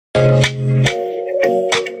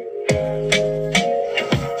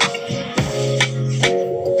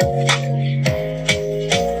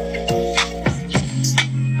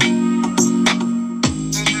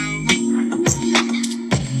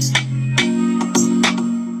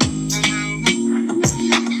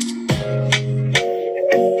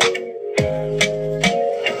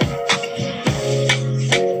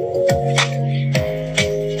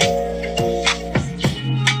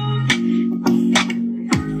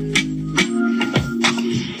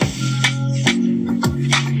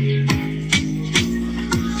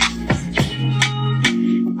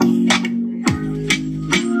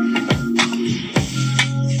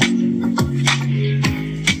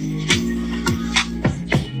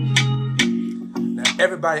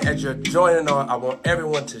Everybody, as you're joining on, I want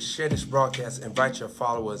everyone to share this broadcast. Invite your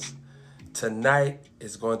followers. Tonight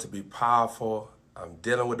is going to be powerful. I'm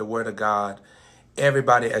dealing with the Word of God.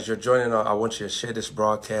 Everybody, as you're joining on, I want you to share this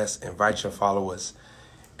broadcast. Invite your followers.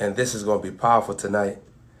 And this is going to be powerful tonight.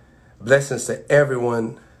 Blessings to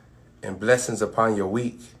everyone and blessings upon your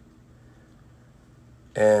week.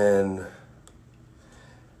 And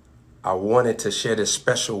I wanted to share this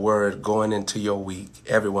special word going into your week.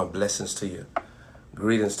 Everyone, blessings to you.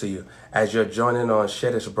 Greetings to you. As you're joining on,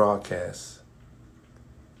 share this broadcast.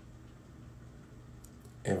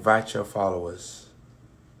 Invite your followers.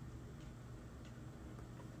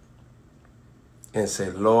 And say,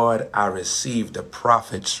 Lord, I receive the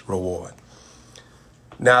prophet's reward.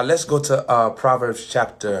 Now, let's go to Proverbs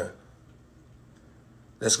chapter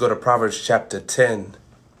 10,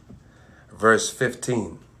 verse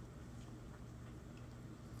 15.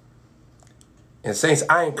 And saints,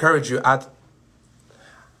 I encourage you,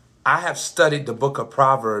 I have studied the book of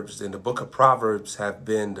Proverbs, and the book of Proverbs have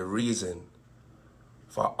been the reason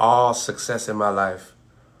for all success in my life,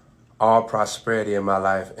 all prosperity in my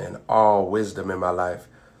life, and all wisdom in my life.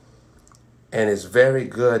 And it's very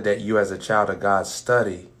good that you as a child of God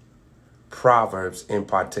study Proverbs in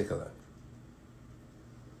particular.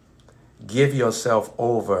 Give yourself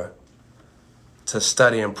over to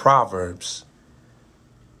studying Proverbs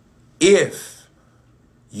if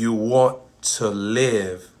you want to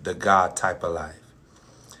live the God type of life.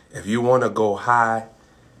 If you want to go high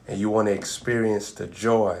and you want to experience the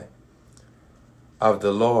joy of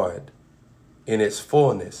the Lord in its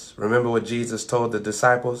fullness. Remember what Jesus told the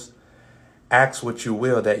disciples? Ask what you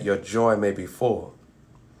will that your joy may be full.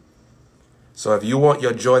 So if you want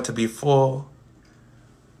your joy to be full,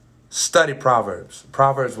 study Proverbs.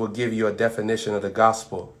 Proverbs will give you a definition of the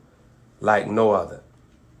gospel like no other.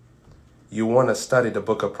 You want to study the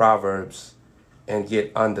book of Proverbs and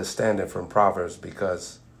get understanding from Proverbs,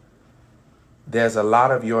 because there's a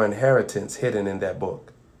lot of your inheritance hidden in that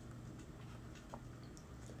book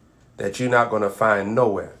that you're not going to find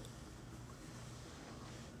nowhere.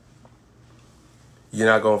 You're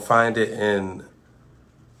not going to find it in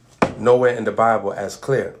nowhere in the Bible as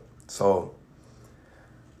clear. So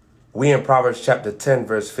we in Proverbs chapter 10,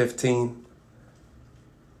 verse 15.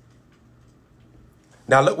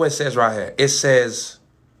 Now look what it says right here. It says,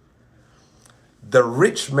 the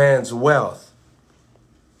rich man's wealth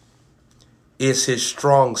is his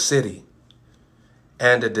strong city,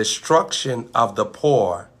 and the destruction of the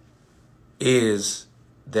poor is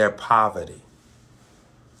their poverty.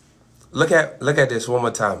 Look at this one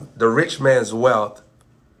more time. The rich man's wealth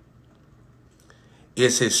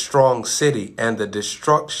is his strong city, and the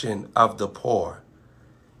destruction of the poor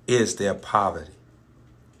is their poverty.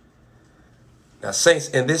 Now, saints,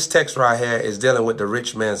 in this text right here is dealing with the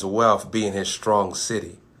rich man's wealth being his strong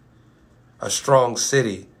city. A strong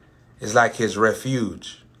city is like his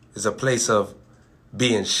refuge. It's a place of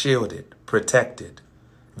being shielded, protected,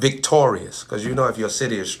 victorious. Because you know, if your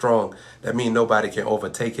city is strong, that means nobody can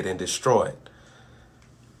overtake it and destroy it.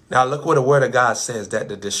 Now, look what the Word of God says, that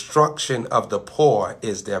the destruction of the poor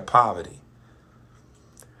is their poverty.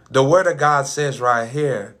 The Word of God says right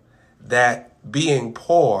here that being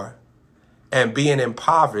poor and being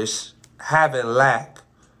impoverished, having lack,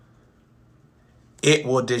 it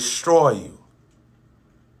will destroy you.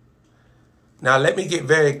 Now, let me get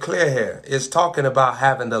very clear here. It's talking about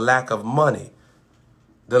having the lack of money,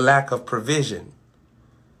 the lack of provision.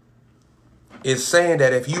 It's saying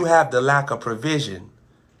that if you have the lack of provision,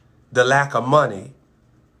 the lack of money,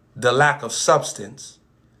 the lack of substance,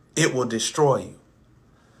 it will destroy you.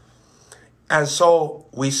 And so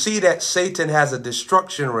we see that Satan has a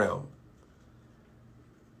destruction realm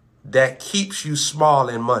that keeps you small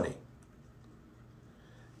in money.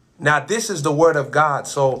 Now, this is the word of God.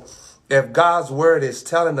 So if God's word is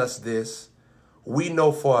telling us this, we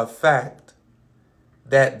know for a fact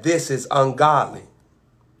that this is ungodly.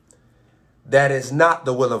 That is not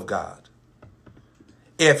the will of God.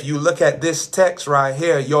 If you look at this text right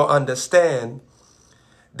here, you'll understand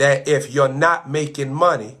that if you're not making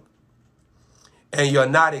money and you're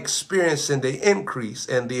not experiencing the increase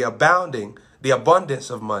and the abundance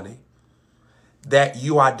of money, that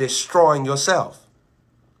you are destroying yourself.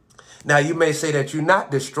 Now, you may say that you're not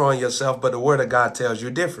destroying yourself, but the Word of God tells you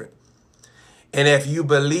different. And if you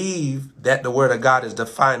believe that the Word of God is the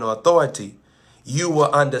final authority, you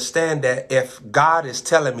will understand that if God is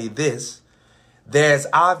telling me this, there's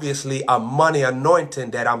obviously a money anointing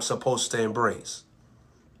that I'm supposed to embrace.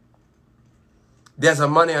 There's a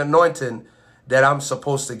money anointing that I'm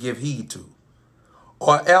supposed to give heed to,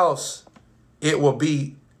 or else it will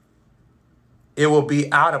be It will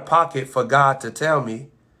be out of pocket for God to tell me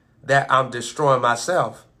that I'm destroying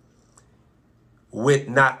myself with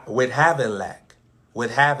having lack,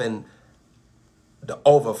 with having the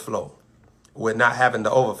overflow, with not having the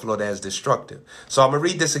overflow that is destructive. So I'm going to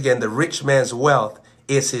read this again. The rich man's wealth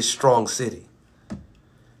is his strong city.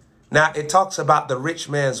 Now it talks about the rich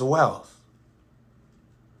man's wealth.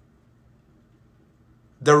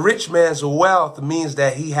 The rich man's wealth means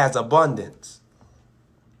that he has abundance.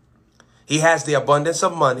 He has the abundance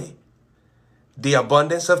of money, the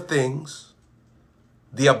abundance of things,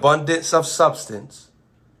 the abundance of substance.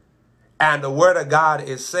 And the word of God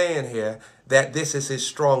is saying here that this is his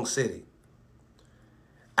strong city.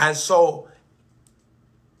 And so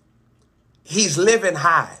he's living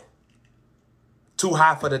high, too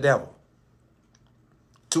high for the devil,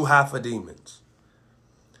 too high for demons,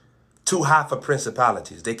 too high for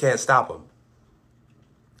principalities. They can't stop him.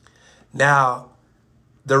 Now,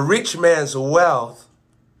 the rich man's wealth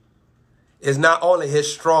is not only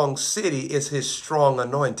his strong city, it's his strong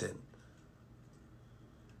anointing.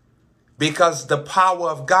 Because the power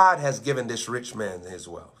of God has given this rich man his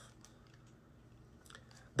wealth.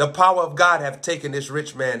 The power of God have taken this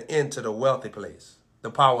rich man into the wealthy place.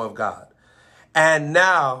 The power of God. And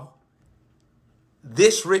now,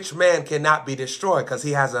 this rich man cannot be destroyed because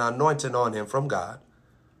he has an anointing on him from God.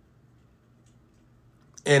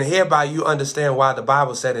 And hereby you understand why the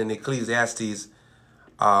Bible said in Ecclesiastes,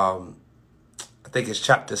 I think it's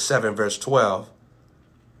chapter 7, verse 12,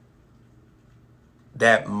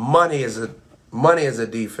 that money is a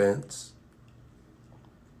defense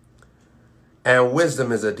and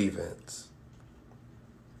wisdom is a defense.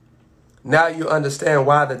 Now you understand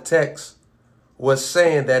why the text was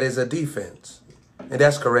saying that is a defense. And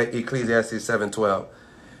that's correct, Ecclesiastes 7:12.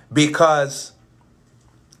 Because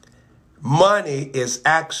money is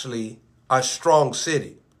actually a strong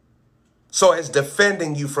city. So it's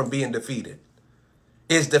defending you from being defeated.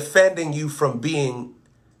 It's defending you from being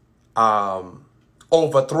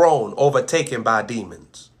overthrown, overtaken by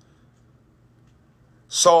demons.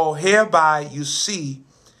 So hereby you see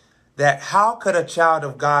that how could a child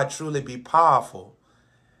of God truly be powerful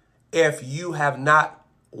if you have not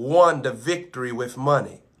won the victory with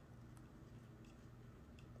money?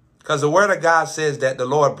 Because the word of God says that the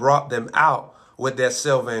Lord brought them out with their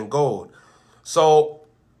silver and gold. So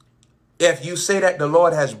if you say that the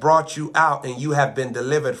Lord has brought you out and you have been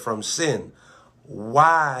delivered from sin,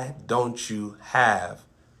 why don't you have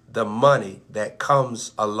the money that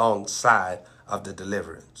comes alongside of the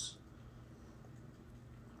deliverance?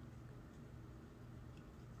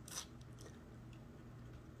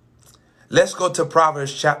 Let's go to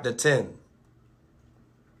Proverbs chapter 10.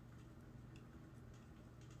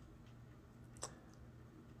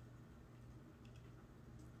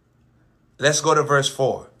 Let's go to verse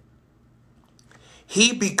 4.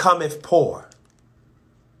 He becometh poor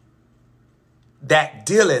that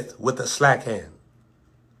dealeth with a slack hand.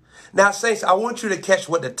 Now, saints, I want you to catch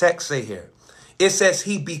what the text say here. It says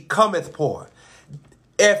he becometh poor.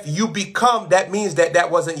 If you become, that means that that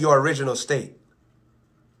wasn't your original state.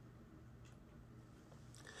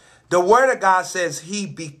 The word of God says he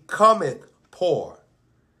becometh poor.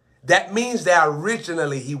 That means that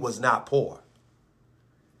originally he was not poor.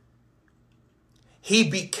 He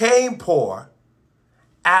became poor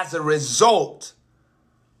as a result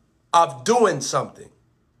of doing something.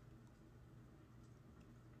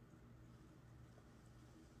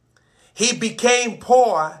 He became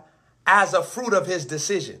poor as a fruit of his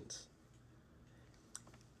decisions.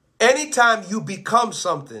 Anytime you become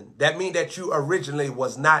something, that means that you originally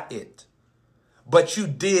was not it, but you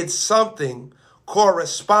did something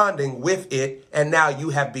corresponding with it, and now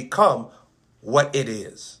you have become what it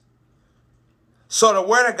is. So the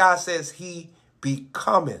word of God says he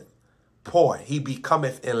becometh poor. He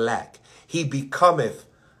becometh in lack. He becometh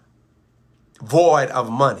void of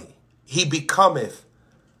money. He becometh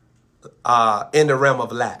in the realm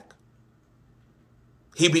of lack.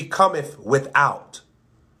 He becometh without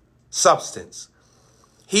substance.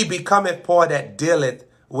 He becometh poor that dealeth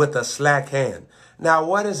with a slack hand. Now,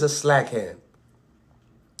 what is a slack hand?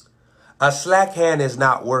 A slack hand is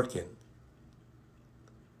not working.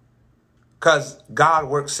 Because God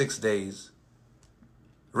worked 6 days,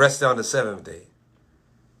 rested on the seventh day.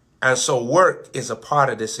 And so work is a part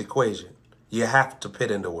of this equation. You have to put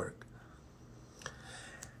in the work.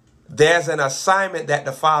 There's an assignment that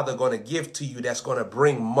the Father going to give to you that's going to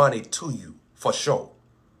bring money to you for sure.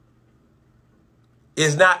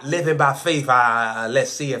 It's not living by faith.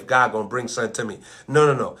 Let's see if God going to bring something to me.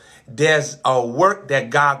 No. There's a work that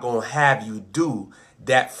God going to have you do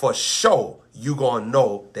that for sure you're going to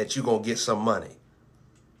know that you're going to get some money.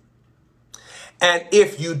 And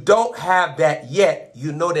if you don't have that yet,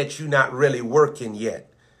 you know that you're not really working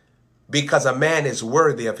yet, because a man is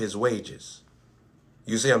worthy of his wages.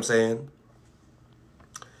 You see what I'm saying?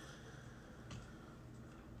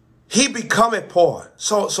 He becometh poor.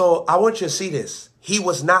 So I want you to see this. He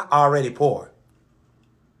was not already poor.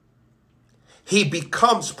 He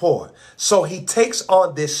becomes poor. So he takes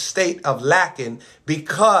on this state of lacking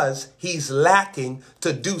because he's lacking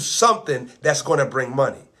to do something that's going to bring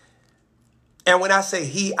money. And when I say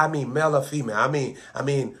he, I mean male or female. I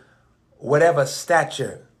mean whatever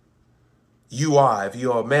stature you are, if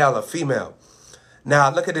you're a male or female.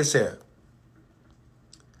 Now look at this here.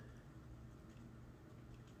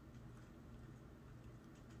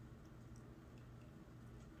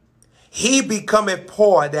 He becometh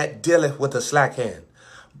poor that dealeth with a slack hand,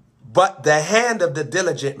 but the hand of the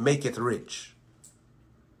diligent maketh rich.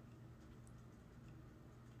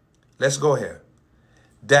 Let's go here.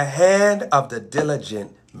 The hand of the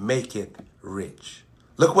diligent maketh rich.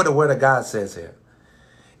 Look what the word of God says here.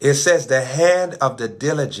 It says the hand of the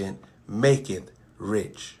diligent maketh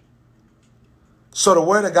rich. So the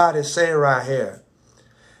word of God is saying right here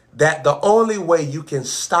that the only way you can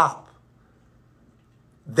stop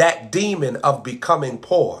that demon of becoming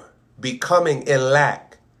poor, becoming in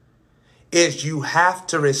lack, is you have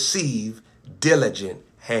to receive diligent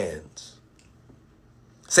hands.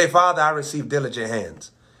 Say, Father, I receive diligent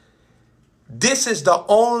hands. This is the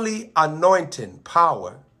only anointing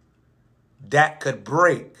power that could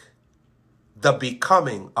break the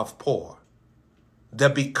becoming of poor, the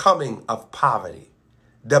becoming of poverty,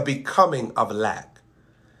 the becoming of lack.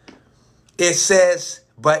 It says,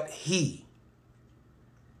 but he,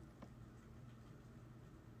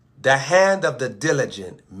 the hand of the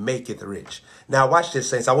diligent maketh rich. Now watch this,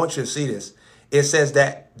 saints. I want you to see this. It says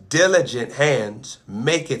that diligent hands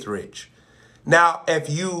maketh rich. Now, if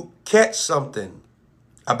you catch something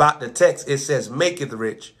about the text, it says maketh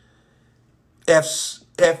rich. If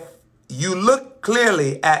you look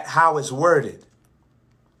clearly at how it's worded,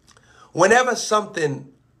 whenever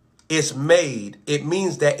something is made, it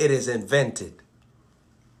means that it is invented.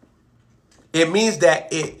 It means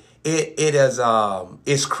that it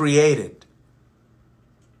is created.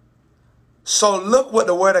 So look what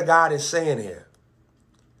the word of God is saying here.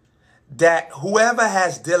 That whoever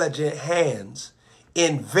has diligent hands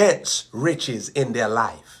invents riches in their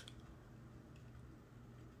life.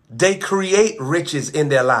 They create riches in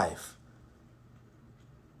their life.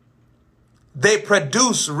 They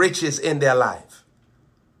produce riches in their life.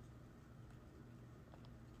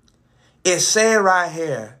 It's saying right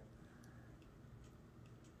here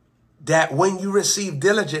that when you receive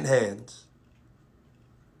diligent hands,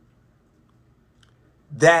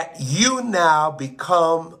 that you now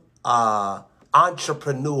become an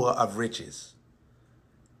entrepreneur of riches.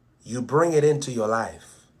 You bring it into your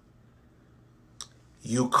life.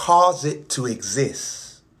 You cause it to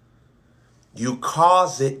exist. You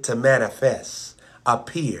cause it to manifest,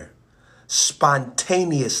 appear,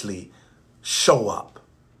 spontaneously show up.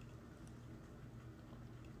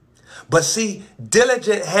 But see,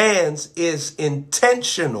 diligent hands is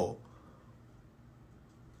intentional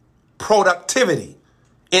productivity.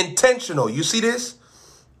 Intentional. You see this?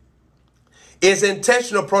 It's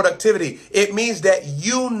intentional productivity. It means that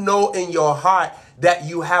you know in your heart that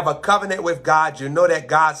you have a covenant with God. You know that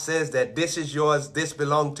God says that this is yours, this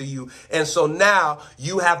belongs to you. And so now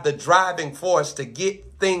you have the driving force to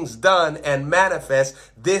get things done and manifest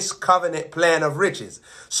this covenant plan of riches.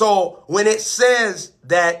 So when it says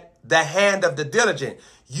that the hand of the diligent,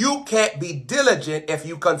 you can't be diligent if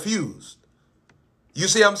you're confused. You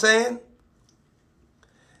see what I'm saying?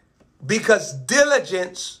 Because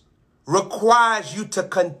diligence requires you to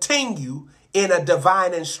continue in a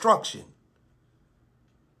divine instruction.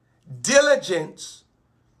 Diligence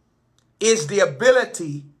is the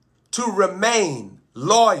ability to remain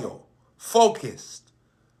loyal, focused,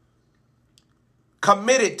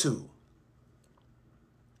 committed to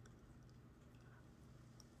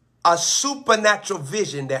a supernatural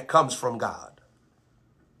vision that comes from God.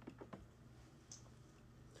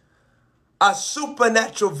 A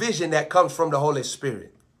supernatural vision that comes from the Holy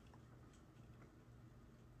Spirit.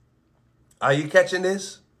 Are you catching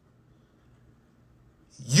this?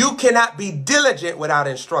 You cannot be diligent without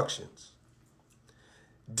instructions.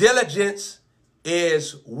 Diligence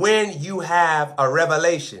is when you have a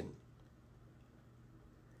revelation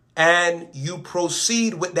and you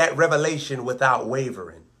proceed with that revelation without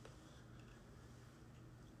wavering.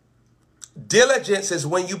 Diligence is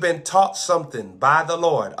when you've been taught something by the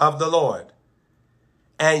Lord, of the Lord,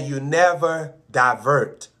 and you never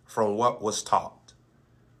divert from what was taught.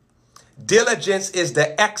 Diligence is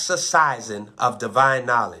the exercising of divine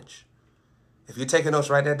knowledge. If you're taking notes,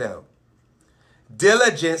 write that down.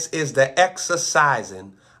 Diligence is the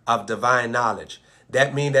exercising of divine knowledge.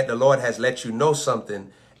 That means that the Lord has let you know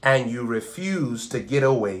something and you refuse to get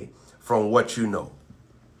away from what you know.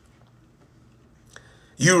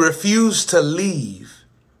 You refuse to leave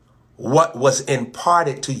what was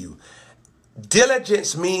imparted to you.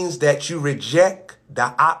 Diligence means that you reject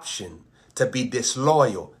the option to be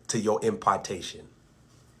disloyal to your impartation.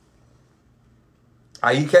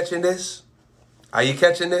 Are you catching this? Are you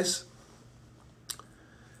catching this?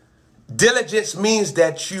 Diligence means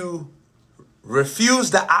that you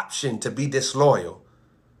refuse the option to be disloyal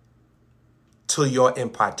to your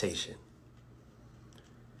impartation.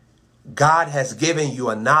 God has given you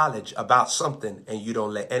a knowledge about something and you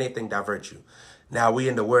don't let anything divert you. Now we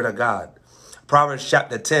in the word of God. Proverbs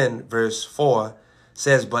chapter 10 verse 4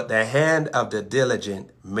 says, but the hand of the diligent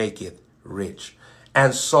maketh rich.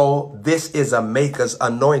 And so this is a maker's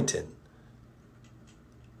anointing.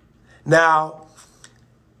 Now,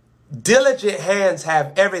 diligent hands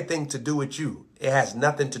have everything to do with you. It has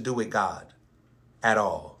nothing to do with God at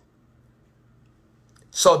all.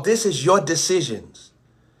 So this is your decisions.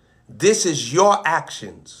 This is your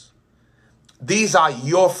actions. These are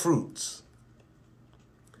your fruits.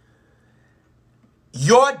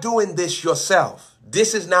 You're doing this yourself.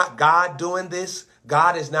 This is not God doing this.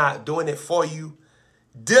 God is not doing it for you.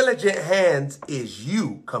 Diligent hands is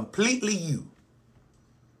you, completely you.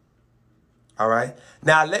 All right.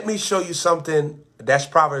 Now, let me show you something. That's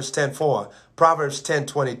Proverbs 10:4, Proverbs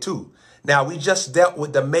 10:22. Now, we just dealt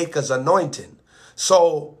with the maker's anointing.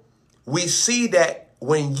 So we see that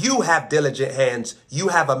when you have diligent hands, you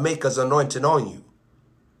have a maker's anointing on you.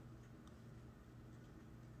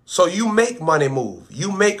 So you make money move.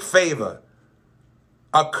 You make favor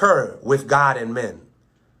occur with God and men.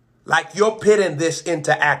 Like you're putting this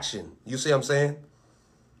into action. You see what I'm saying?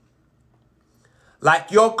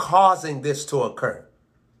 Like you're causing this to occur.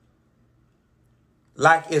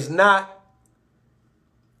 Like it's not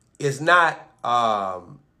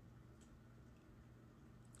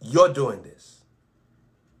you're doing this.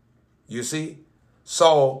 You see?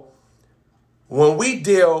 So when we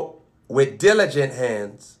deal with diligent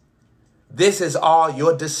hands, this is all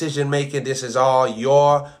your decision making. This is all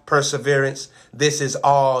your perseverance. This is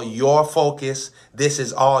all your focus. This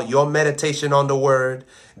is all your meditation on the word.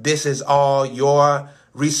 This is all your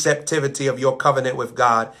receptivity of your covenant with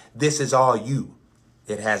God. This is all you.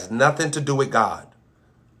 It has nothing to do with God.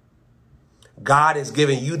 God is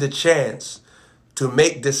giving you the chance to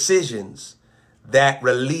make decisions that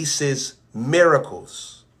releases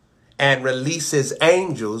miracles and releases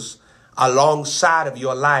angels alongside of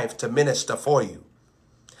your life to minister for you.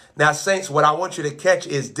 Now, saints, what I want you to catch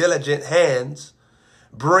is diligent hands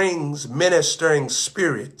brings ministering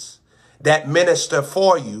spirits that minister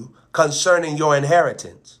for you concerning your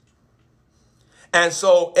inheritance. And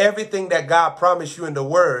so everything that God promised you in the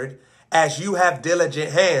word, as you have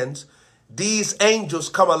diligent hands, these angels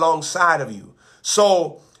come alongside of you.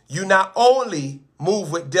 So you not only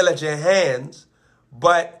move with diligent hands,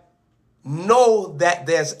 but know that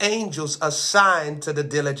there's angels assigned to the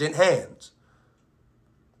diligent hands.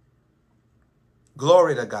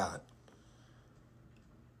 Glory to God.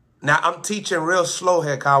 Now, I'm teaching real slow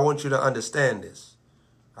here because I want you to understand this.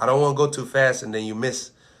 I don't want to go too fast and then you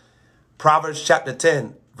miss. Proverbs chapter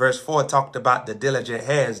 10, verse 4 talked about the diligent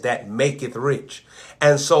hands that maketh rich.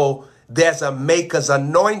 And so there's a maker's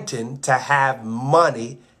anointing to have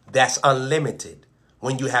money that's unlimited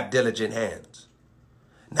when you have diligent hands.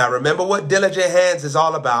 Now, remember what diligent hands is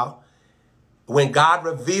all about. When God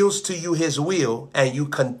reveals to you his will and you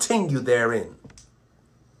continue therein.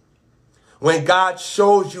 When God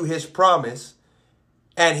shows you his promise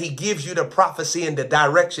and he gives you the prophecy and the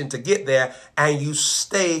direction to get there and you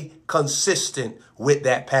stay consistent with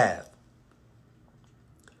that path.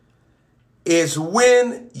 Is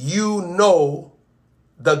when you know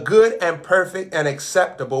the good and perfect and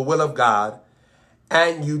acceptable will of God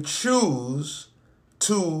and you choose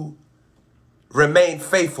to remain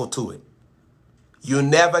faithful to it. You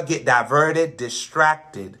never get diverted,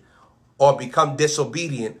 distracted, or become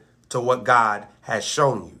disobedient to what God has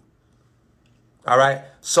shown you. All right.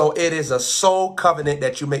 So it is a soul covenant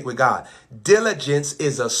that you make with God. Diligence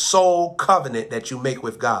is a soul covenant that you make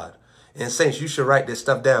with God. And saints, you should write this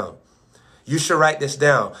stuff down. You should write this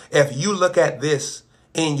down. If you look at this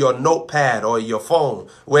in your notepad or your phone,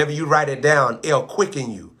 wherever you write it down, it'll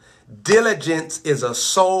quicken you. Diligence is a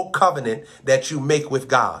soul covenant that you make with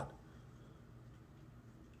God.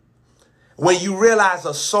 When you realize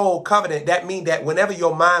a soul covenant, that means that whenever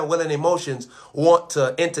your mind, will, and emotions want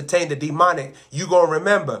to entertain the demonic, you're going to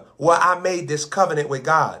remember, well, I made this covenant with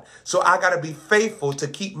God. So I got to be faithful to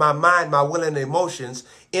keep my mind, my will, and emotions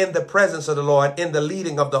in the presence of the Lord, in the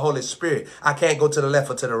leading of the Holy Spirit. I can't go to the left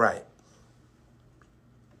or to the right.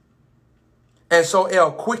 And so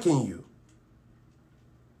it'll quicken you.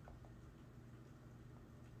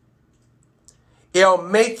 It'll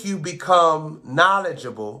make you become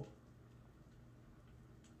knowledgeable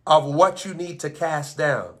of what you need to cast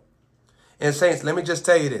down. And saints, let me just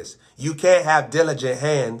tell you this. You can't have diligent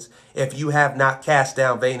hands if you have not cast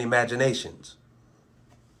down vain imaginations.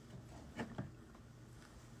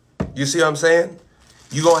 You see what I'm saying?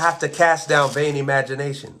 You're going to have to cast down vain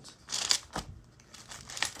imaginations.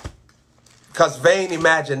 Because vain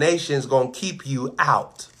imaginations going to keep you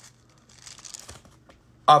out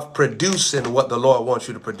of producing what the Lord wants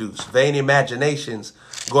you to produce. Vain imaginations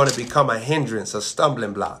going to become a hindrance, a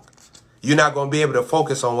stumbling block. You're not going to be able to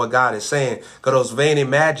focus on what God is saying, because those vain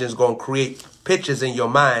imaginations going to create pictures in your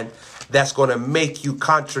mind that's going to make you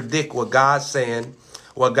contradict what God's saying,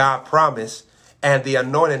 what God promised, and the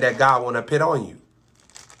anointing that God want to put on you.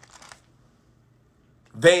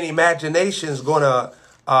 Vain imaginations going to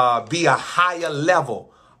be a higher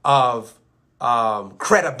level of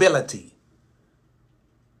credibility.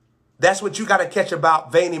 That's what you got to catch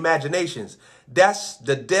about vain imaginations. That's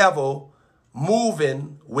the devil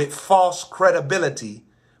moving with false credibility,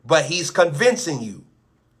 but he's convincing you.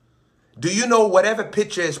 Do you know whatever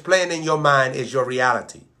picture is playing in your mind is your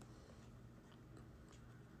reality?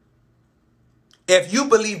 If you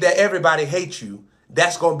believe that everybody hates you,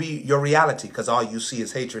 that's going to be your reality, because all you see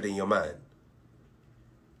is hatred in your mind.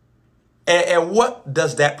 And what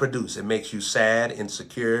does that produce? It makes you sad,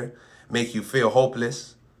 insecure, make you feel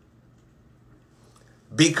hopeless.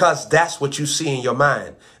 Because that's what you see in your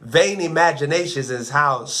mind. Vain imaginations is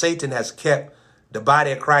how Satan has kept the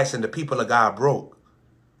body of Christ and the people of God broke.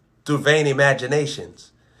 Through vain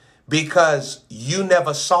imaginations. Because you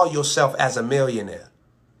never saw yourself as a millionaire.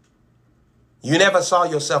 You never saw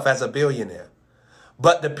yourself as a billionaire.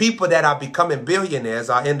 But the people that are becoming billionaires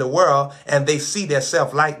are in the world, and they see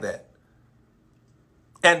themselves like that.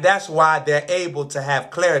 And that's why they're able to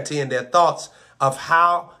have clarity in their thoughts of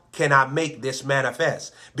how can I make this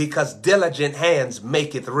manifest? Because diligent hands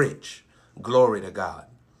maketh rich. Glory to God.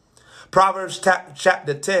 Proverbs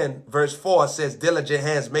chapter 10, verse 4 says, diligent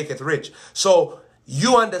hands maketh rich. So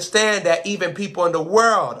you understand that even people in the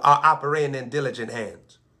world are operating in diligent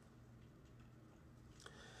hands.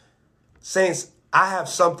 Saints, I have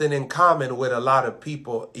something in common with a lot of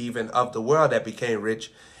people, even of the world, that became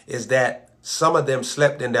rich, is that some of them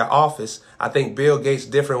slept in their office. I think Bill Gates,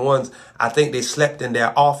 different ones, I think they slept in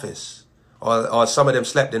their office, or some of them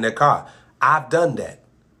slept in their car. I've done that.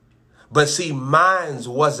 But see, mine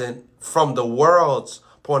wasn't from the world's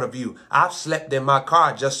point of view. I've slept in my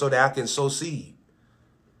car just so that I can sow seed,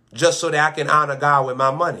 just so that I can honor God with my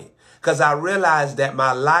money. Because I realized that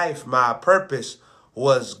my life, my purpose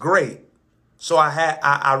was great. So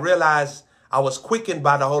I realized I was quickened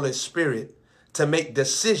by the Holy Spirit to make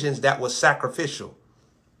decisions that were sacrificial.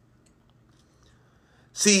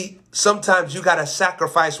 See, sometimes you got to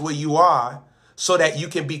sacrifice where you are so that you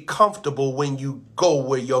can be comfortable when you go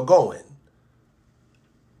where you're going.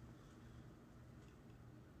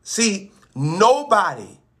 See,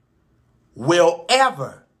 nobody will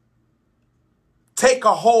ever take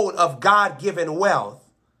a hold of God-given wealth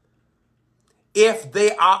if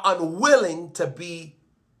they are unwilling to be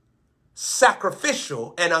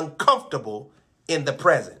sacrificial and uncomfortable in the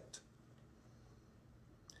present.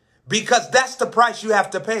 Because that's the price you have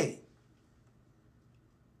to pay.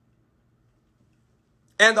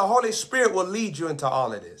 And the Holy Spirit will lead you into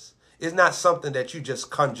all of this. It's not something that you just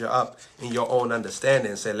conjure up in your own understanding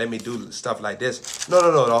and say, let me do stuff like this. No.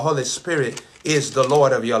 The Holy Spirit is the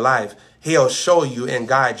Lord of your life. He'll show you and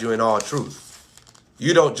guide you in all truth.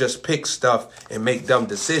 You don't just pick stuff and make dumb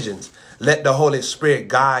decisions. Let the Holy Spirit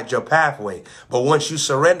guide your pathway. But once you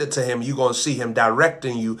surrender to him, you're going to see him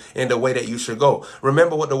directing you in the way that you should go.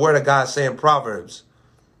 Remember what the word of God says in Proverbs.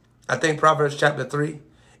 I think Proverbs chapter 3.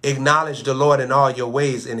 Acknowledge the Lord in all your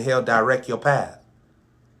ways and he'll direct your path.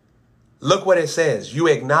 Look what it says. You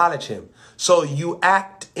acknowledge him. So you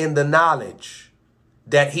act in the knowledge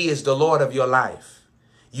that he is the Lord of your life.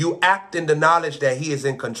 You act in the knowledge that he is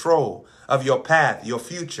in control of your path, your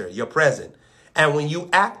future, your present. And when you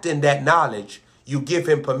act in that knowledge, you give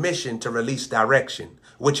him permission to release direction,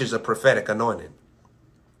 which is a prophetic anointing.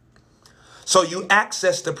 So you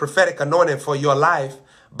access the prophetic anointing for your life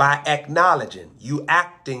by acknowledging, you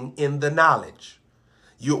acting in the knowledge.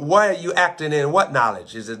 Why are you acting in what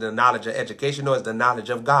knowledge? Is it the knowledge of education, or is it the knowledge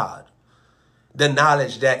of God? The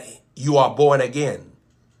knowledge that you are born again.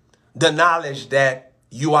 The knowledge that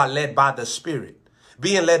you are led by the Spirit.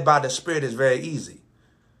 Being led by the Spirit is very easy.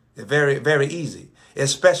 Very, very easy.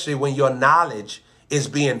 Especially when your knowledge is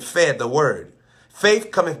being fed the word.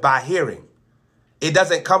 Faith cometh by hearing. It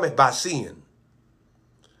doesn't cometh by seeing.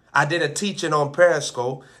 I did a teaching on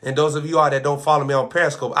Periscope, and those of you all that don't follow me on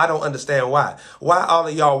Periscope, I don't understand why. Why all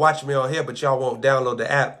of y'all watch me on here, but y'all won't download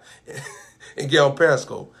the app and get on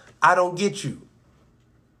Periscope? I don't get you.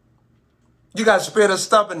 You got a spirit of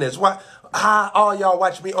stubbornness. Why all y'all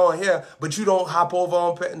watch me on here, but you don't hop over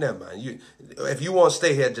on Periscope? Never mind. If you want to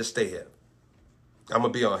stay here, just stay here. I'm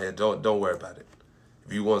going to be on here. Don't worry about it.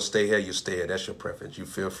 If you want to stay here, you stay here. That's your preference. You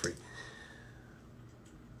feel free.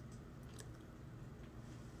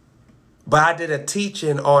 But I did a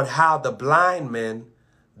teaching on how the blind men,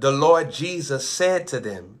 the Lord Jesus said to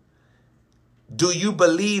them, do you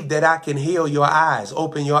believe that I can heal your eyes,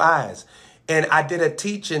 open your eyes? And I did a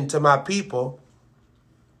teaching to my people.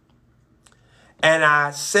 And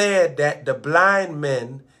I said that the blind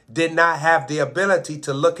men did not have the ability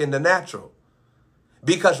to look in the natural.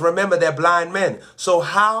 Because remember, they're blind men. So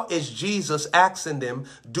how is Jesus asking them,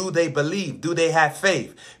 do they believe? Do they have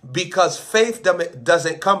faith? Because faith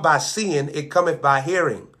doesn't come by seeing, it cometh by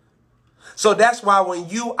hearing. So that's why when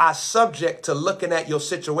you are subject to looking at your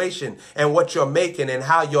situation and what you're making and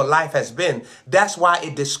how your life has been, that's why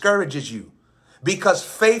it discourages you. Because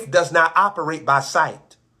faith does not operate by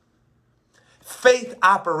sight. Faith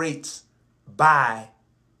operates by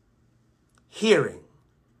hearing.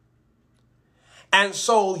 And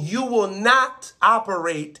so you will not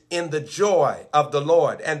operate in the joy of the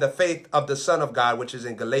Lord and the faith of the Son of God, which is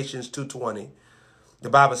in Galatians 2:20. The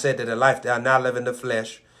Bible said that the life that I now live in the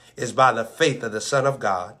flesh is by the faith of the Son of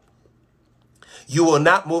God. You will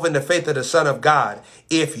not move in the faith of the Son of God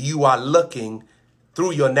if you are looking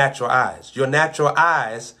through your natural eyes. Your natural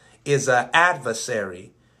eyes is an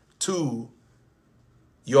adversary to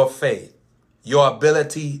your faith. Your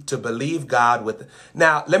ability to believe God with.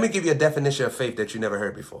 Now, let me give you a definition of faith that you never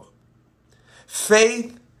heard before.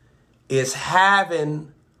 Faith is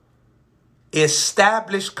having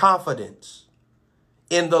established confidence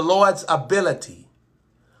in the Lord's ability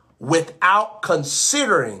without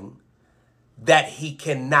considering that he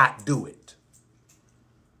cannot do it.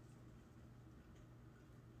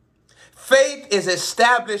 Faith is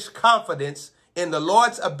established confidence in the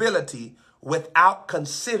Lord's ability without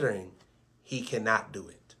considering he cannot do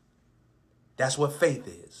it. That's what faith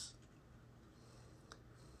is.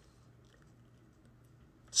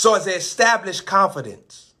 So it's an established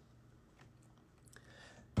confidence.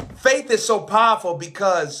 Faith is so powerful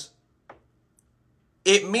because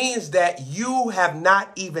it means that you have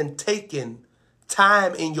not even taken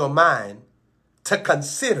time in your mind to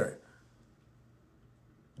consider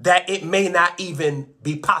that it may not even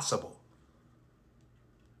be possible.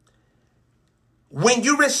 When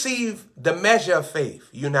you receive the measure of faith,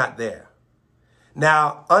 you're not there.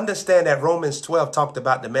 Now, understand that Romans 12 talked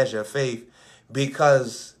about the measure of faith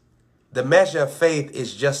because the measure of faith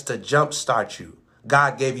is just to jumpstart you.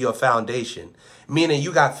 God gave you a foundation, meaning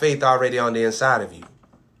you got faith already on the inside of you.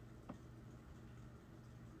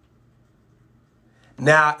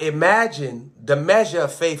 Now, imagine the measure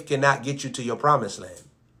of faith cannot get you to your promised land.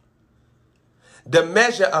 The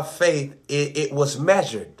measure of faith, it was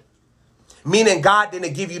measured. Meaning God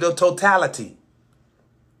didn't give you the totality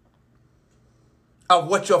of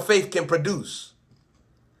what your faith can produce.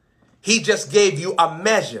 He just gave you a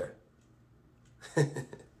measure.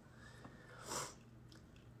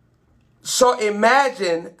 So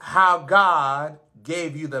imagine how God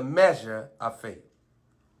gave you the measure of faith.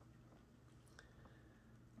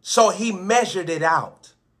 So he measured it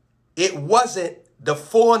out. It wasn't the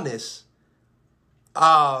fullness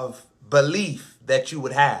of belief that you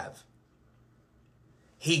would have.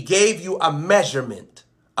 He gave you a measurement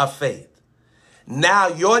of faith. Now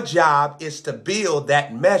your job is to build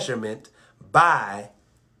that measurement by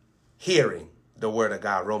hearing the word of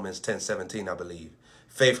God. Romans 10:17, I believe.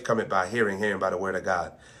 Faith cometh by hearing, hearing by the word of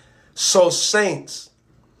God. So saints,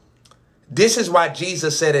 this is why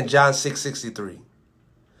Jesus said in John 6:63,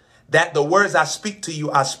 that the words I speak to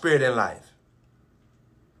you are spirit and life.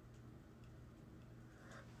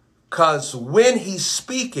 Because when he's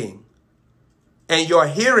speaking and you're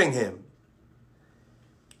hearing him,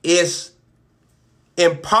 is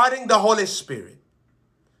imparting the Holy Spirit,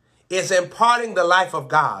 is imparting the life of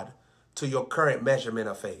God to your current measurement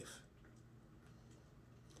of faith.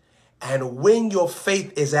 And when your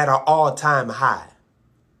faith is at an all-time high,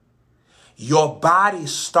 your body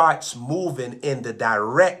starts moving in the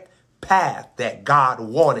direct path that God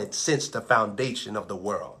wanted since the foundation of the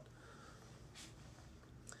world.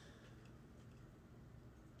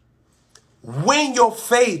 When your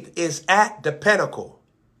faith is at the pinnacle,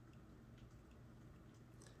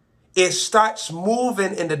 it starts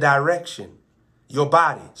moving in the direction. Your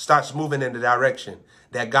body starts moving in the direction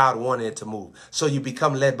that God wanted it to move. So you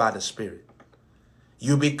become led by the Spirit.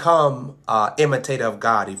 You become an imitator of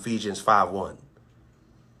God, Ephesians 5:1.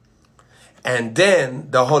 And then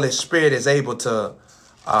the Holy Spirit is able to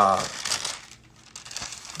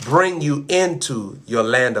bring you into your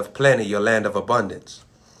land of plenty, your land of abundance.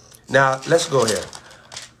 Now, let's go here.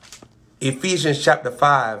 Ephesians chapter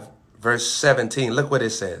 5, verse 17. Look what it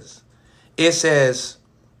says. It says,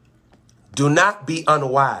 do not be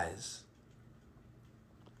unwise,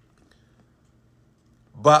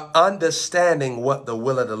 but understanding what the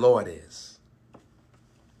will of the Lord is.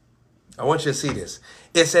 I want you to see this.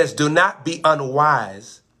 It says, do not be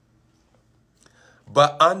unwise,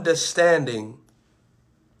 but understanding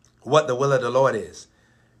what the will of the Lord is.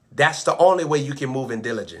 That's the only way you can move in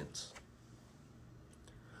diligence.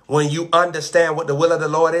 When you understand what the will of the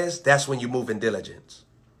Lord is, that's when you move in diligence.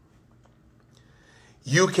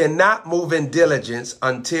 You cannot move in diligence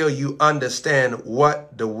until you understand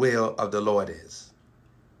what the will of the Lord is.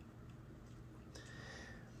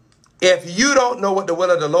 If you don't know what the will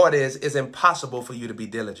of the Lord is, it's impossible for you to be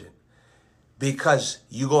diligent, because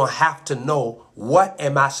you're going to have to know, what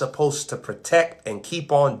am I supposed to protect and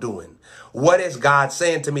keep on doing? What is God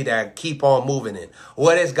saying to me that I keep on moving in?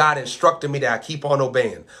 What is God instructing me that I keep on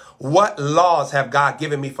obeying? What laws have God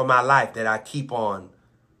given me for my life that I keep on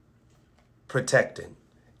protecting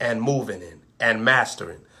and moving in and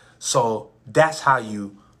mastering? So that's how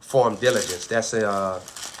you form diligence. That's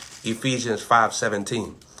Ephesians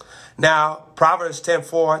 5:17. Now, Proverbs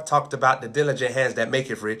 10:4 talked about the diligent hands that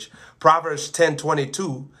maketh rich. Proverbs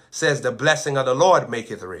 10:22 says the blessing of the Lord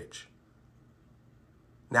maketh rich.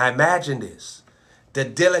 Now imagine this. The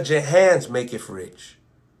diligent hands maketh rich.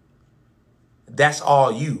 That's all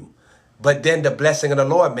you. But then the blessing of the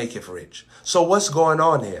Lord maketh rich. So what's going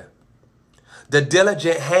on here? The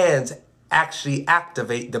diligent hands actually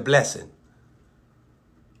activate the blessing.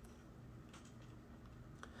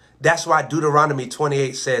 That's why Deuteronomy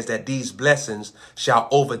 28 says that these blessings shall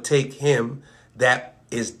overtake him that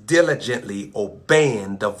is diligently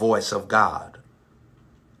obeying the voice of God,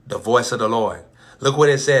 the voice of the Lord. Look what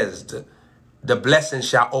it says. The blessing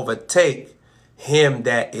shall overtake him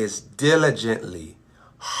that is diligently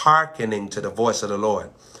hearkening to the voice of the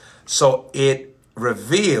Lord. So it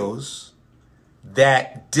reveals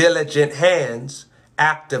that diligent hands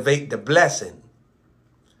activate the blessing.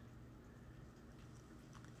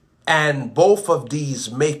 And both of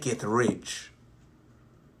these maketh rich.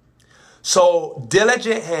 So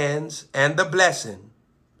diligent hands and the blessing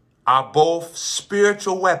are both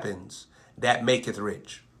spiritual weapons that maketh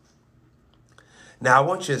rich. Now I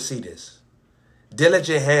want you to see this.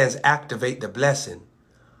 Diligent hands activate the blessing.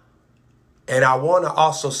 And I want to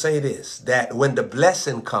also say this, that when the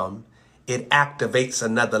blessing comes, it activates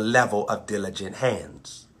another level of diligent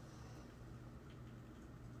hands.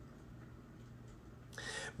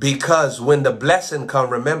 Because when the blessing comes,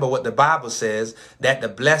 remember what the Bible says, that the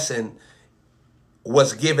blessing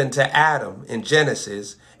was given to Adam in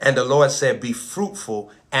Genesis, and the Lord said, be fruitful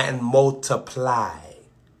and multiply,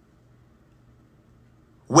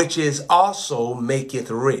 which is also maketh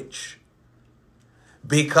rich.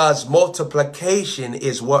 Because multiplication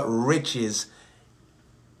is what riches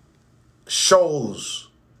shows,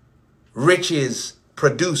 riches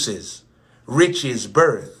produces, riches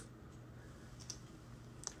birth.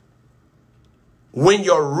 When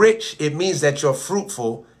you're rich, it means that you're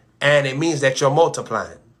fruitful, and it means that you're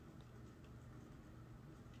multiplying.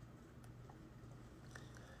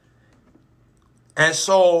 And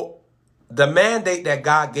so the mandate that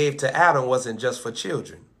God gave to Adam wasn't just for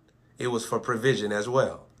children. It was for provision as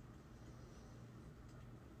well.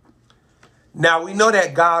 Now, we know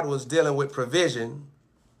that God was dealing with provision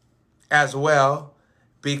as well,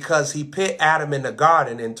 because he put Adam in the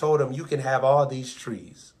garden and told him, you can have all these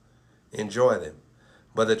trees. Enjoy them.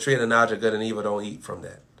 But the tree of the knowledge of good and evil, don't eat from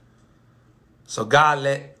that. So God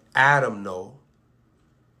let Adam know,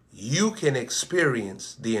 you can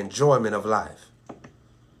experience the enjoyment of life.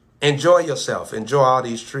 Enjoy yourself. Enjoy all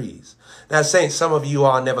these trees. Now, saints, some of you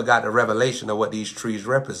all never got the revelation of what these trees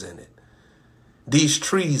represented. These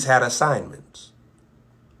trees had assignments.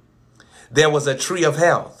 There was a tree of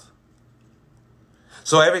health.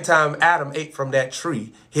 So every time Adam ate from that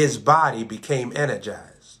tree, his body became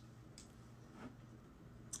energized.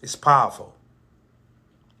 It's powerful.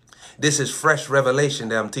 This is fresh revelation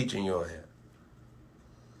that I'm teaching you on here.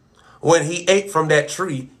 When he ate from that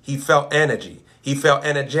tree, he felt energy. He felt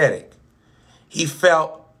energetic. He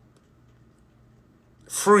felt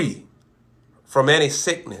free from any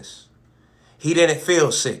sickness. He didn't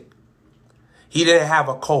feel sick. He didn't have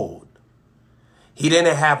a cold. He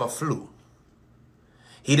didn't have a flu.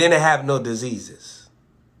 He didn't have no diseases.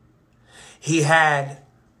 He had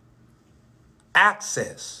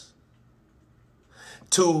access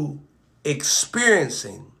to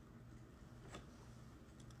experiencing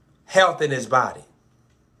health in his body.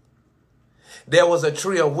 There was a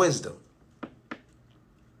tree of wisdom.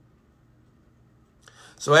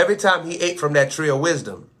 So every time he ate from that tree of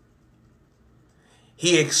wisdom,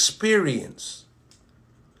 he experienced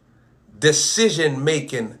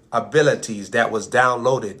decision-making abilities that was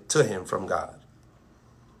downloaded to him from God.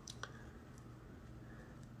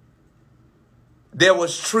 There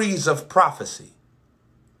was trees of prophecy.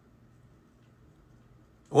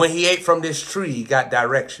 When he ate from this tree, he got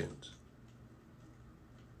directions.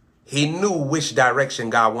 He knew which direction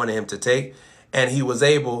God wanted him to take, and he was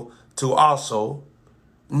able to also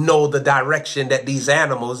know the direction that these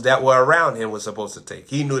animals that were around him were supposed to take.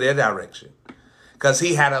 He knew their direction because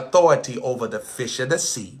he had authority over the fish of the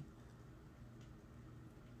sea,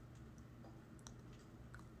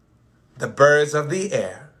 the birds of the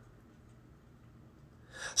air.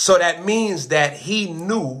 So that means that he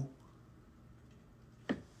knew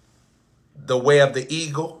the way of the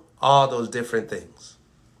eagle, all those different things.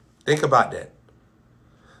 Think about that.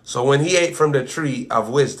 So when he ate from the tree of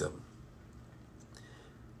wisdom,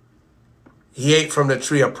 he ate from the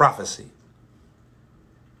tree of prophecy.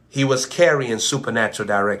 He was carrying supernatural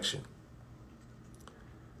direction.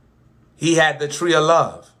 He had the tree of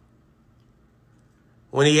love.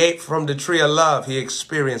 When he ate from the tree of love, he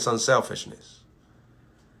experienced unselfishness.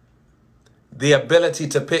 The ability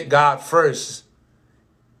to pick God first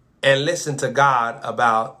and listen to God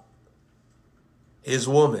about his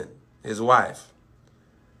woman, his wife.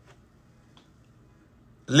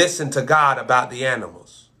 Listen to God about the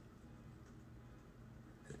animals.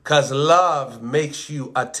 Because love makes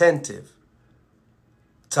you attentive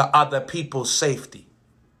to other people's safety.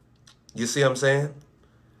 You see what I'm saying?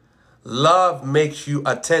 Love makes you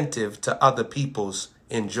attentive to other people's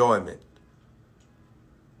enjoyment.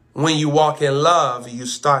 When you walk in love, you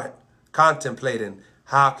start contemplating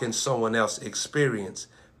how can someone else experience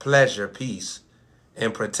pleasure, peace,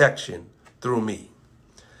 and protection through me.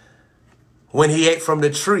 When he ate from the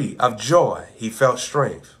tree of joy, he felt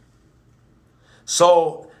strength.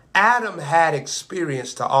 So Adam had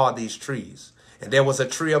experience to all these trees. And there was a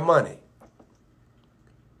tree of money.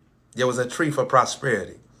 There was a tree for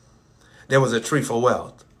prosperity. There was a tree for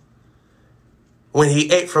wealth. When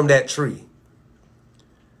he ate from that tree,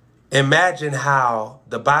 imagine how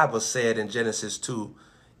the Bible said in Genesis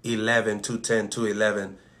 2:11, 2:10,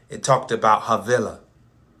 2:11, it talked about Havilah,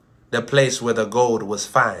 the place where the gold was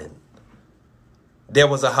fine. There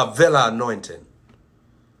was a Havilah anointing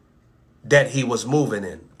that he was moving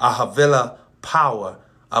in, a Havilah power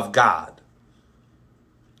of God.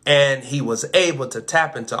 And he was able to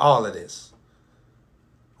tap into all of this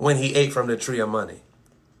when he ate from the tree of money.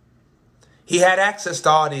 He had access to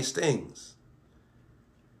all these things.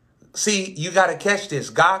 See, you got to catch this.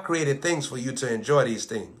 God created things for you to enjoy these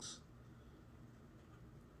things.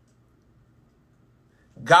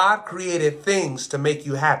 God created things to make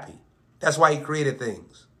you happy. That's why he created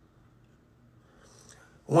things.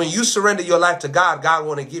 When you surrender your life to God, God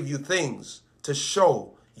want to give you things to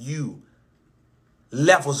show you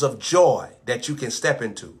levels of joy that you can step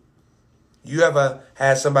into. You ever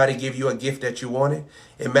had somebody give you a gift that you wanted?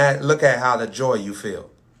 And man, look at how the joy you feel.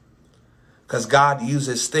 Because God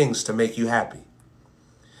uses things to make you happy.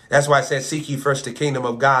 That's why I said, seek ye first the kingdom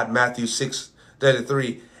of God, Matthew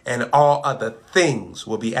 6:33, and all other things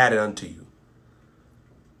will be added unto you.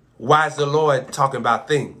 Why is the Lord talking about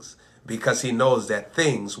things? Because he knows that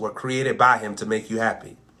things were created by him to make you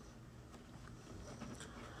happy.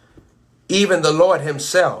 Even the Lord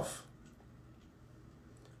himself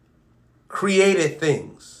created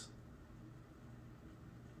things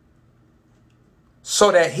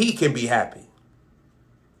so that he can be happy.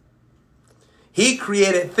 He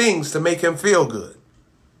created things to make him feel good.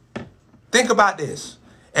 Think about this.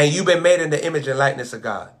 And you've been made in the image and likeness of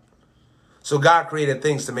God. So God created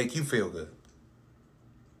things to make you feel good.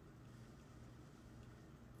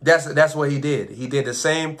 That's what he did. He did the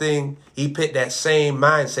same thing. He put that same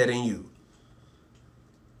mindset in you.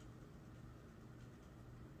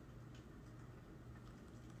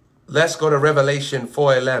 Let's go to Revelation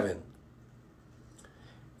 4:11.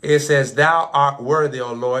 It says, thou art worthy,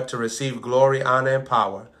 O Lord, to receive glory, honor, and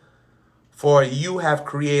power, For you have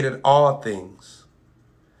created all things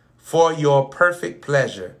for your perfect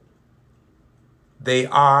pleasure. They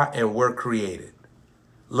are and were created.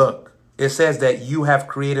 Look, it says that you have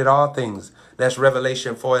created all things. That's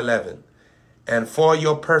Revelation 4:11. And for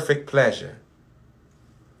your perfect pleasure,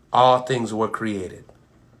 all things were created.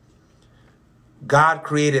 God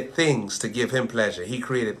created things to give him pleasure. He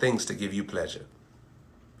created things to give you pleasure.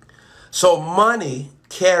 So money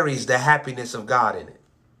carries the happiness of God in it.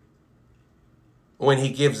 When he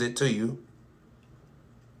gives it to you,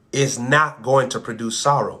 it's not going to produce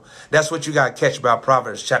sorrow. That's what you got to catch about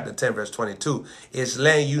Proverbs chapter 10, verse 22. It's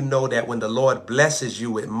letting you know that when the Lord blesses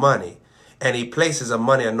you with money and he places a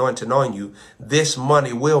money anointing on you, this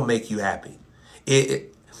money will make you happy.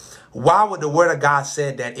 Why would the word of God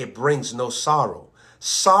say that it brings no sorrow?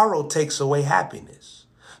 Sorrow takes away happiness.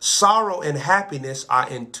 Sorrow and happiness are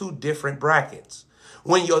in two different brackets.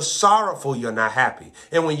 When you're sorrowful, you're not happy.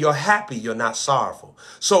 And when you're happy, you're not sorrowful.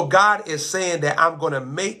 So God is saying that I'm going to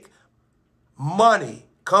make money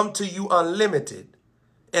come to you unlimited.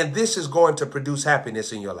 And this is going to produce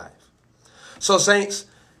happiness in your life. So saints,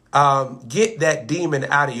 get that demon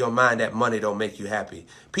out of your mind that money don't make you happy.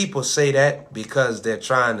 People say that because they're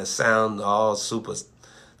trying to sound all super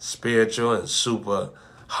spiritual and super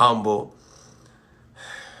humble.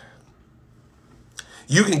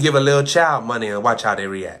 You can give a little child money and watch how they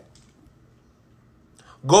react.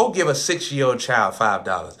 Go give a 6-year-old child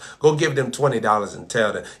 $5. Go give them $20 and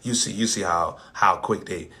tell them, you see how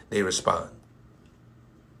quick they respond.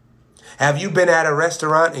 Have you been at a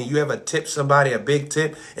restaurant and you ever tip somebody a big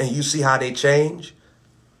tip and you see how they change?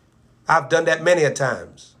 I've done that many a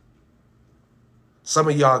times. Some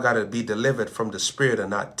of y'all got to be delivered from the spirit of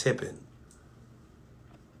not tipping.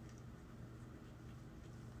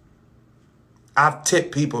 I've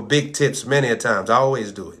tipped people big tips many a times. I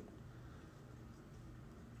always do it.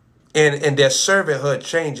 And their servanthood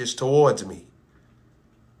changes towards me.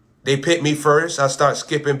 They pick me first. I start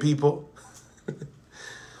skipping people.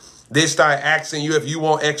 They start asking you if you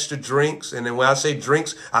want extra drinks. And then when I say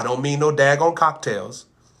drinks, I don't mean no daggone cocktails.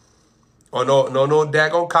 Or no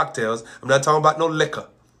daggone cocktails. I'm not talking about no liquor.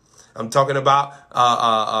 I'm talking about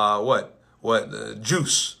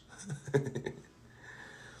juice.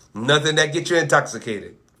 Nothing that gets you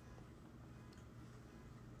intoxicated.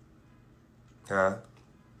 Huh?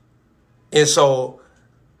 And so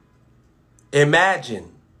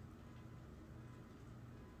imagine.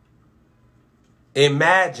 And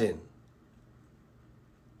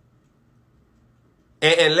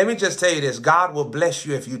let me just tell you this. God will bless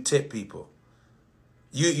you if you tip people.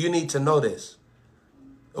 You need to know this.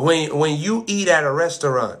 When you eat at a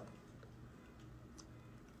restaurant,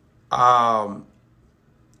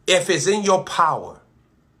 if it's in your power,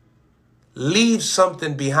 leave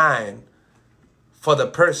something behind for the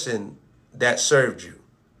person that served you.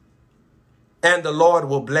 And the Lord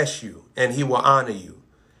will bless you and he will honor you.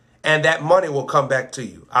 And that money will come back to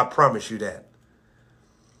you. I promise you that.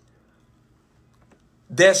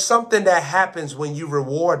 There's something that happens when you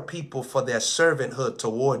reward people for their servanthood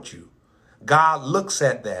towards you. God looks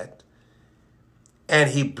at that and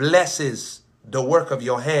he blesses the work of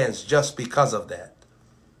your hands just because of that.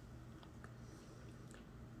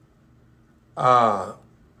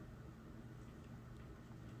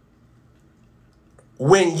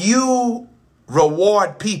 When you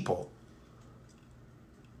reward people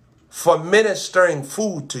for ministering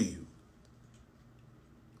food to you,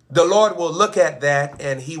 the Lord will look at that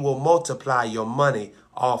and he will multiply your money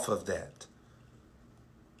off of that.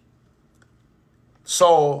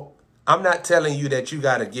 So I'm not telling you that you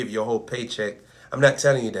got to give your whole paycheck. I'm not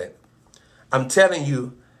telling you that. I'm telling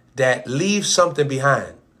you that leave something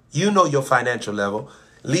behind. You know your financial level.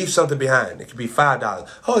 Leave something behind. It could be $5.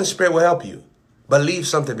 Holy Spirit will help you. But leave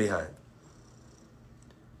something behind.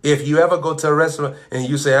 If you ever go to a restaurant and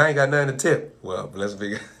you say, I ain't got nothing to tip. Well, let's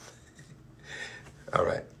begin. All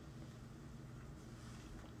right.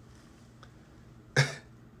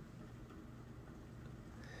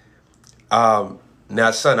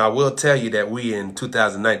 Now, son, I will tell you that we in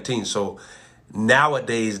 2019. So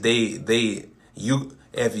nowadays, if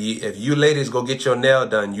you ladies go get your nail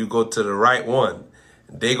done, you go to the right one,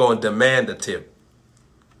 they gonna demand a tip.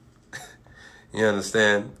 You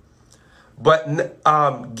understand? But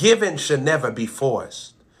giving should never be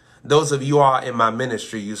forced. Those of you who are in my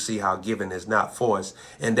ministry, you see how giving is not forced.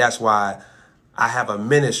 And that's why I have a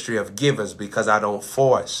ministry of givers, because I don't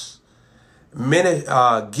force.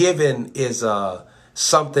 Giving is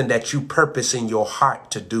something that you purpose in your heart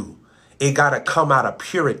to do. It got to come out of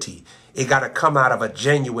purity. It got to come out of a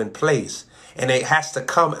genuine place. And it has to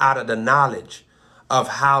come out of the knowledge of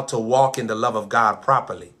how to walk in the love of God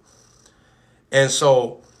properly. And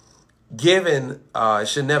so giving, it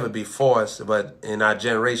should never be forced, but in our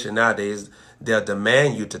generation nowadays, they'll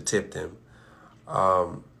demand you to tip them.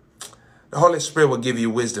 The Holy Spirit will give you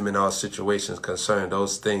wisdom in all situations concerning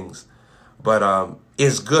those things. But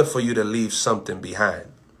it's good for you to leave something behind.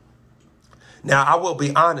 Now, I will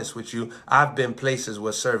be honest with you. I've been places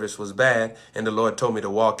where service was bad and the Lord told me to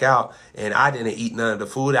walk out, and I didn't eat none of the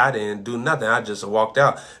food. I didn't do nothing. I just walked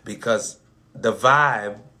out because the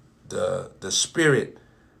vibe, the spirit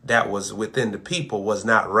that was within the people was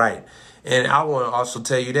not right. And I want to also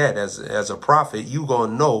tell you that as a prophet, you're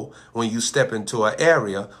going to know when you step into an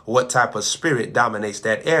area what type of spirit dominates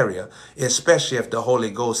that area, especially if the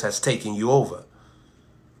Holy Ghost has taken you over.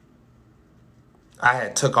 I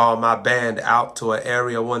had took all my band out to an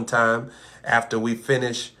area one time after we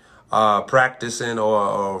finished practicing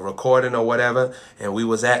or recording or whatever, and we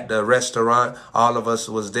was at the restaurant. All of us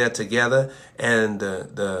was there together, and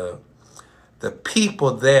the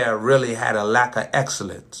people there really had a lack of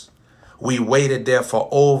excellence. We waited there for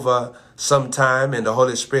over some time, and the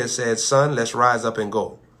Holy Spirit said, "Son, let's rise up and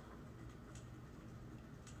go."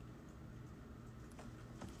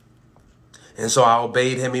 And so I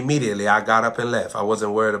obeyed him immediately. I got up and left. I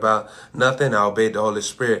wasn't worried about nothing. I obeyed the Holy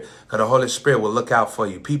Spirit, because the Holy Spirit will look out for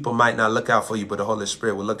you. People might not look out for you, but the Holy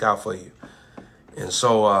Spirit will look out for you. And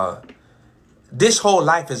so this whole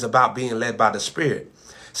life is about being led by the Spirit.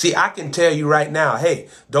 See, I can tell you right now, hey,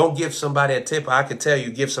 don't give somebody a tip. I can tell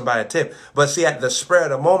you, give somebody a tip. But see, at the spur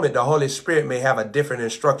of the moment, the Holy Spirit may have a different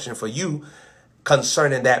instruction for you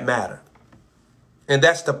concerning that matter. And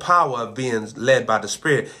that's the power of being led by the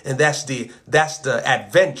Spirit. And that's the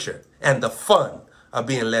adventure and the fun of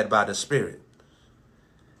being led by the Spirit.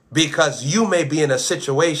 Because you may be in a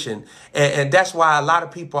situation, and that's why a lot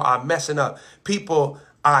of people are messing up. People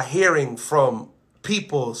are hearing from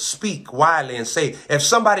people speak widely and say, if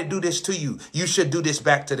somebody do this to you, you should do this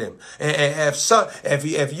back to them. And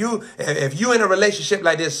if you in a relationship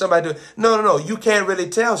like this, somebody do, no, you can't really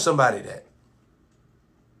tell somebody that.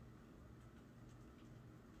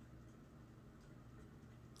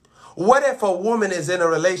 What if a woman is in a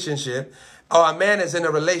relationship or a man is in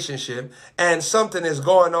a relationship and something is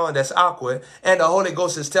going on that's awkward and the Holy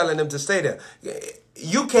Ghost is telling them to stay there?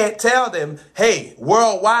 You can't tell them, hey,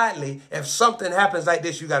 worldwidely, if something happens like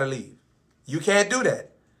this, you got to leave. You can't do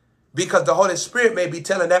that, because the Holy Spirit may be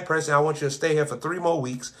telling that person, I want you to stay here for 3 more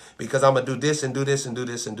weeks because I'm going to do this and do this and do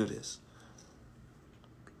this and do this.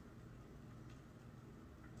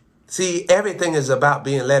 See, everything is about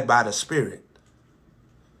being led by the Spirit.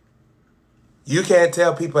 You can't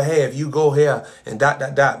tell people, hey, if you go here and ...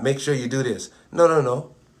 make sure you do this.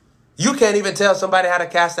 No. You can't even tell somebody how to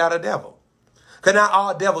cast out a devil, because not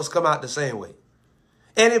all devils come out the same way.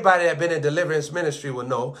 Anybody that been in deliverance ministry will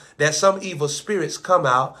know that some evil spirits come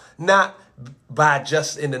out not by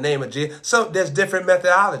just in the name of Jesus. So there's different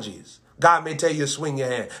methodologies. God may tell you to swing your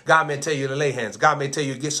hand. God may tell you to lay hands. God may tell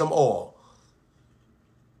you to get some oil.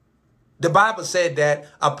 The Bible said that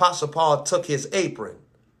Apostle Paul took his apron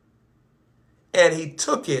and he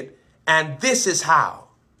took it, and this is how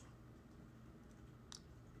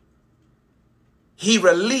he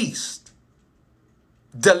released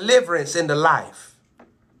deliverance in the life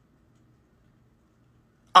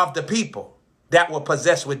of the people that were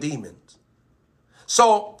possessed with demons.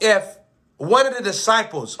 So if one of the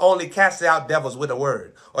disciples only casted out devils with a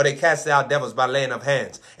word, or they casted out devils by laying of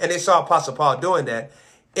hands, and they saw Apostle Paul doing that,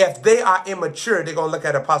 if they are immature, they're going to look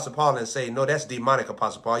at Apostle Paul and say, no, that's demonic,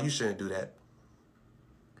 Apostle Paul. You shouldn't do that.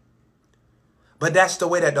 But that's the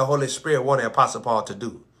way that the Holy Spirit wanted Apostle Paul to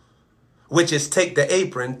do, which is take the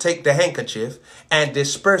apron, take the handkerchief, and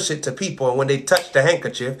disperse it to people. And when they touch the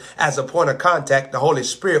handkerchief as a point of contact, the Holy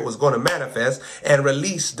Spirit was going to manifest and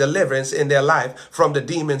release deliverance in their life from the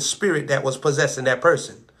demon spirit that was possessing that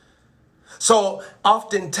person. So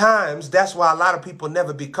oftentimes, that's why a lot of people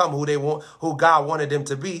never become who God wanted them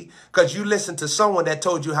to be, because you listen to someone that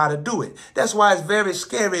told you how to do it. That's why it's very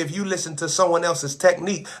scary if you listen to someone else's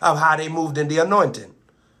technique of how they moved in the anointing.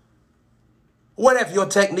 What if your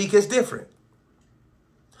technique is different?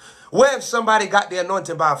 What if somebody got the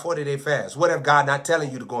anointing by a 40-day fast? What if God not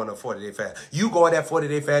telling you to go on a 40-day fast? You go on that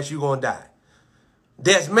 40-day fast, you're going to die.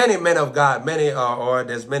 There's many men of God,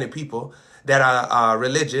 there's many people that are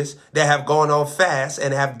religious that have gone on fast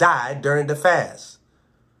and have died during the fast.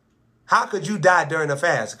 How could you die during the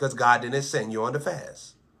fast? Because God didn't send you on the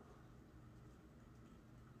fast.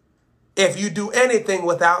 If you do anything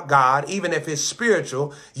without God, even if it's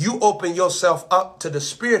spiritual, you open yourself up to the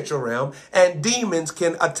spiritual realm, and demons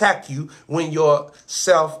can attack you when you're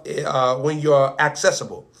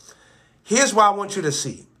accessible. Here's what I want you to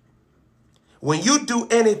see. When you do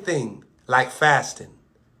anything like fasting,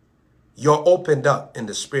 you're opened up in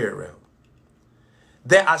the spirit realm.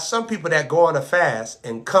 There are some people that go on a fast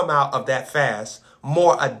and come out of that fast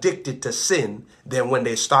more addicted to sin than when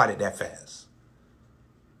they started that fast.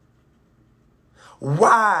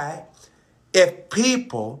 Why, if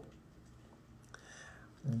people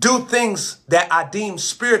do things that are deemed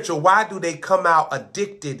spiritual, why do they come out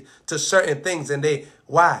addicted to certain things? And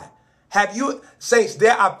why? Have you, saints,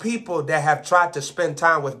 there are people that have tried to spend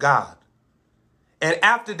time with God. And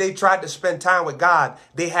after they tried to spend time with God,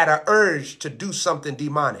 they had an urge to do something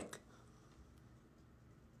demonic.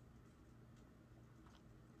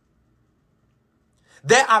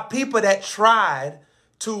 There are people that tried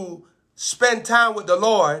to spend time with the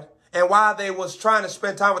Lord, and while they was trying to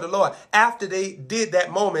spend time with the Lord, after they did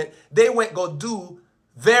that moment, they went go do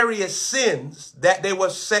various sins that they were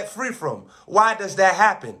set free from. Why does that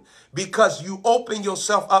happen? Because you open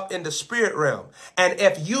yourself up in the spirit realm. And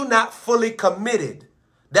if you're not fully committed,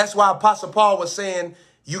 that's why Apostle Paul was saying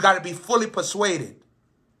you got to be fully persuaded.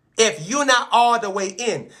 If you're not all the way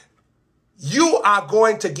in, you are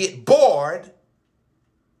going to get bored,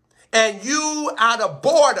 and you out of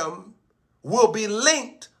boredom will be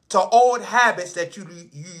linked to old habits that you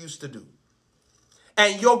used to do.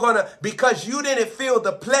 And you're going to, because you didn't feel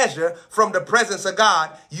the pleasure from the presence of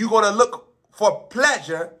God, you're going to look for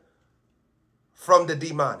pleasure from the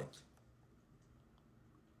demonic.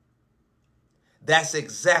 That's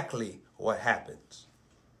exactly what happens.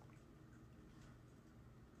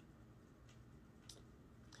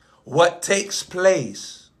 What takes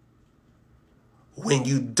place when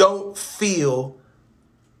you don't feel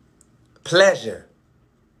pleasure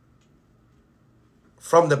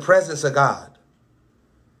from the presence of God?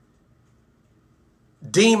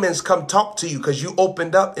 Demons come talk to you because you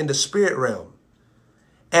opened up in the spirit realm.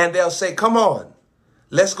 And they'll say, come on,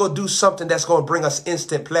 let's go do something that's going to bring us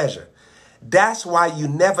instant pleasure. That's why you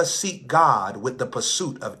never seek God with the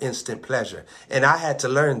pursuit of instant pleasure. And I had to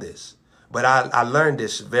learn this, but I learned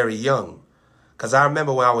this very young. Because I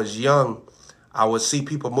remember when I was young, I would see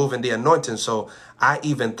people moving the anointing. So I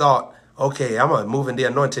even thought, okay, I'm going to move in the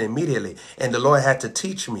anointing immediately. And the Lord had to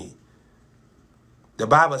teach me. The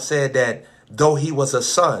Bible said that though he was a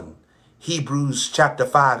son, Hebrews chapter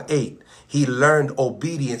 5:8, he learned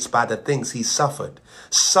obedience by the things he suffered.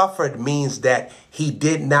 Suffered means that he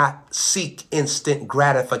did not seek instant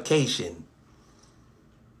gratification.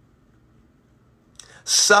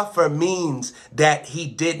 Suffer means that he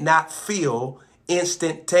did not feel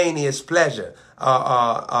instantaneous pleasure,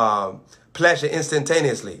 pleasure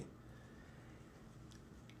instantaneously.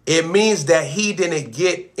 It means that he didn't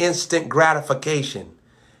get instant gratification.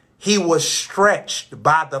 He was stretched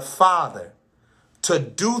by the Father to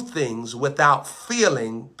do things without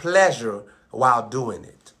feeling pleasure while doing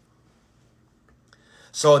it.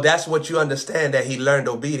 So that's what you understand, that he learned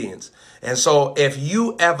obedience. And so if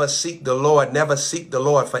you ever seek the Lord, never seek the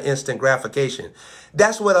Lord for instant gratification.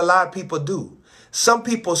 That's what a lot of people do. Some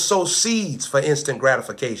people sow seeds for instant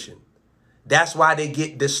gratification. That's why they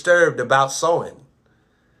get disturbed about sowing.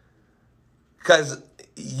 Because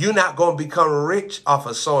you're not going to become rich off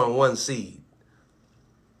of sowing one seed.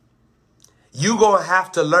 You're going to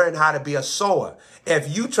have to learn how to be a sower.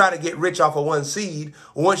 If you try to get rich off of one seed,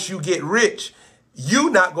 once you get rich,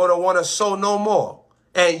 you're not going to want to sow no more.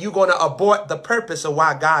 And you're going to abort the purpose of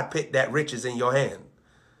why God put that riches in your hand.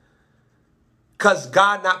 Because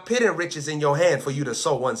God not putting riches in your hand for you to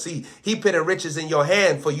sow one seed. He putting riches in your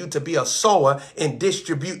hand for you to be a sower and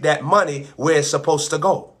distribute that money where it's supposed to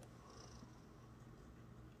go.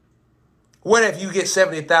 What if you get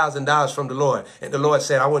 $70,000 from the Lord and the Lord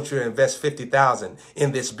said, I want you to invest $50,000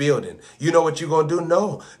 in this building? You know what you're going to do?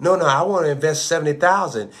 No, I want to invest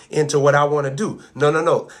 $70,000 into what I want to do.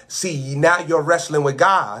 No. See, now you're wrestling with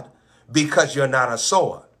God because you're not a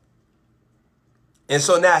sower. And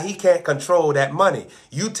so now he can't control that money.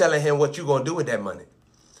 You telling him what you're going to do with that money.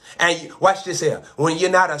 And watch this here. When you're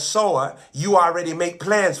not a sower, you already make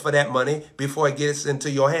plans for that money before it gets into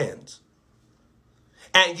your hands.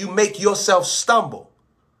 And you make yourself stumble.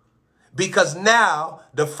 Because now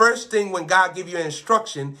the first thing when God gives you an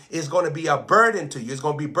instruction is going to be a burden to you. It's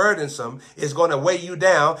going to be burdensome. It's going to weigh you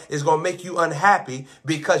down. It's going to make you unhappy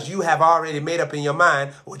because you have already made up in your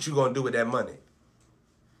mind what you're going to do with that money.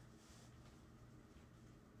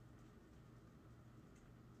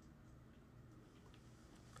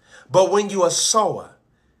 But when you're a sower,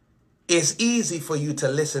 it's easy for you to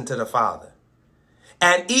listen to the Father.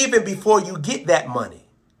 And even before you get that money,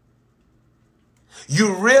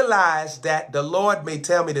 you realize that the Lord may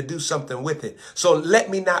tell me to do something with it. So let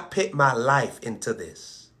me not put my life into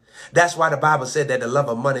this. That's why the Bible said that the love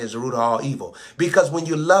of money is the root of all evil. Because when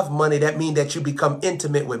you love money, that means that you become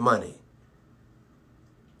intimate with money.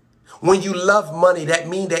 When you love money, that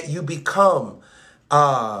means that you become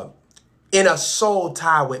in a soul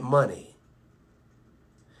tie with money.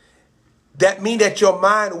 That means that your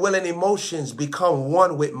mind, will, and emotions become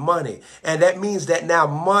one with money. And that means that now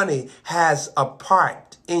money has a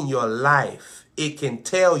part in your life. It can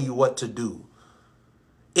tell you what to do.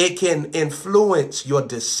 It can influence your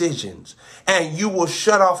decisions. And you will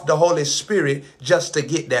shut off the Holy Spirit just to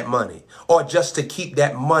get that money, or just to keep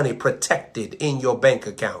that money protected in your bank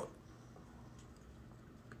account.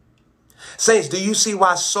 Saints, do you see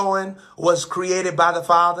why sowing was created by the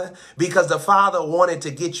Father? Because the Father wanted to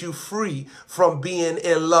get you free from being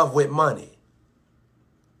in love with money.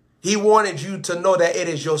 He wanted you to know that it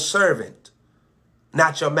is your servant,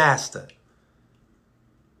 not your master.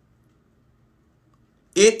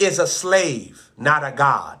 It is a slave, not a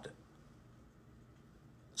God.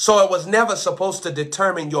 So it was never supposed to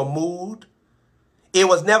determine your mood. It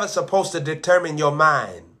was never supposed to determine your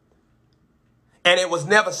mind. And it was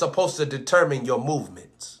never supposed to determine your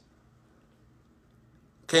movements.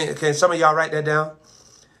 Can some of y'all write that down?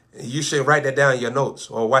 You should write that down in your notes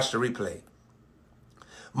or watch the replay.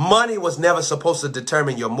 Money was never supposed to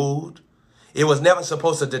determine your mood. It was never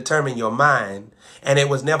supposed to determine your mind. And it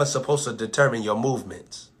was never supposed to determine your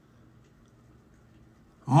movements.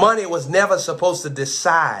 Money was never supposed to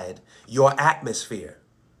decide your atmosphere,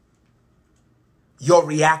 your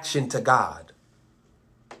reaction to God.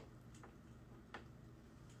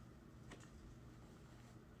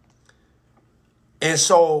 And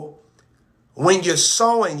so when you're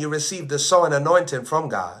sowing, you receive the sowing anointing from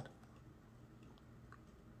God.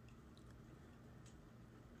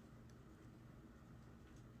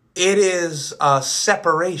 It is a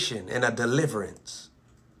separation and a deliverance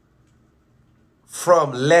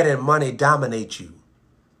from letting money dominate you.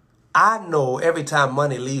 I know every time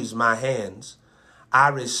money leaves my hands, I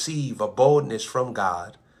receive a boldness from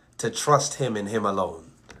God to trust him and him alone.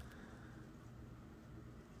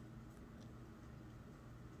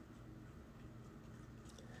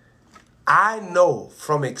 I know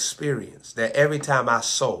from experience that every time I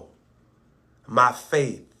sow, my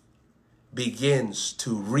faith begins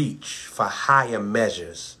to reach for higher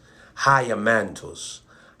measures, higher mantles,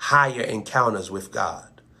 higher encounters with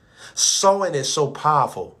God. Sowing is so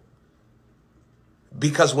powerful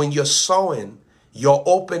because when you're sowing, you're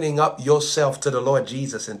opening up yourself to the Lord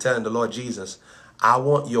Jesus and telling the Lord Jesus, I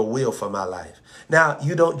want your will for my life. Now,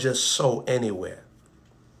 you don't just sow anywhere.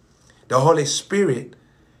 The Holy Spirit,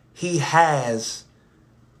 he has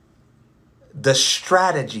the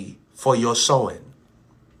strategy for your sowing.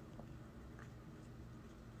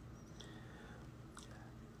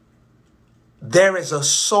 There is a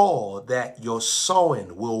soil that your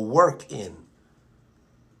sowing will work in.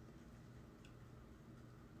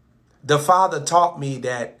 The Father taught me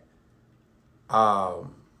that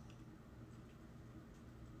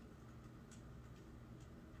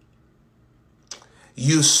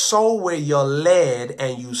you sow where you're led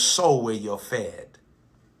and you sow where you're fed.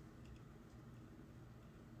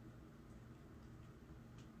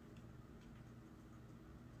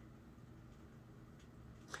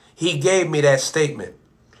 He gave me that statement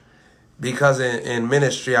because in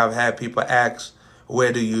ministry, I've had people ask,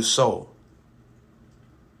 where do you sow?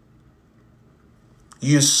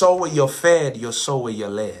 You sow where you're fed, you sow where you're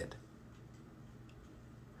led.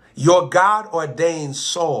 Your God-ordained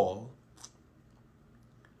soul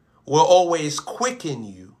will always quicken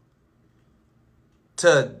you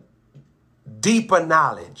to deeper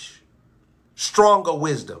knowledge, stronger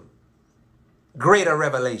wisdom, greater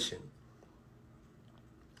revelation.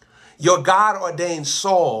 Your God-ordained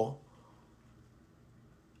soul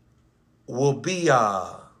will be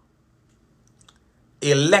a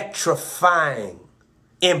electrifying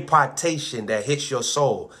impartation that hits your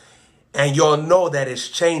soul. And you'll know that it's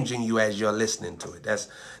changing you as you're listening to it.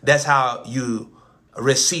 That's how you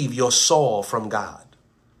receive your soul from God.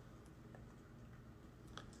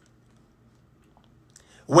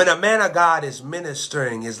 When a man of God is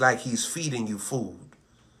ministering, it's like he's feeding you food.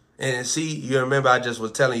 And see, you remember I just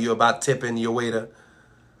was telling you about tipping your waiter?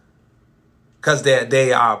 Because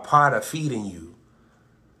they are a part of feeding you.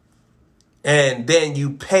 And then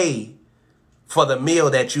you pay for the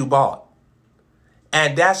meal that you bought.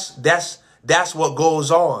 And that's what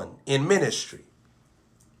goes on in ministry.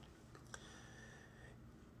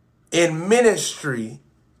 In ministry,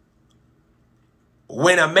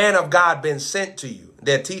 when a man of God been sent to you,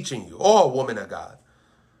 they're teaching you, or a woman of God,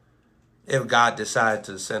 if God decides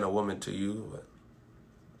to send a woman to you,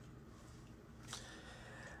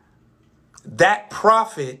 that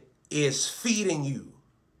prophet is feeding you.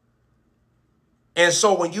 And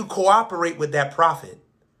so when you cooperate with that prophet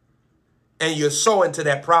and you're sowing to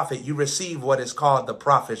that prophet, you receive what is called the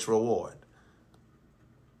prophet's reward.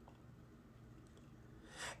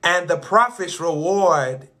 And the prophet's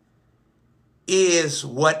reward is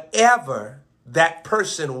whatever that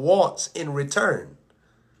person wants in return.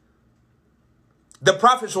 The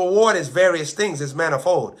prophet's reward is various things. It's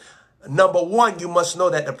manifold. Number one, you must know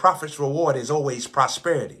that the prophet's reward is always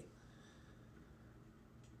prosperity.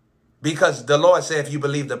 Because the Lord said, if you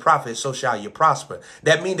believe the prophet, so shall you prosper.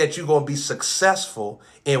 That means that you're going to be successful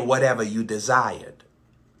in whatever you desired.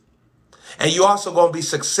 And you're also going to be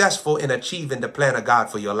successful in achieving the plan of God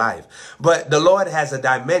for your life. But the Lord has a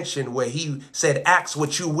dimension where he said, ask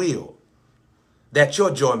what you will, that your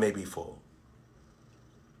joy may be full.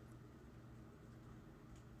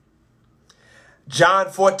 John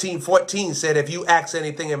 14:14 said, if you ask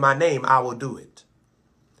anything in my name, I will do it.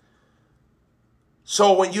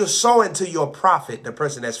 So when you're sowing to your prophet, the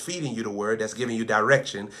person that's feeding you the word, that's giving you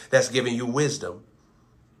direction, that's giving you wisdom,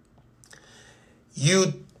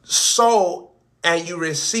 you sow and you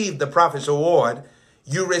receive the prophet's reward,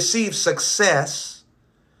 you receive success,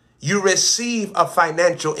 you receive a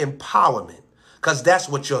financial empowerment, because that's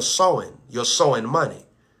what you're sowing. You're sowing money.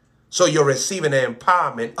 So you're receiving an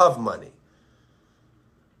empowerment of money.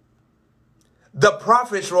 The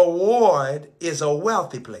prophet's reward is a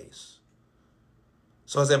wealthy place.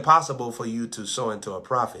 So it's impossible for you to sow into a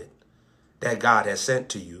prophet that God has sent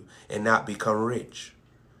to you and not become rich.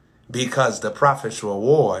 Because the prophet's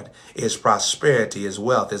reward is prosperity, is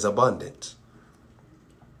wealth, is abundance.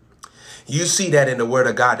 You see that in the word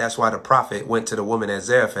of God. That's why the prophet went to the woman at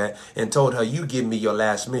Zarephath and told her, you give me your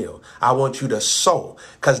last meal. I want you to sow,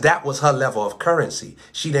 because that was her level of currency.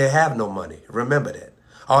 She didn't have no money. Remember that.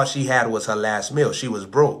 All she had was her last meal. She was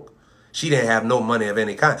broke. She didn't have no money of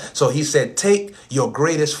any kind. So he said, take your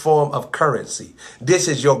greatest form of currency. This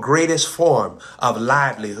is your greatest form of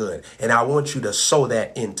livelihood. And I want you to sow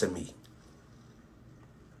that into me.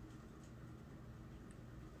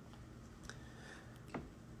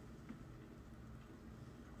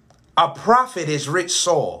 A prophet is rich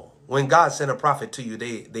soil. When God sent a prophet to you,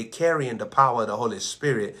 they carry in the power of the Holy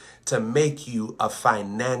Spirit to make you a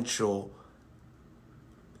financial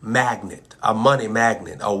magnet, a money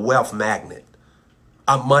magnet, a wealth magnet,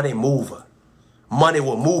 a money mover. Money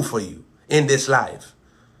will move for you in this life.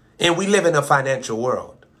 And we live in a financial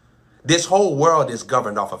world. This whole world is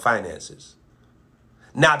governed off of finances.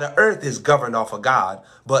 Now, the earth is governed off of God,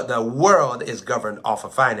 but the world is governed off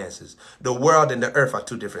of finances. The world and the earth are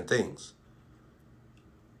two different things.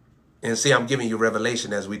 And see, I'm giving you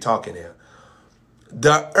revelation as we talking here.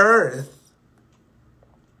 The earth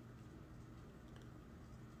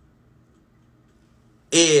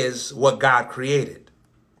is what God created.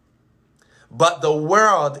 But the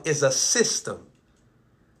world is a system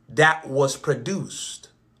that was produced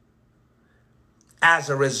as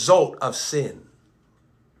a result of sin.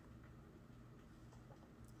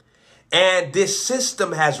 And this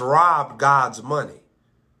system has robbed God's money.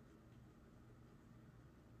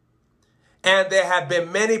 And there have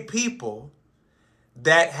been many people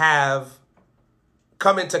that have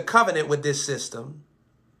come into covenant with this system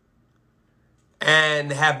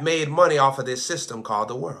and have made money off of this system called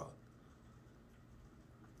the world.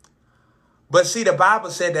 But see, the Bible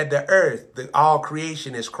said that the earth, all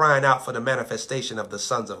creation is crying out for the manifestation of the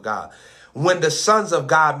sons of God. When the sons of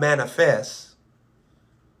God manifest,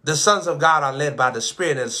 the sons of God are led by the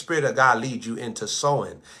Spirit, and the Spirit of God leads you into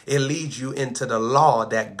sowing. It leads you into the law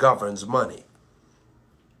that governs money.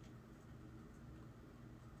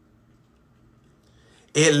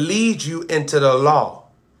 It leads you into the law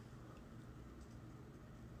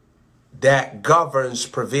that governs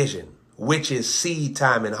provision, which is seed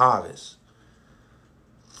time and harvest.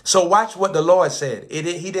 So watch what the Lord said.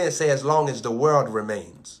 He didn't say as long as the world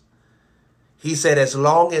remains. He said as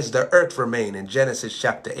long as the earth remains in Genesis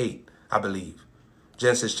chapter 8, I believe.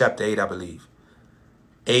 Genesis chapter 8, I believe.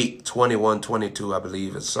 8, 21, 22, I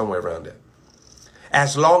believe. It's somewhere around there.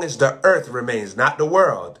 As long as the earth remains, not the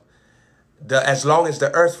world. As long as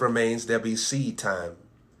the earth remains, there'll be seed time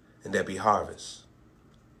and there'll be harvest.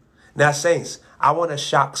 Now, saints, I want to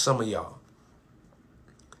shock some of y'all.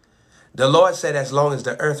 The Lord said, as long as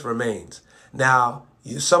the earth remains. Now,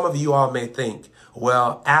 some of you all may think,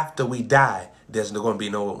 well, after we die, there's going to be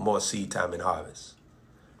no more seed time and harvest.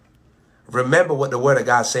 Remember what the word of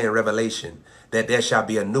God says in Revelation, that there shall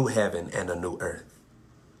be a new heaven and a new earth.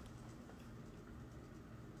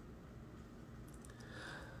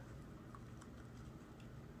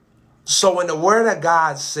 So when the word of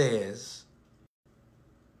God says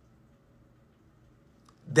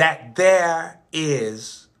that there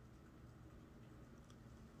is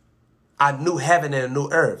a new heaven and a new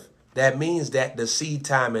earth, that means that the seed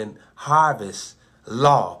time and harvest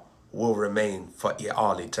law will remain for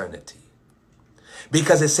all eternity.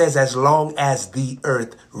 Because it says as long as the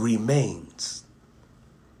earth remains,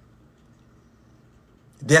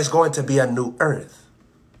 there's going to be a new earth.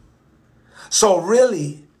 So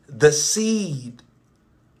really, the seed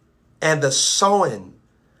and the sowing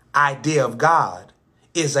idea of God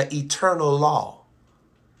is an eternal law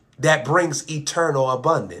that brings eternal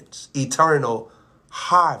abundance, eternal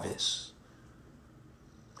harvest.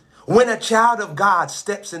 When a child of God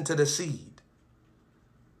steps into the seed,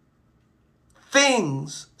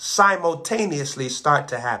 things simultaneously start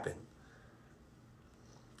to happen.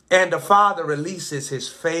 And the Father releases his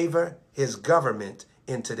favor, his government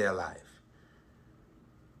into their life.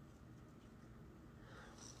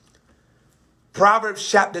 Proverbs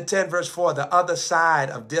chapter 10, verse 4, the other side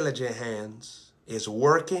of diligent hands is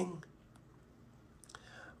working,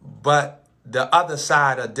 but the other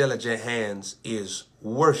side of diligent hands is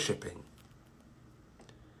worshiping.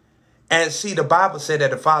 And see, the Bible said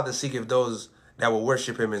that the Father seeketh those that will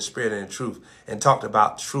worship him in spirit and in truth, and talked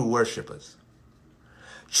about true worshipers.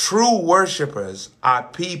 True worshipers are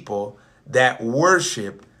people that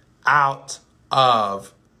worship out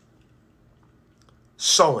of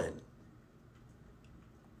sowing.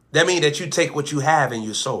 That means that you take what you have and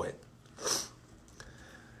you sow it.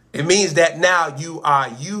 It means that now you are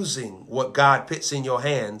using what God puts in your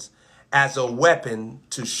hands as a weapon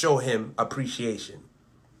to show him appreciation.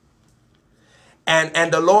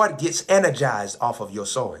 And the Lord gets energized off of your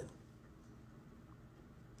sowing.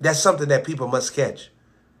 That's something that people must catch.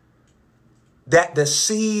 That the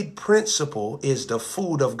seed principle is the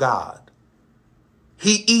food of God.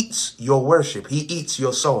 He eats your worship. He eats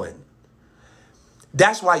your sowing.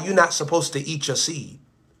 That's why you're not supposed to eat your seed.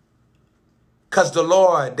 Because the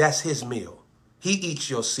Lord, that's his meal. He eats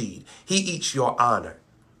your seed. He eats your honor.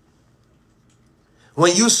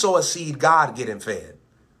 When you sow a seed, God getting fed.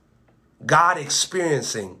 God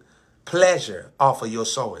experiencing pleasure off of your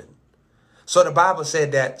sowing. So the Bible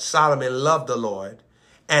said that Solomon loved the Lord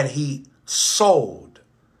and he sold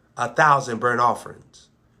 1,000 burnt offerings.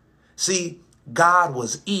 See, God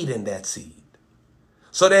was eating that seed.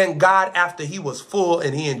 So then God, after he was full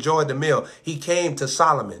and he enjoyed the meal, he came to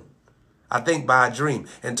Solomon, I think by a dream,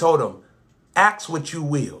 and told him, ask what you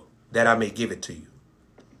will that I may give it to you.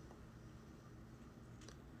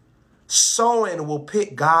 Sowing will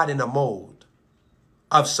put God in a mode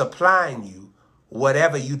of supplying you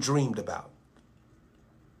whatever you dreamed about.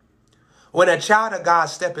 When a child of God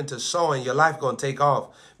step into sowing, your life going to take off,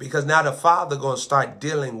 because now the Father going to start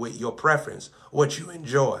dealing with your preference, what you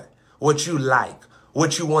enjoy, what you like,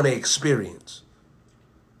 what you want to experience.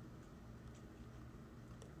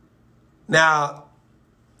 Now,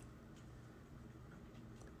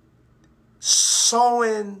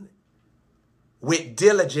 sowing with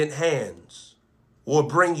diligent hands will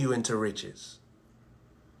bring you into riches.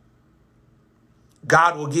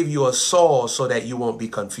 God will give you a soul so that you won't be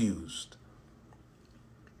confused.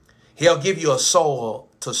 He'll give you a soul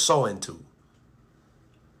to sow into.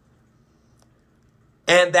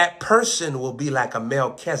 And that person will be like a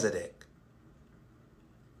Melchizedek.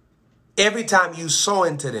 Every time you sow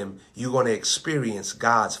into them, you're going to experience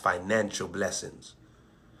God's financial blessings.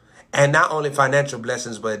 And not only financial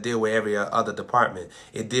blessings, but it deals with every other department.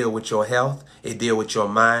 It deals with your health. It deals with your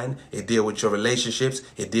mind. It deals with your relationships.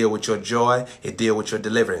 It deals with your joy. It deals with your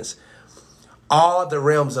deliverance. All the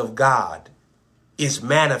realms of God is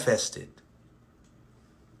manifested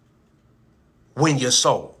when you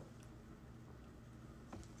sow.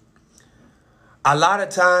 A lot of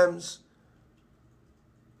times,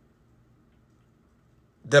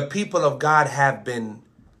 the people of God have been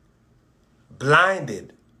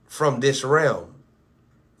blinded from this realm,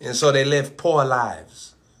 and so they live poor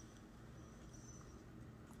lives.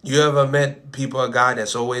 You ever met people of God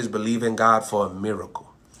that's always believing God for a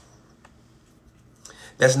miracle?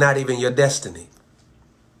 That's not even your destiny.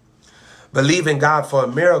 Believing God for a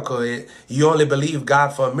miracle, you only believe God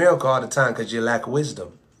for a miracle all the time because you lack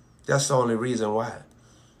wisdom. That's the only reason why.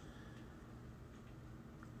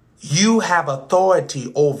 You have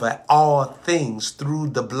authority over all things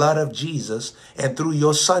through the blood of Jesus and through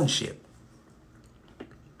your sonship.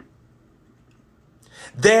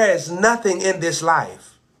 There is nothing in this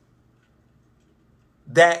life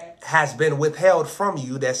that has been withheld from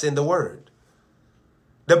you that's in the word.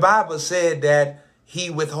 The Bible said that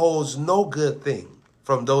he withholds no good thing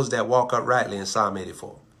from those that walk uprightly in Psalm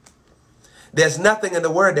 84. There's nothing in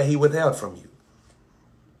the word that he withheld from you.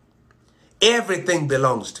 Everything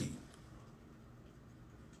belongs to you.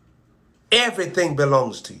 Everything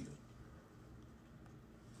belongs to you.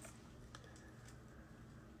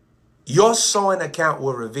 Your sowing account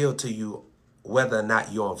will reveal to you whether or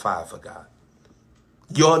not you're on fire for God.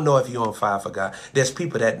 You'll know if you're on fire for God. There's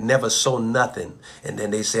people that never sow nothing and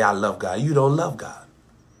then they say, I love God. You don't love God.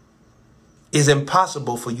 It's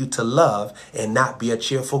impossible for you to love and not be a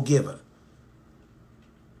cheerful giver.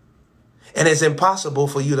 And it's impossible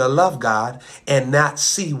for you to love God and not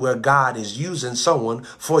see where God is using someone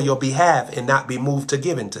for your behalf and not be moved to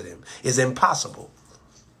giving to them. It's impossible.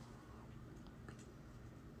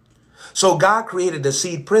 So God created the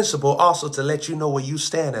seed principle also to let you know where you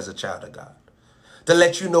stand as a child of God, to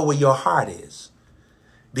let you know where your heart is,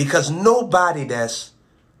 because nobody that's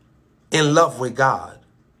in love with God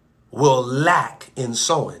will lack in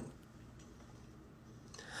sowing.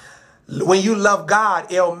 When you love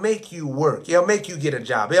God, it'll make you work. It'll make you get a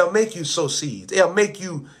job. It'll make you sow seeds. It'll make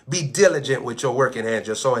you be diligent with your working hands,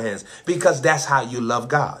 your sowing hands, because that's how you love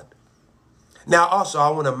God. Now, also, I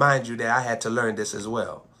want to remind you that I had to learn this as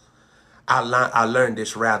well. I learned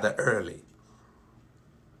this rather early.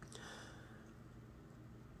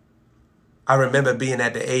 I remember being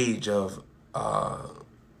at the age of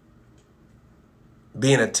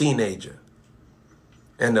being a teenager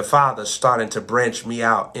and the Father starting to branch me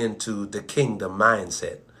out into the kingdom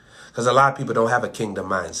mindset. Because a lot of people don't have a kingdom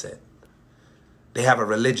mindset. They have a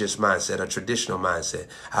religious mindset, a traditional mindset.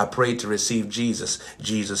 I prayed to receive Jesus.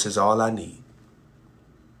 Jesus is all I need.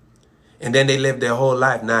 And then they live their whole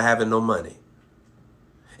life not having no money.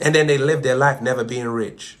 And then they live their life never being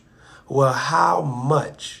rich. Well, how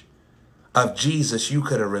much of Jesus you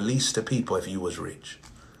could have released to people if you was rich?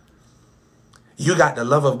 You got the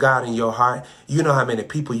love of God in your heart. You know how many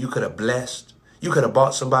people you could have blessed. You could have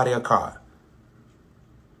bought somebody a car.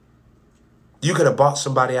 You could have bought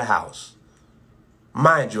somebody a house.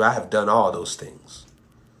 Mind you, I have done all those things.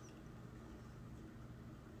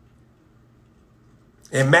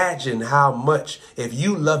 Imagine how much, if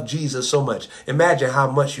you love Jesus so much, imagine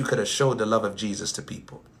how much you could have showed the love of Jesus to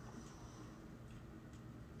people.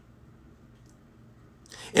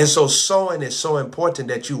 And so sowing is so important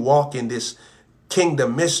that you walk in this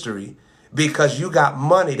kingdom mystery, because you got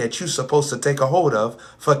money that you're supposed to take a hold of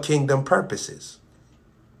for kingdom purposes.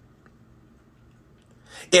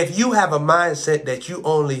 If you have a mindset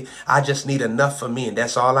that I just need enough for me and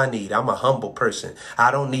that's all I need. I'm a humble person. I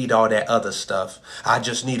don't need all that other stuff. I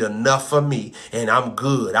just need enough for me and I'm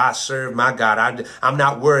good. I serve my God. I'm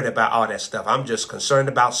not worried about all that stuff. I'm just concerned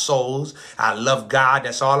about souls. I love God.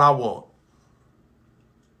 That's all I want.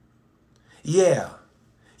 Yeah,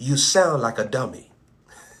 you sound like a dummy.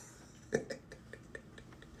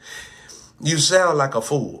 You sound like a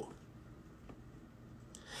fool.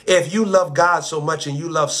 If you love God so much and you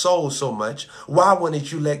love souls so much, why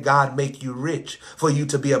wouldn't you let God make you rich for you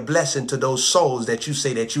to be a blessing to those souls that you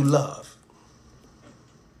say that you love?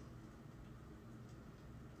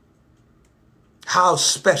 How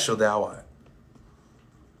special thou art.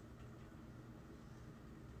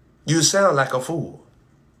 You sound like a fool.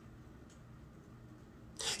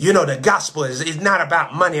 You know, the gospel is not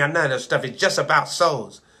about money or none of that stuff. It's just about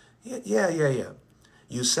souls. Yeah.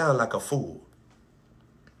 You sound like a fool.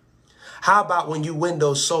 How about when you win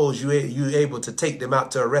those souls, you're able to take them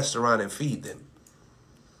out to a restaurant and feed them?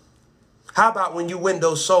 How about when you win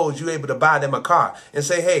those souls, you're able to buy them a car and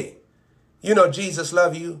say, hey, you know, Jesus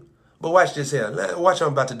loves you, but watch this here. Watch what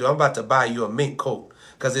I'm about to do. I'm about to buy you a mink coat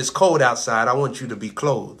because it's cold outside. I want you to be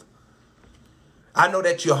clothed. I know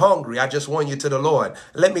that you're hungry. I just want you to the Lord.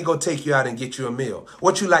 Let me go take you out and get you a meal.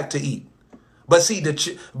 What you like to eat? But see,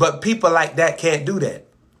 but people like that can't do that.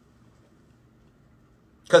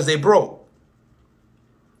 Because they broke.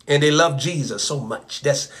 And they love Jesus so much.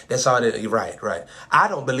 That's all they, right. I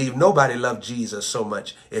don't believe nobody loved Jesus so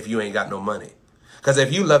much if you ain't got no money. Because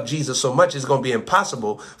if you love Jesus so much, it's going to be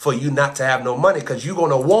impossible for you not to have no money, because you're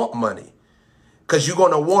going to want money. Because you're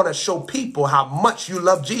going to want to show people how much you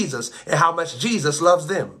love Jesus and how much Jesus loves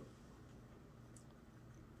them.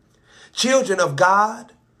 Children of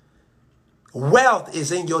God, wealth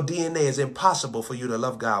is in your DNA. It's impossible for you to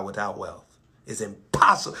love God without wealth. It's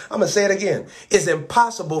impossible. I'm going to say it again. It's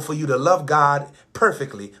impossible for you to love God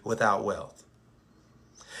perfectly without wealth.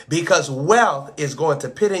 Because wealth is going to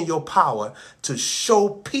put in your power to show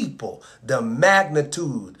people the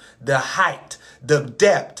magnitude, the height, the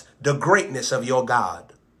depth, the greatness of your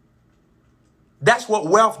God. That's what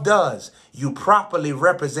wealth does. You properly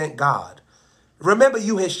represent God. Remember,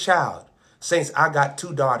 you his child. Saints, I got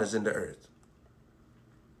 2 daughters in the earth.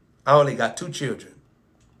 I only got 2 children.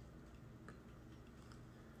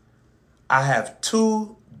 I have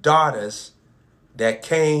 2 daughters that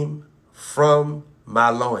came from my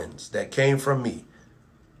loins, that came from me.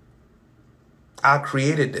 I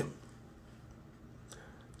created them.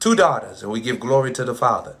 2 daughters, and we give glory to the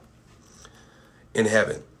Father in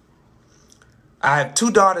heaven. I have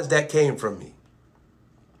 2 daughters that came from me.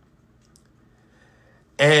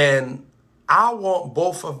 And I want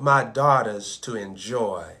both of my daughters to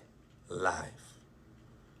enjoy life.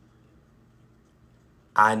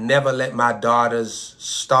 I never let my daughters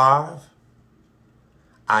starve.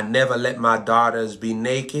 I never let my daughters be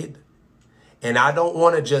naked. And I don't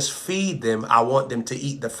want to just feed them. I want them to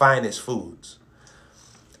eat the finest foods.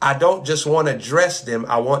 I don't just want to dress them.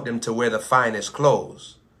 I want them to wear the finest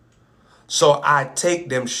clothes. So I take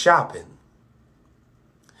them shopping.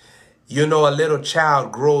 You know, a little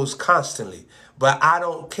child grows constantly, but I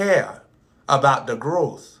don't care about the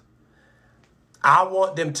growth. I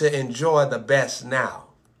want them to enjoy the best now.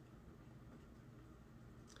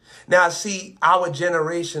 Now, see, our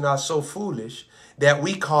generation are so foolish that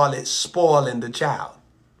we call it spoiling the child.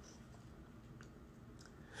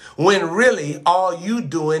 When really all you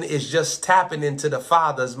doing is just tapping into the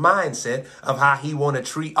Father's mindset of how he want to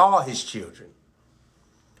treat all his children.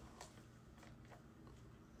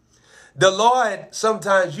 The Lord,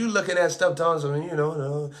 sometimes you looking at stuff, and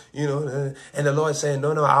the Lord saying,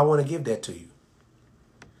 no, I want to give that to you.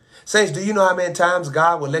 Saints, do you know how many times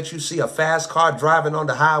God will let you see a fast car driving on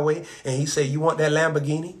the highway and he say, you want that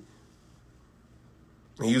Lamborghini?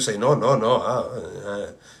 And you say, no,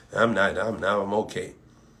 I'm not, I'm okay.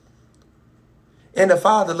 And the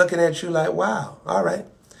Father looking at you like, wow, all right.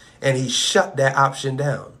 And he shut that option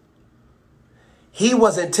down. He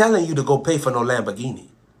wasn't telling you to go pay for no Lamborghini.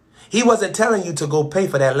 He wasn't telling you to go pay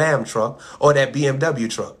for that Lamb truck or that BMW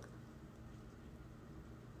truck.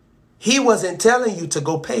 He wasn't telling you to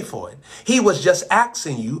go pay for it. He was just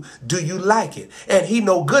asking you, do you like it? And he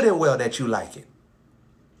know good and well that you like it.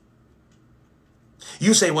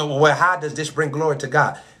 You say, well, how does this bring glory to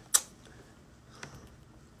God?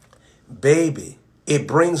 Baby, it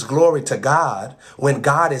brings glory to God when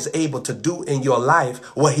God is able to do in your life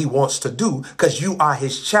what he wants to do because you are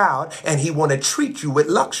his child and he want to treat you with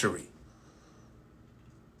luxury.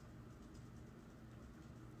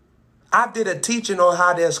 I did a teaching on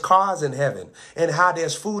how there's cars in heaven and how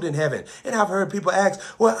there's food in heaven. And I've heard people ask,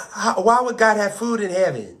 well, why would God have food in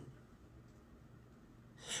heaven?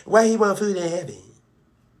 Why he want food in heaven?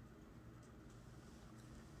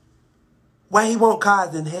 Why he want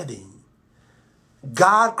cars in heaven?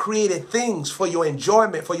 God created things for your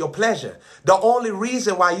enjoyment, for your pleasure. The only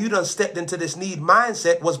reason why you done stepped into this need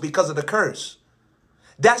mindset was because of the curse.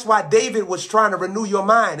 That's why David was trying to renew your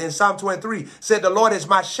mind in Psalm 23. Said, the Lord is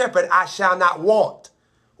my shepherd, I shall not want.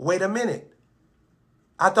 Wait a minute.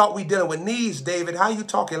 I thought we dealing with needs, David. How you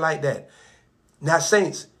talking like that? Now,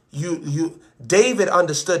 saints, David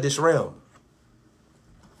understood this realm.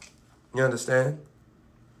 You understand?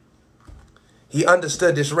 He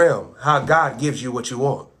understood this realm, how God gives you what you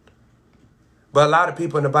want. But a lot of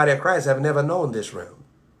people in the body of Christ have never known this realm.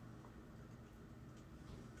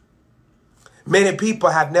 Many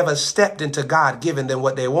people have never stepped into God giving them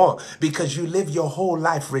what they want because you live your whole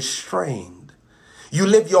life restrained. You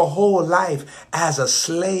live your whole life as a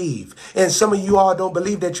slave. And some of you all don't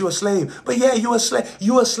believe that you're a slave. But yeah, you're a slave.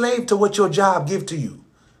 You're a slave to what your job gives to you.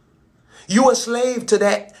 You're a slave to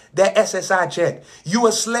that SSI check. You're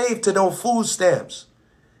a slave to those food stamps.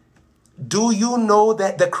 Do you know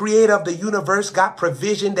that the creator of the universe got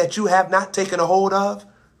provision that you have not taken a hold of?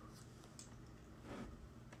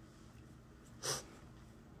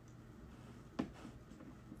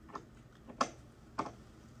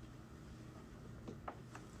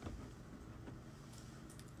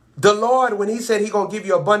 The Lord, when he said he going to give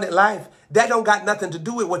you abundant life, that don't got nothing to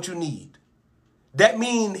do with what you need. That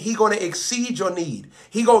means he going to exceed your need.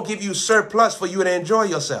 He going to give you surplus for you to enjoy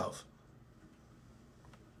yourself.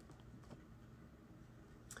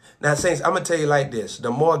 Now, saints, I'm going to tell you like this.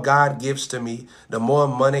 The more God gives to me, the more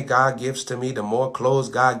money God gives to me, the more clothes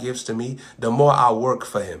God gives to me, the more I work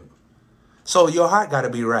for him. So your heart got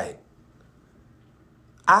to be right.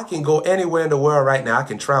 I can go anywhere in the world right now. I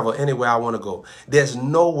can travel anywhere I want to go. There's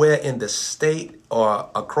nowhere in the state or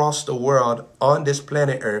across the world on this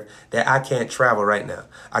planet Earth that I can't travel right now.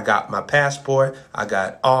 I got my passport. I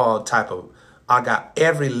got I got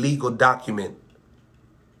every legal document.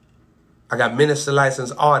 I got minister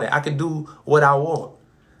license, all that. I can do what I want.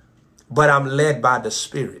 But I'm led by the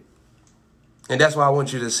Spirit. And that's what I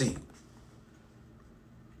want you to see.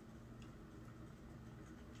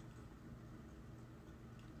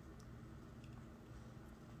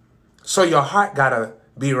 So your heart got to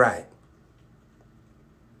be right.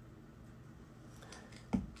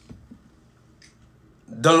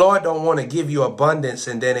 The Lord don't want to give you abundance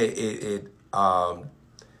and then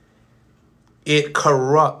it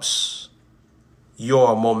corrupts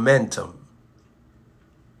your momentum.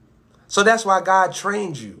 So that's why God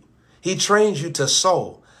trains you. He trains you to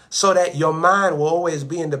sow so that your mind will always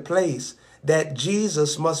be in the place that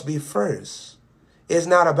Jesus must be first. It's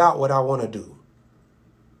not about what I want to do.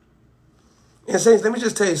 And saints, let me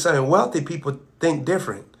just tell you something. Wealthy people think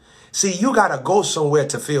different. See, you got to go somewhere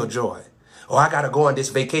to feel joy. Or I got to go on this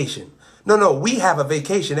vacation. No, we have a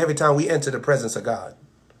vacation every time we enter the presence of God.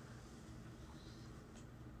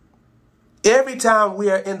 Every time we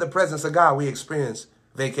are in the presence of God, we experience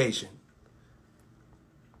vacation.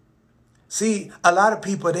 See, a lot of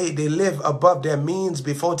people, they live above their means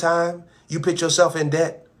before time. You put yourself in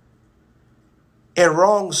debt. And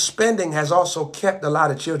wrong spending has also kept a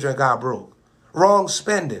lot of children of God broke. Wrong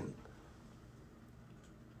spending.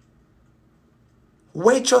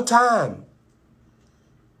 Wait your time.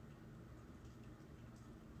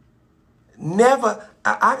 Never,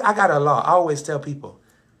 I got a law. I always tell people,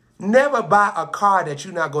 never buy a car that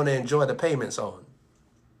you're not going to enjoy the payments on.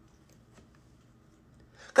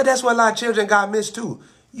 Because that's what a lot of children got missed too.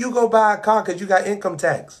 You go buy a car because you got income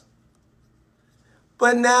tax.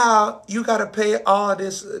 But now you got to pay all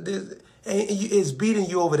this, and it's beating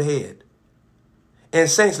you over the head. And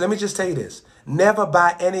saints, let me just tell you this. Never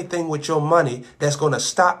buy anything with your money that's going to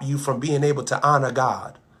stop you from being able to honor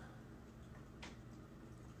God.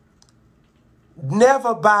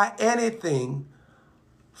 Never buy anything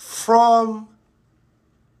from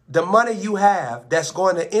the money you have that's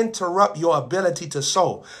going to interrupt your ability to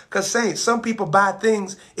sow. Because saints, some people buy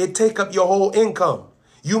things, it take up your whole income.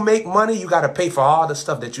 You make money, you got to pay for all the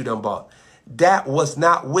stuff that you done bought. That was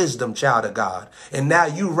not wisdom, child of God. And now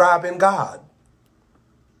you robbing God.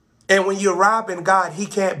 And when you're robbing God, he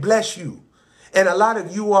can't bless you. And a lot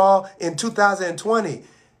of you all in 2020,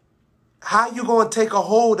 how you going to take a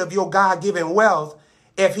hold of your God-given wealth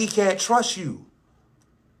if he can't trust you?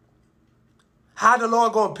 How the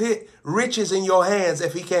Lord going to put riches in your hands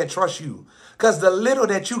if he can't trust you? Because the little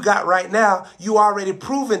that you got right now, you already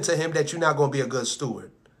proven to him that you're not going to be a good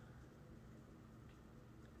steward.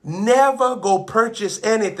 Never go purchase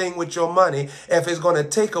anything with your money if it's going to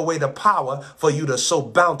take away the power for you to sow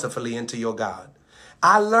bountifully into your God.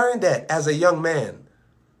 I learned that as a young man.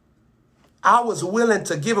 I was willing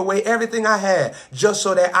to give away everything I had just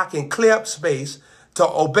so that I can clear up space to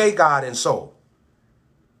obey God and sow.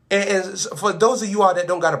 And for those of you all that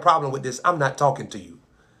don't got a problem with this, I'm not talking to you.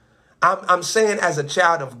 I'm saying as a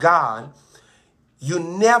child of God, you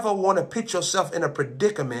never want to put yourself in a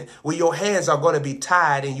predicament where your hands are going to be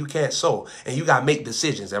tied and you can't sow. And you got to make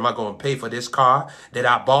decisions. Am I going to pay for this car that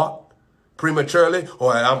I bought prematurely,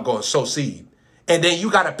 or I'm going to sow seed? And then you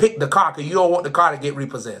got to pick the car because you don't want the car to get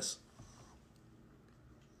repossessed.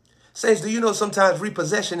 Saints, do you know sometimes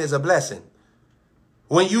repossession is a blessing?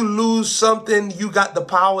 When you lose something, you got the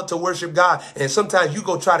power to worship God. And sometimes you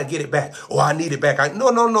go try to get it back. Oh, I need it back. No,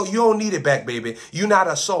 you don't need it back, baby. You're not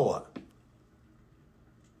a sower.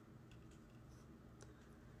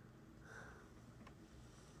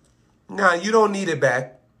 Nah, you don't need it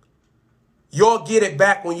back. You'll get it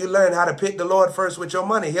back when you learn how to pick the Lord first with your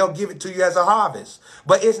money. He'll give it to you as a harvest.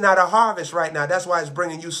 But it's not a harvest right now. That's why it's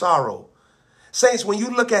bringing you sorrow. Saints, when you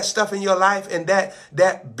look at stuff in your life and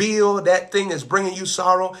that bill, that thing is bringing you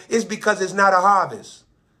sorrow, it's because it's not a harvest.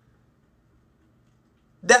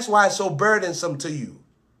 That's why it's so burdensome to you.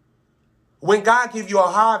 When God gives you a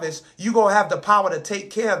harvest, you're going to have the power to take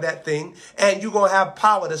care of that thing, and you're going to have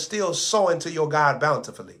power to still sow into your God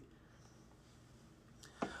bountifully.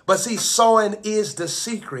 But see, sowing is the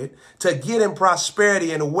secret to getting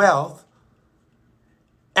prosperity and wealth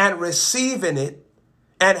and receiving it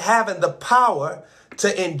and having the power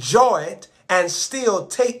to enjoy it and still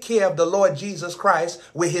take care of the Lord Jesus Christ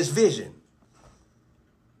with his vision.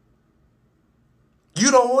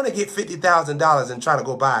 You don't want to get $50,000 and try to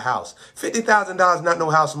go buy a house. $50,000 is not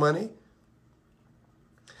no house money.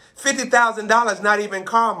 $50,000 is not even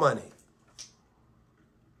car money.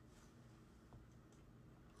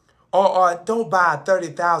 Or don't buy a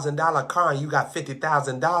 $30,000 car and you got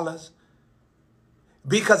 $50,000.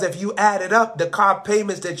 Because if you add it up, the car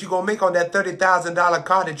payments that you're going to make on that $30,000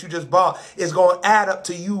 car that you just bought is going to add up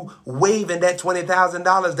to you waiving that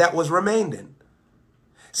 $20,000 that was remaining.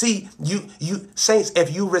 See, you saints,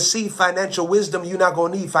 if you receive financial wisdom, you're not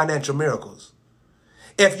going to need financial miracles.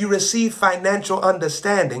 If you receive financial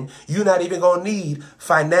understanding, you're not even going to need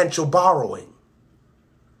financial borrowing.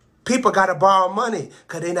 People got to borrow money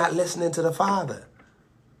because they're not listening to the Father.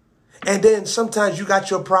 And then sometimes you got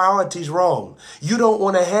your priorities wrong. You don't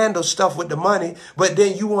want to handle stuff with the money, but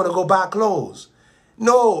then you want to go buy clothes.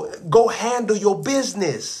 No, go handle your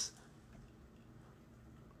business.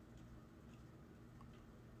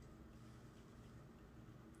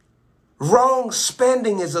 Wrong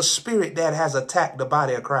spending is a spirit that has attacked the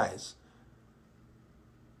body of Christ.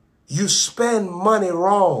 You spend money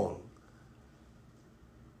wrong.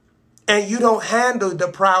 And you don't handle the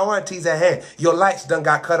priorities at hand. Your lights done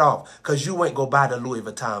got cut off because you ain't go buy the Louis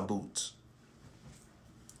Vuitton boots.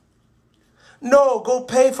 No, go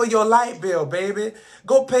pay for your light bill, baby.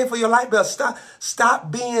 Go pay for your light bill.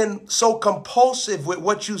 Stop being so compulsive with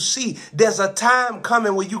what you see. There's a time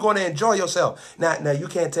coming when you're going to enjoy yourself. Now you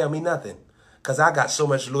can't tell me nothing because I got so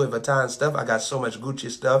much Louis Vuitton stuff. I got so much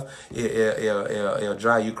Gucci stuff. It'll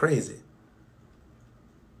drive you crazy.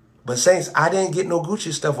 But saints, I didn't get no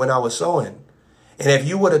Gucci stuff when I was sowing. And if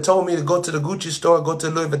you would have told me to go to the Gucci store, go to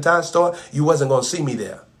the Louis Vuitton store, you wasn't going to see me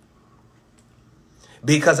there.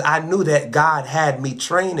 Because I knew that God had me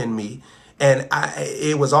training me, and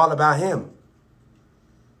it was all about him.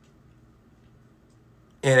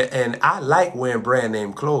 And I like wearing brand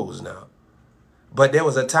name clothes now. But there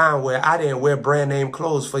was a time where I didn't wear brand name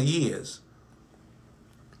clothes for years.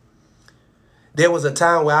 There was a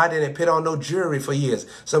time where I didn't put on no jewelry for years.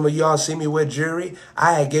 Some of y'all see me wear jewelry.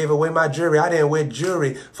 I had gave away my jewelry. I didn't wear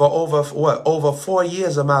jewelry for over 4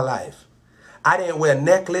 years of my life. I didn't wear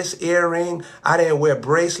necklace, earring. I didn't wear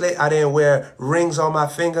bracelet. I didn't wear rings on my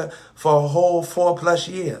finger for a whole 4+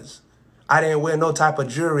 years. I didn't wear no type of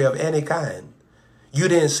jewelry of any kind. You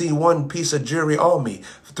didn't see one piece of jewelry on me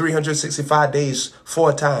 365 days,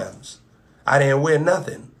 4 times. I didn't wear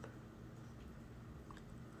nothing.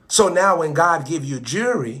 So now when God gives you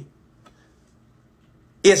jewelry,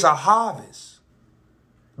 it's a harvest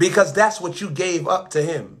because that's what you gave up to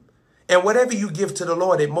him. And whatever you give to the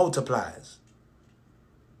Lord, it multiplies.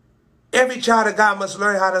 Every child of God must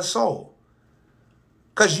learn how to sow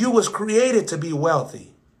because you was created to be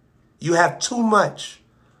wealthy. You have too much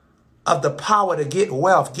of the power to get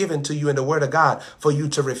wealth given to you in the word of God for you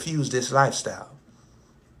to refuse this lifestyle.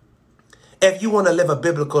 If you want to live a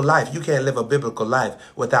biblical life, you can't live a biblical life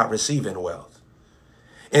without receiving wealth.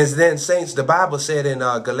 And then, saints, the Bible said in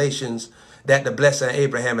Galatians that the blessing of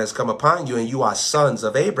Abraham has come upon you and you are sons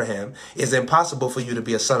of Abraham. It's impossible for you to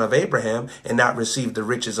be a son of Abraham and not receive the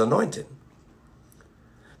riches anointing.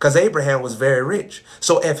 Because Abraham was very rich.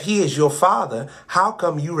 So if he is your father, how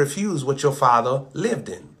come you refuse what your father lived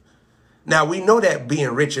in? Now, we know that being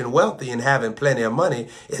rich and wealthy and having plenty of money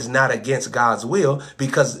is not against God's will,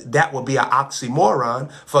 because that would be an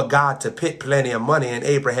oxymoron for God to put plenty of money in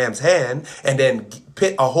Abraham's hand and then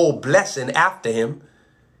put a whole blessing after him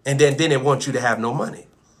and then didn't want you to have no money.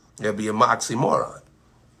 There'd be an oxymoron.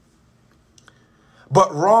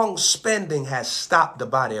 But wrong spending has stopped the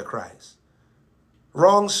body of Christ.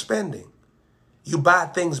 Wrong spending. You buy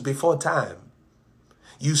things before time.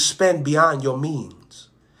 You spend beyond your means.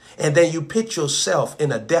 And then you put yourself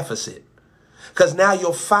in a deficit because now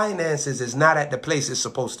your finances is not at the place it's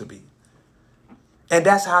supposed to be. And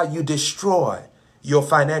that's how you destroy your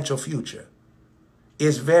financial future.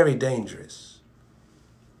 It's very dangerous.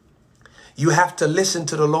 You have to listen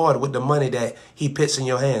to the Lord with the money that he puts in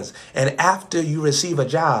your hands. And after you receive a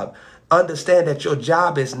job, understand that your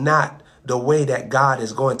job is not the way that God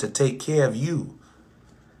is going to take care of you.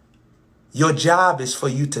 Your job is for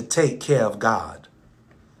you to take care of God.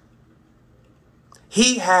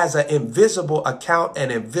 He has an invisible account,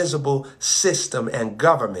 an invisible system and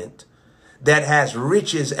government that has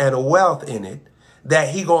riches and wealth in it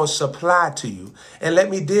that he going to supply to you. And let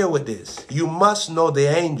me deal with this. You must know the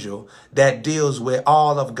angel that deals with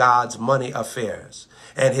all of God's money affairs.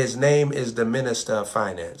 And his name is the Minister of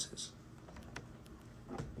Finances.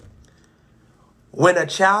 When a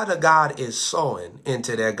child of God is sowing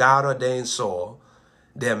into their God-ordained soil,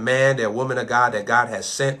 their man, their woman of God that God has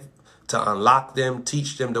sent to unlock them,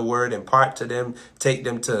 teach them the word, impart to them, take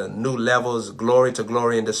them to new levels, glory to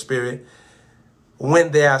glory in the spirit.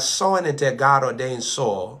 When they are sowing into their God-ordained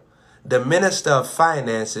soil, the Minister of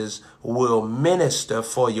Finances will minister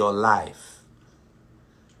for your life.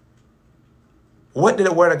 What did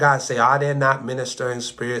the word of God say? Are there not ministering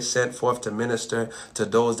spirits sent forth to minister to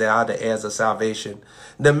those that are the heirs of salvation?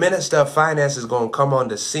 The Minister of Finance is going to come on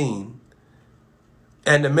the scene.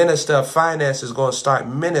 And the Minister of Finance is going to start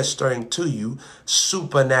ministering to you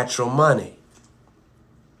supernatural money.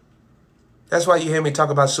 That's why you hear me talk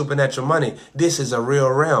about supernatural money. This is a real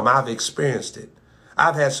realm. I've experienced it.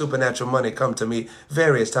 I've had supernatural money come to me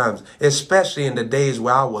various times, especially in the days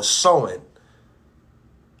where I was sowing.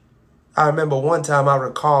 I remember one time, I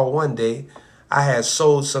recall one day, I had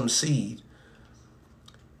sowed some seed.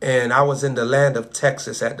 And I was in the land of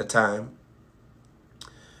Texas at the time.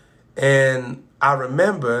 And I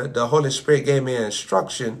remember the Holy Spirit gave me an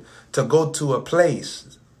instruction to go to a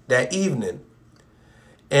place that evening.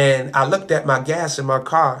 And I looked at my gas in my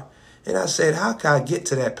car and I said, how can I get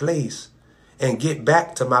to that place and get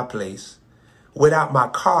back to my place without my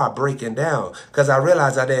car breaking down? Because I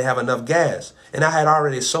realized I didn't have enough gas and I had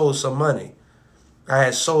already sold some money. I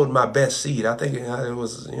had sold my best seed. I think it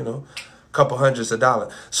was, a couple hundreds of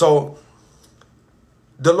dollars. So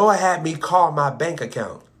the Lord had me call my bank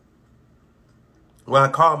account. When I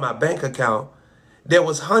called my bank account, there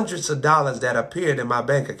was hundreds of dollars that appeared in my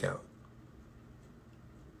bank account.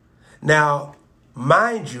 Now,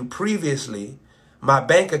 mind you, previously, my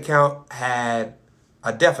bank account had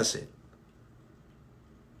a deficit.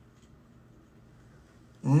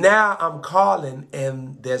 Now I'm calling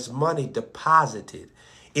and there's money deposited.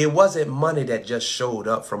 It wasn't money that just showed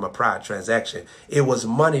up from a prior transaction. It was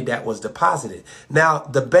money that was deposited. Now,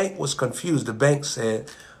 the bank was confused. The bank said,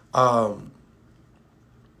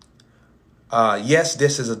 yes,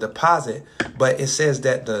 this is a deposit, but it says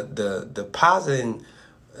that the depositing,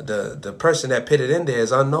 the person that put it in there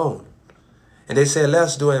is unknown. And they said,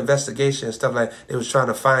 let's do an investigation and stuff like that. They was trying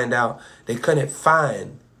to find out. They couldn't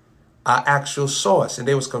find our actual source, and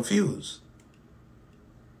they was confused.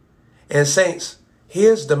 And saints,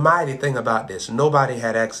 here's the mighty thing about this. Nobody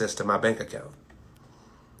had access to my bank account.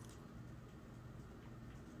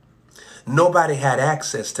 Nobody had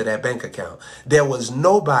access to that bank account. There was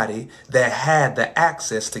nobody that had the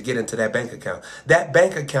access to get into that bank account. That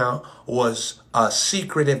bank account was a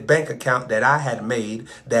secretive bank account that I had made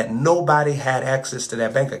that nobody had access to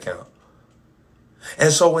that bank account.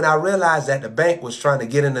 And so when I realized that the bank was trying to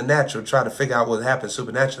get in the natural, try to figure out what happened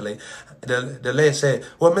supernaturally, the lady said,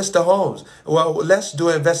 well, Mr. Holmes, well, let's do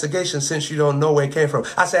an investigation since you don't know where it came from.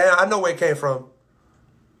 I said, I know where it came from.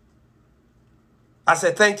 I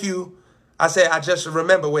said, thank you. I said, I just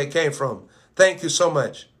remember where it came from. Thank you so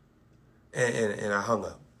much. And I hung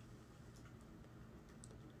up.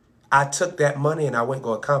 I took that money and I went and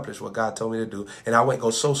go accomplish what God told me to do. And I went and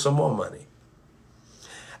go sow some more money.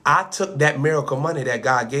 I took that miracle money that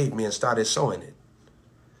God gave me and started sowing it.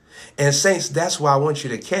 And saints, that's why I want you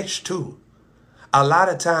to catch too. A lot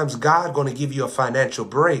of times God going to give you a financial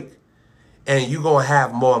break and you're going to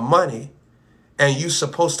have more money and you're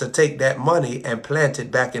supposed to take that money and plant it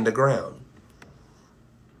back in the ground.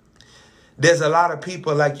 There's a lot of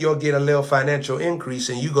people like you'll get a little financial increase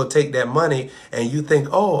and you go take that money and you think,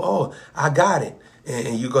 oh, I got it.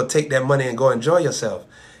 And you go take that money and go enjoy yourself.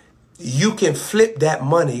 You can flip that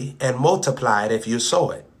money and multiply it if you sow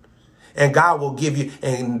it. And God will give you.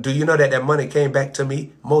 And do you know that that money came back to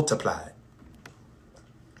me multiplied?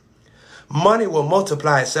 Money will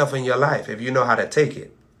multiply itself in your life if you know how to take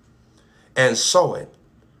it and sow it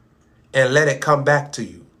and let it come back to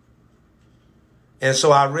you. And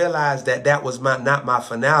so I realized that that was not my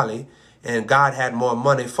finale, and God had more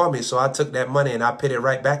money for me. So I took that money and I put it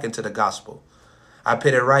right back into the gospel. I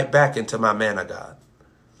put it right back into my man of God.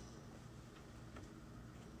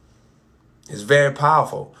 It's very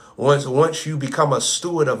powerful. Once you become a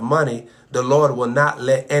steward of money, the Lord will not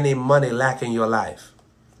let any money lack in your life.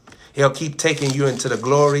 He'll keep taking you into the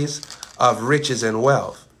glories of riches and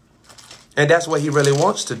wealth. And that's what he really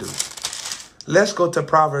wants to do. Let's go to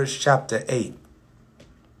Proverbs chapter 8.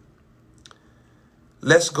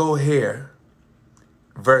 Let's go here,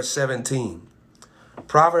 verse 17.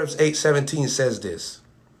 Proverbs 8:17 says this.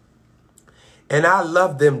 And I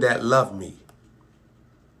love them that love me,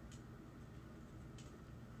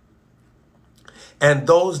 and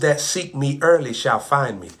those that seek me early shall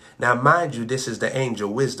find me. Now, mind you, this is the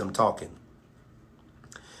angel wisdom talking.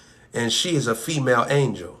 And she is a female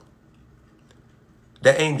angel,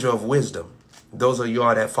 the angel of wisdom. Those of you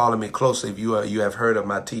all that follow me closely, if you have heard of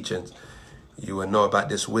my teachings, you will know about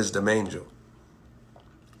this wisdom angel.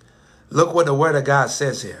 Look what the word of God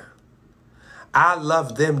says here. I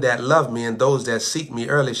love them that love me, and those that seek me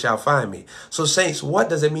early shall find me. So saints, what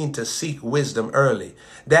does it mean to seek wisdom early?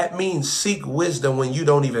 That means seek wisdom when you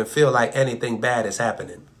don't even feel like anything bad is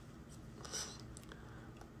happening.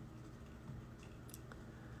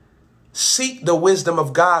 Seek the wisdom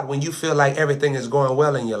of God when you feel like everything is going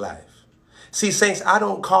well in your life. See, saints, I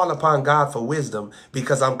don't call upon God for wisdom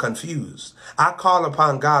because I'm confused. I call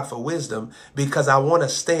upon God for wisdom because I want to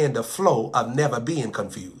stay in the flow of never being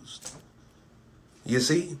confused. You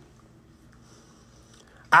see?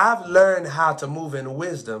 I've learned how to move in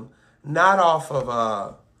wisdom, not off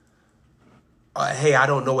of, hey, I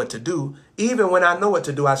don't know what to do. Even when I know what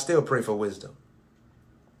to do, I still pray for wisdom.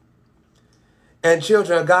 And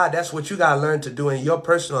children of God, that's what you got to learn to do in your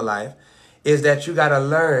personal life, is that you got to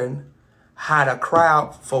learn how to cry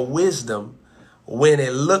out for wisdom when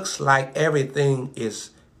it looks like everything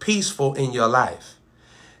is peaceful in your life.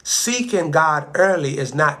 Seeking God early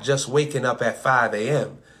is not just waking up at 5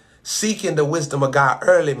 a.m. Seeking the wisdom of God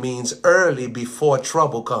early means early before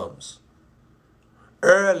trouble comes.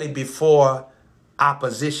 Early before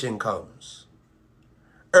opposition comes.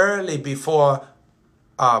 Early before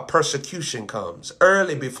persecution comes.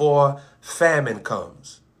 Early before famine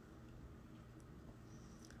comes.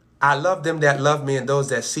 I love them that love me, and those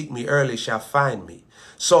that seek me early shall find me.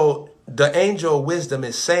 So the angel of wisdom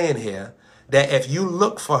is saying here that if you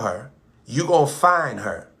look for her, you're going to find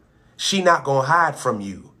her. She not going to hide from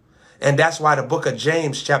you. And that's why the book of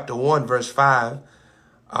James chapter 1 verse 5,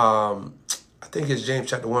 I think it's James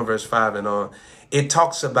chapter 1 verse 5 and on, it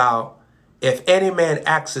talks about if any man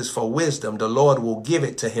asks for wisdom, the Lord will give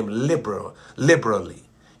it to him liberally.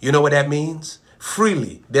 You know what that means?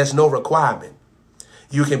 Freely. There's no requirement.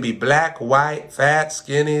 You can be black, white, fat,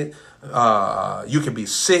 skinny. You can be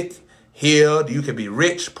sick, healed. You can be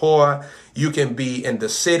rich, poor. You can be in the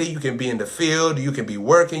city. You can be in the field. You can be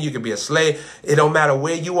working. You can be a slave. It don't matter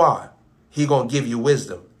where you are. He's going to give you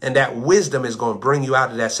wisdom. And that wisdom is going to bring you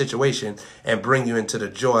out of that situation and bring you into the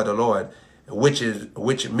joy of the Lord, which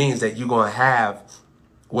means that you're going to have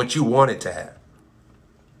what you wanted to have.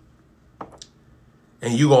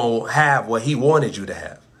 And you're going to have what he wanted you to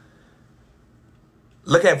have.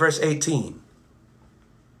 Look at verse 18.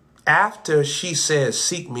 After she says,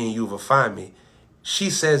 seek me and you will find me, she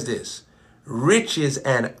says this, riches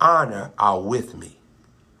and honor are with me.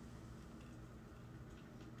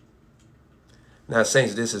 Now,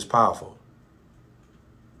 saints, this is powerful.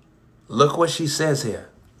 Look what she says here.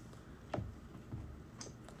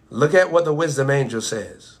 Look at what the wisdom angel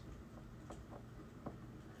says.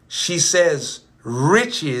 She says,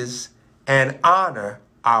 riches and honor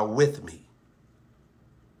are with me.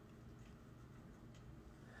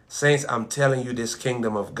 Saints, I'm telling you, this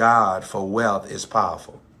kingdom of God for wealth is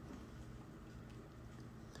powerful.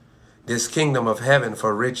 This kingdom of heaven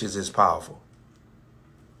for riches is powerful.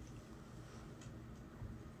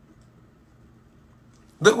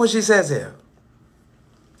 Look what she says here.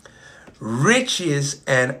 Riches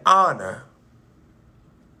and honor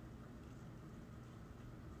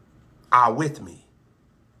are with me.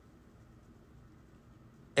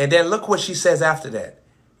 And then look what she says after that.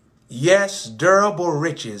 Yes, durable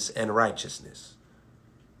riches and righteousness.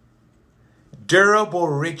 Durable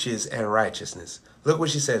riches and righteousness. Look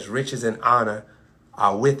what she says. Riches and honor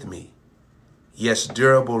are with me. Yes,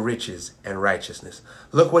 durable riches and righteousness.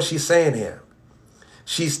 Look what she's saying here.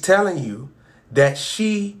 She's telling you that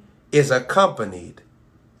she is accompanied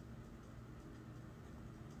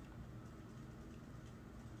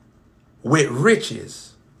with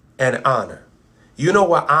riches and honor. You know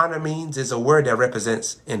what honor means? It's a word that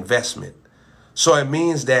represents investment. So it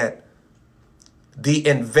means that the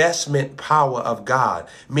investment power of God,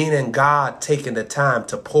 meaning God taking the time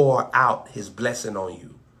to pour out his blessing on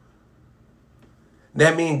you.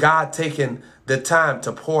 That means God taking the time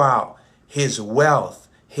to pour out his wealth,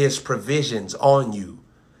 his provisions on you.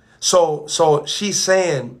 So she's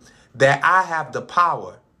saying that I have the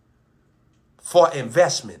power for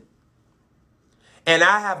investment. And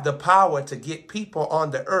I have the power to get people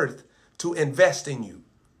on the earth to invest in you.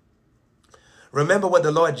 Remember what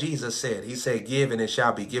the Lord Jesus said. He said, give and it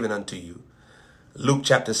shall be given unto you. Luke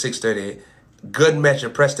chapter 6:38. Good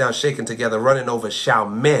measure, pressed down, shaken together, running over, shall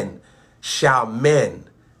men,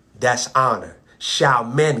 that's honor. Shall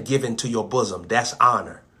men give into your bosom, that's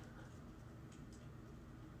honor.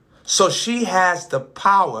 So she has the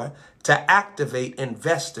power to activate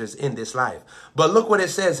investors in this life. But look what it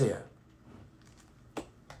says here.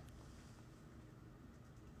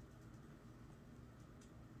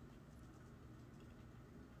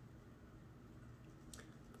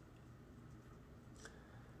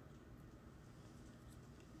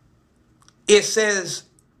 It says,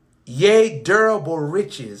 yea, durable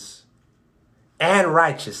riches and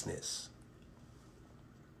righteousness.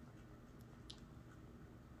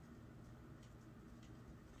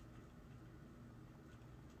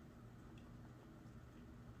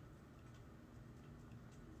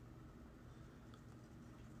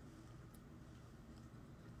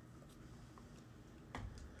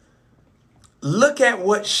 Look at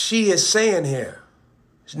what she is saying here.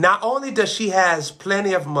 Not only does she has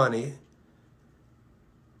plenty of money,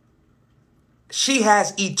 she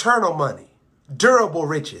has eternal money, durable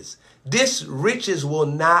riches. This riches will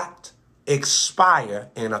not expire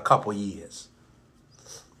in a couple years.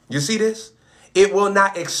 You see this? It will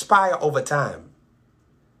not expire over time.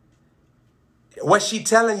 What she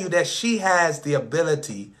telling you that she has the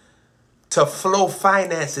ability to flow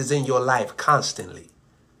finances in your life constantly.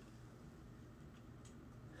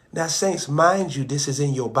 Now, saints, mind you, this is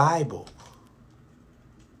in your Bible.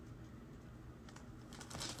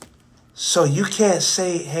 So you can't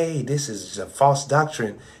say, hey, this is a false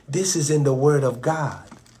doctrine. This is in the Word of God.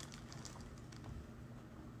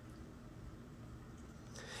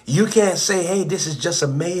 You can't say, hey, this is just a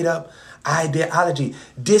made up ideology.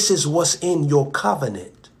 This is what's in your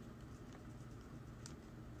covenant.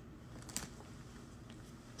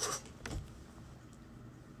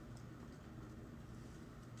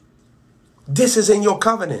 This is in your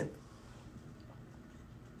covenant.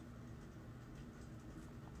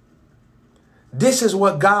 This is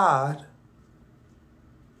what God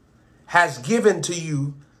has given to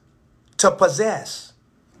you to possess.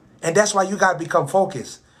 And that's why you got to become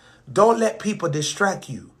focused. Don't let people distract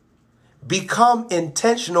you. Become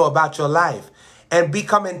intentional about your life and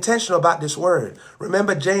become intentional about this word.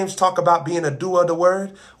 Remember James talk about being a doer of the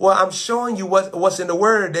word? Well, I'm showing you what's in the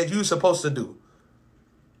word that you're supposed to do.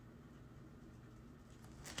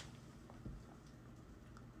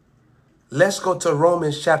 Let's go to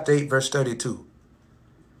Romans chapter 8, verse 32.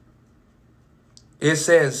 It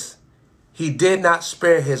says, he did not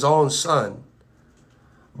spare his own son,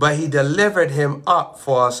 but he delivered him up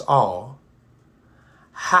for us all.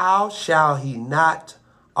 How shall he not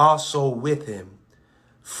also with him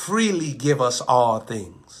freely give us all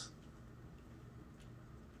things?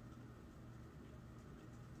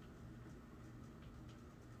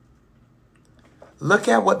 Look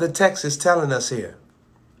at what the text is telling us here.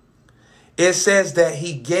 It says that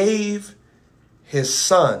he gave his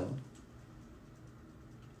son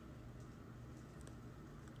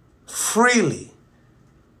freely.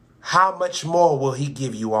 How much more will he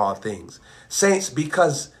give you all things? Saints,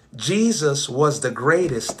 because Jesus was the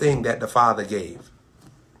greatest thing that the Father gave.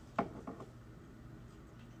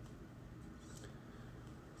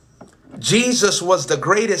 Jesus was the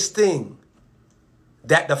greatest thing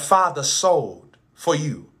that the Father sold for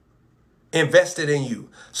you, invested in you.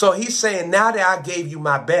 So he's saying, now that I gave you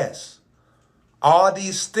my best, all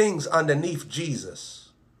these things underneath Jesus,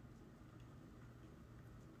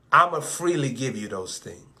 I'm going to freely give you those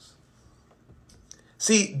things.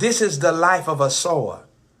 See, this is the life of a sower.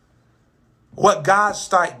 What God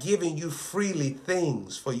start giving you freely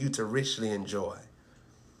things for you to richly enjoy.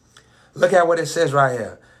 Look at what it says right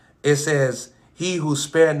here. It says, he who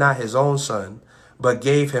spared not his own son, but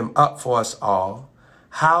gave him up for us all,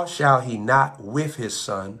 how shall he not with his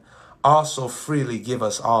son also freely give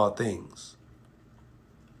us all things?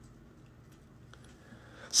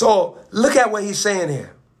 So look at what he's saying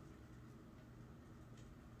here.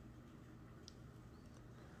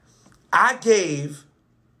 I gave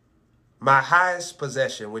my highest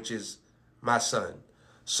possession, which is my son.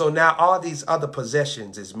 So now all these other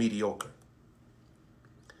possessions is mediocre.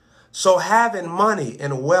 So having money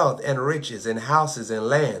and wealth and riches and houses and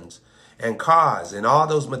lands and cars and all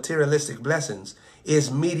those materialistic blessings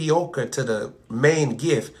is mediocre to the main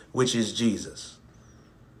gift, which is Jesus.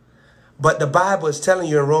 But the Bible is telling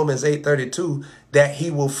you in Romans 8:32 that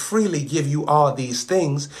he will freely give you all these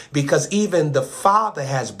things because even the Father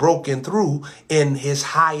has broken through in his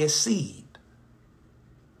highest seed.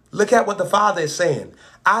 Look at what the Father is saying.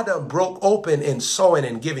 I done broke open and sowing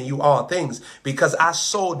and giving you all things because I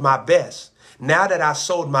sold my best. Now that I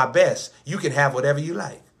sold my best, you can have whatever you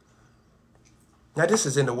like. Now, this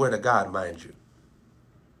is in the Word of God, mind you.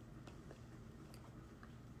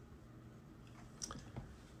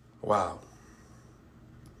 Wow.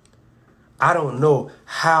 I don't know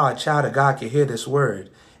how a child of God can hear this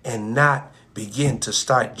word and not begin to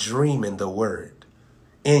start dreaming the word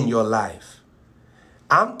in your life.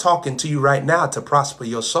 I'm talking to you right now to prosper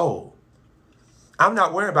your soul. I'm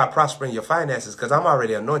not worried about prospering your finances because I'm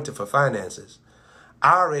already anointed for finances.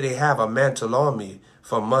 I already have a mantle on me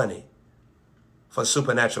for money, for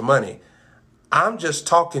supernatural money. I'm just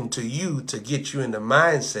talking to you to get you in the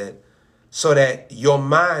mindset so that your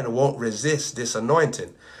mind won't resist this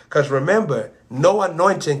anointing. Because remember, no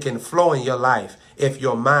anointing can flow in your life if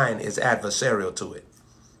your mind is adversarial to it.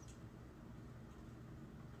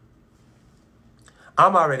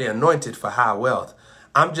 I'm already anointed for high wealth.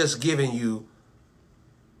 I'm just giving you,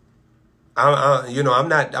 I'm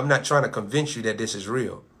not trying to convince you that this is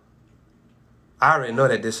real. I already know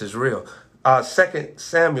that this is real. 2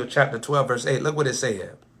 Samuel chapter 12, verse 8. Look what it says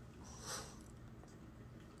here.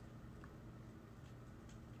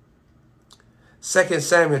 2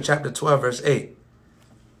 Samuel chapter 12, verse 8.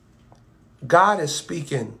 God is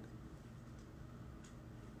speaking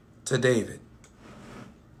to David.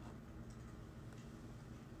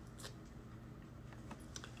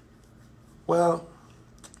 Well,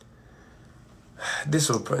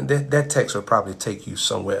 that text will probably take you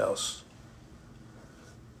somewhere else.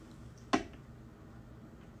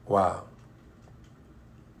 Wow.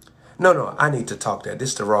 No, I need to talk that. This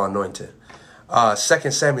is the raw anointing.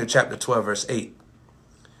 2 Samuel chapter 12, verse 8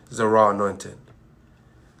 is the raw anointing.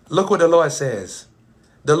 Look what the Lord says.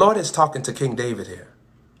 The Lord is talking to King David here.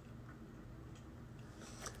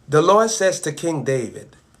 The Lord says to King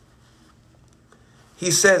David,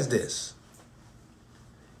 he says this.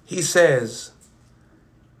 He says,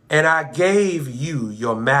 and I gave you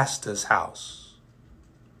your master's house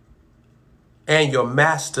and your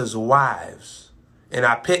master's wives, and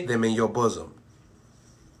I put them in your bosom.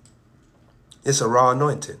 It's a raw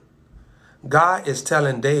anointing. God is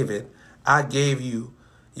telling David, I gave you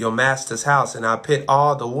your master's house, and I put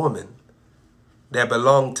all the women that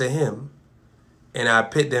belong to him, and I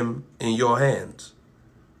put them in your hands.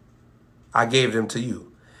 I gave them to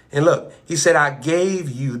you. And look, he said, I gave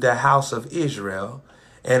you the house of Israel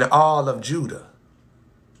and all of Judah.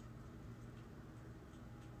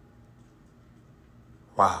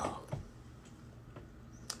 Wow.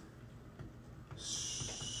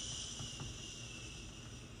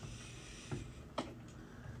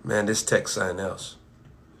 Man, this text something else.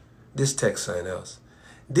 This text something else.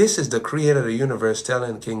 This is the creator of the universe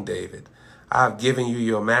telling King David, I've given you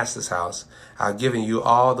your master's house. I've given you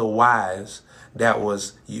all the wives that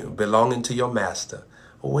was belonging to your master.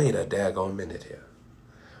 Wait a daggone minute here.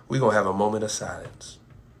 We're going to have a moment of silence.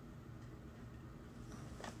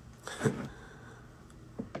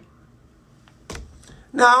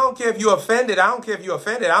 Now, I don't care if you're offended. I don't care if you're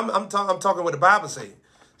offended. I'm talking what the Bible says.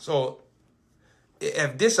 So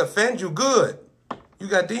if this offends you, good. You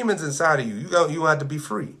got demons inside of you. You have to be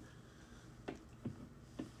free.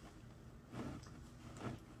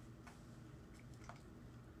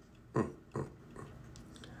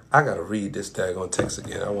 I got to read this daggone text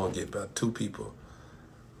again. I want to get about 2 people.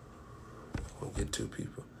 I want to get 2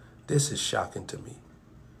 people. This is shocking to me.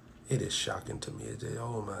 It is shocking to me.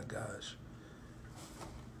 Oh, my gosh.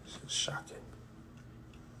 This is shocking.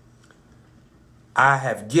 I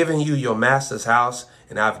have given you your master's house,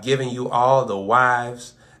 and I've given you all the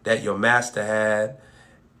wives that your master had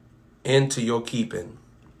into your keeping.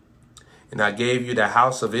 And I gave you the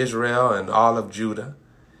house of Israel and all of Judah.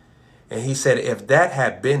 And he said, if that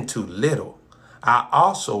had been too little, I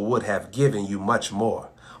also would have given you much more.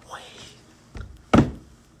 Wait.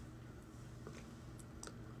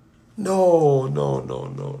 No.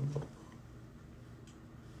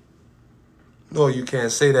 No, you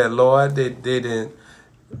can't say that, Lord. They didn't.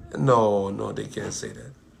 No, they can't say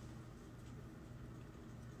that.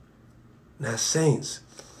 Now, saints,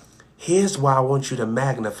 here's why I want you to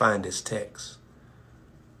magnify this text.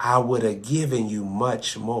 I would have given you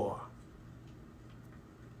much more.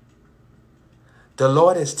 The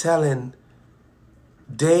Lord is telling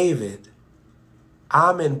David,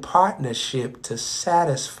 I'm in partnership to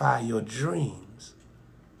satisfy your dreams.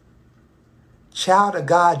 Child of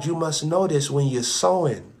God, you must know this when you're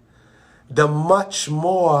sowing. The much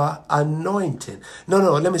more anointing.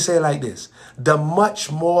 No, let me say it like this. The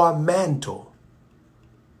much more mantle.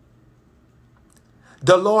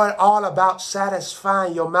 The Lord all about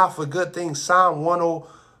satisfying your mouth with good things. Is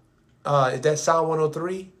that Psalm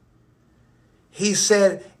 103? He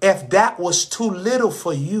said, if that was too little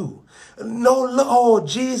for you. No, oh,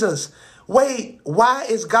 Jesus. Wait, why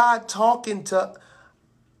is God talking to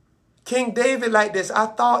King David like this? I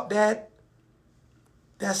thought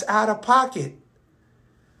that's out of pocket.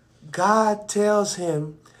 God tells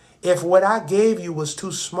him, if what I gave you was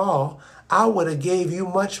too small, I would have gave you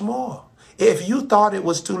much more. If you thought it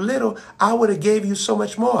was too little, I would have gave you so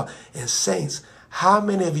much more. And saints, how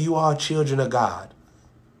many of you are children of God?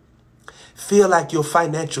 Feel like your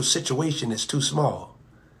financial situation is too small.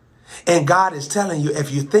 And God is telling you,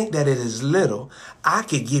 if you think that it is little, I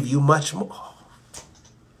could give you much more.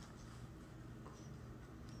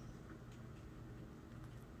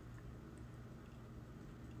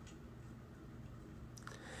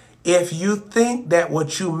 If you think that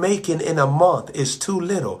what you're making in a month is too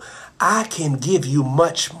little, I can give you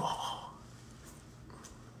much more.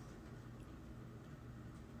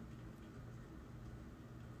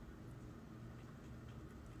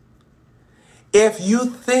 If you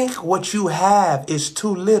think what you have is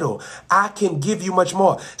too little, I can give you much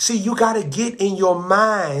more. See, you got to get in your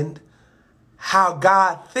mind how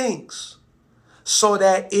God thinks so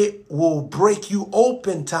that it will break you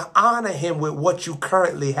open to honor him with what you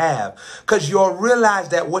currently have. Because you'll realize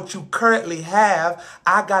that what you currently have,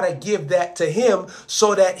 I got to give that to him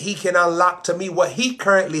so that he can unlock to me what he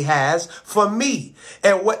currently has for me.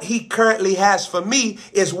 And what he currently has for me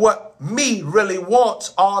is what me really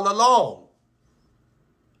wants all along.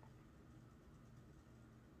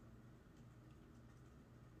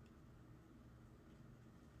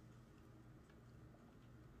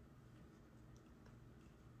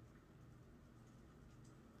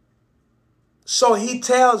 So he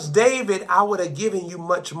tells David, I would have given you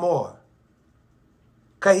much more.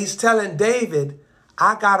 Because he's telling David,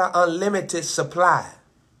 I got an unlimited supply.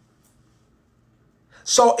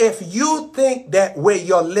 So if you think that where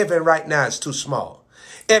you're living right now is too small,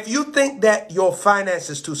 if you think that your finance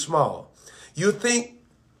is too small, you think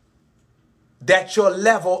that your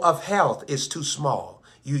level of health is too small,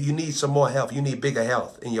 you need some more health, you need bigger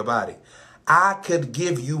health in your body, I could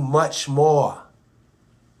give you much more.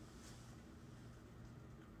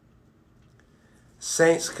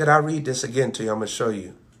 Saints, could I read this again to you? I'm going to show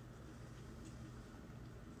you.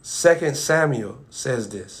 2 Samuel says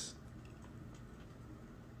this.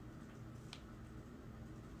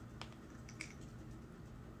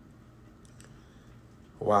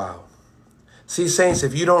 Wow. See, saints,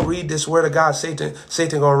 if you don't read this word of God, Satan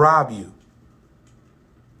gonna rob you.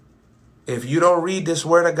 If you don't read this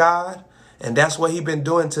word of God, and that's what he's been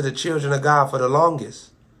doing to the children of God for the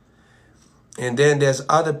longest. And then there's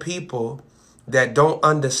other people that don't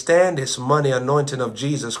understand this money anointing of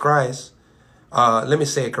Jesus Christ. Let me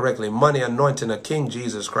say it correctly. Money anointing of King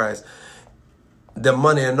Jesus Christ. The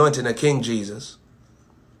money anointing of King Jesus.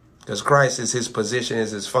 Because Christ is his position,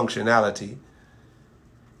 is his functionality.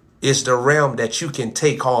 It's the realm that you can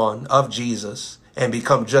take on of Jesus and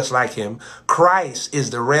become just like him. Christ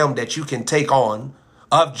is the realm that you can take on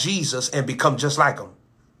of Jesus and become just like him.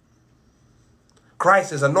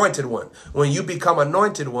 Christ is anointed one. When you become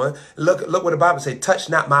anointed one, look what the Bible says,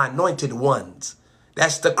 touch not my anointed ones.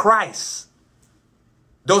 That's the Christ.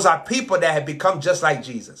 Those are people that have become just like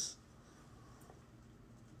Jesus.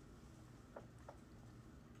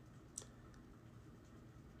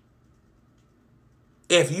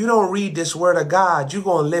 If you don't read this word of God, you're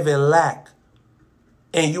going to live in lack.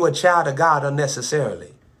 And you're a child of God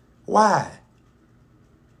unnecessarily. Why?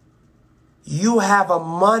 You have a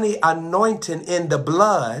money anointing in the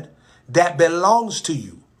blood that belongs to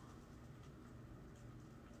you.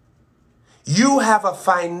 You have a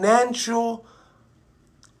financial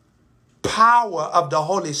power of the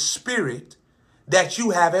Holy Spirit that you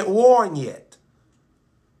haven't worn yet.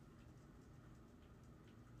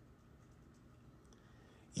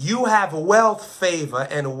 You have wealth favor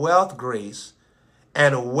and wealth grace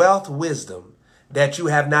and wealth wisdom that you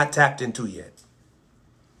have not tapped into yet.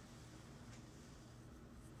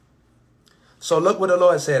 So look what the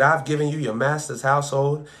Lord said. I've given you your master's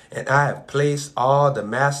household, and I have placed all the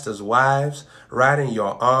master's wives right in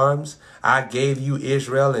your arms. I gave you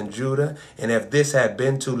Israel and Judah, and if this had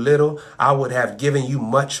been too little, I would have given you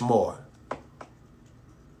much more.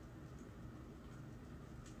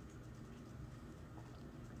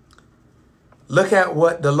 Look at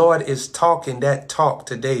what the Lord is talking, that talk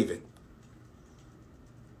to David.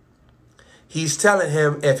 He's telling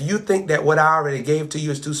him, if you think that what I already gave to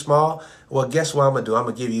you is too small, well, guess what I'm going to do? I'm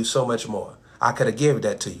going to give you so much more. I could have given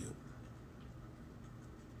that to you.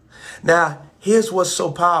 Now, here's what's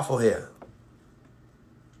so powerful here.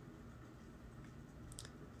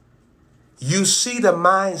 You see the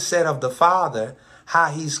mindset of the Father,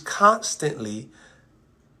 how he's constantly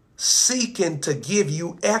seeking to give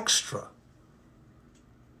you extra.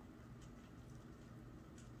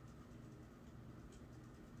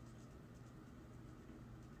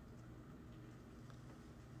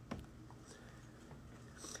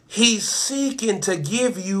 He's seeking to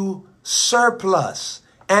give you surplus,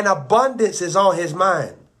 and abundance is on his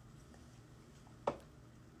mind.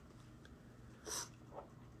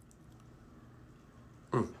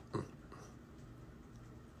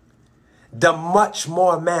 The much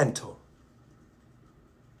more mantle.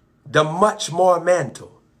 The much more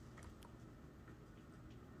mantle.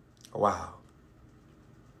 Wow.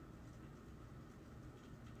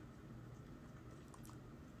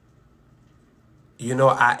 You know,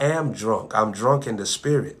 I am drunk. I'm drunk in the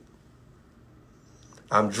spirit.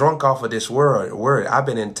 I'm drunk off of this word. I've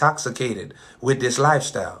been intoxicated with this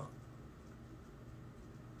lifestyle.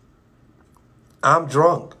 I'm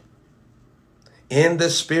drunk in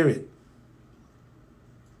the spirit.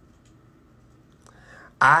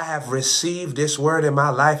 I have received this word in my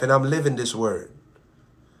life, and I'm living this word.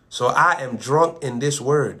 So I am drunk in this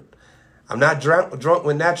word. I'm not drunk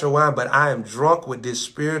with natural wine, but I am drunk with this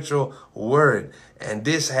spiritual word. And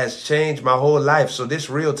this has changed my whole life. So this is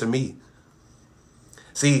real to me.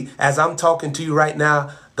 See, as I'm talking to you right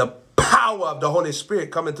now, the power of the Holy Spirit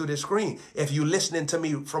coming through this screen, if you're listening to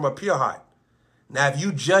me from a pure heart. Now, if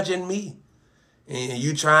you judging me and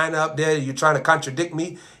you trying up there, you trying to contradict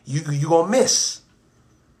me, you going to miss.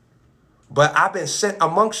 But I've been sent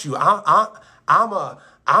amongst you. I'm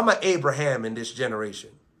a Abraham in this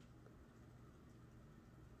generation.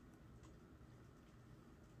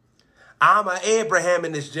 I'm an Abraham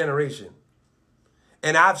in this generation.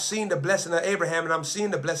 And I've seen the blessing of Abraham, and I'm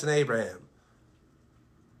seeing the blessing of Abraham.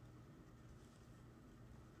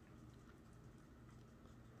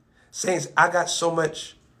 Saints, I got so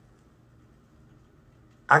much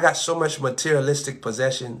materialistic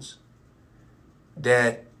possessions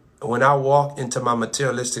that when I walk into my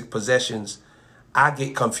materialistic possessions, I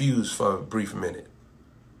get confused for a brief minute.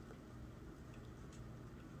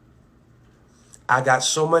 I got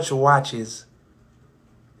so much watches,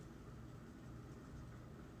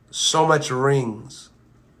 so much rings,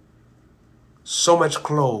 so much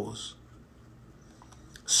clothes,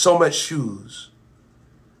 so much shoes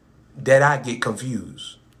that I get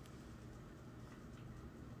confused.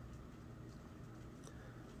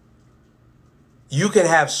 You can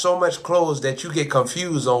have so much clothes that you get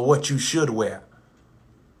confused on what you should wear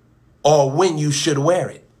or when you should wear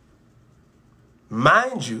it.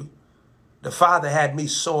 Mind you, the Father had me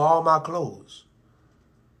sew all my clothes.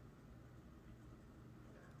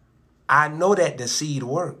 I know that the seed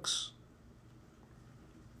works.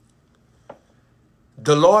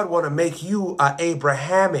 The Lord want to make you an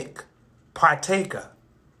Abrahamic partaker.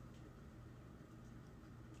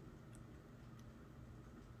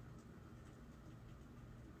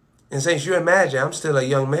 And since you imagine, I'm still a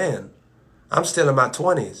young man. I'm still in my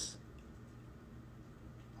 20s.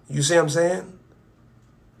 You see what I'm saying?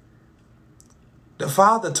 The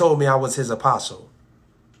Father told me I was his apostle.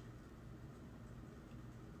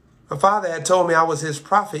 The Father had told me I was his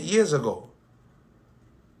prophet years ago.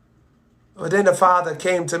 But then the Father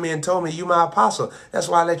came to me and told me, you my apostle. That's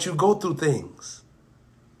why I let you go through things.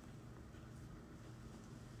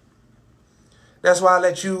 That's why I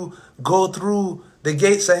let you go through the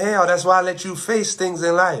gates of hell. That's why I let you face things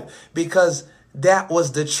in life. Because that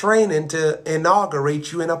was the training to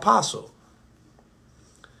inaugurate you an apostle.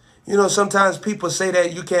 You know, sometimes people say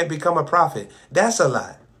that you can't become a prophet. That's a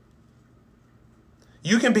lie.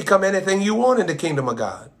 You can become anything you want in the kingdom of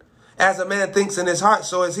God. As a man thinks in his heart,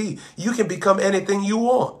 so is he. You can become anything you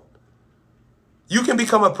want. You can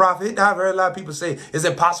become a prophet. I've heard a lot of people say, it's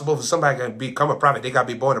impossible for somebody to become a prophet. They got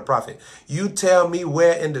to be born a prophet. You tell me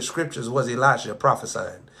where in the scriptures was Elisha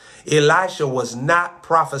prophesying. Elisha was not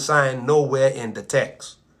prophesying nowhere in the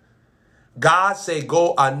text. God said,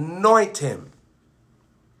 go anoint him.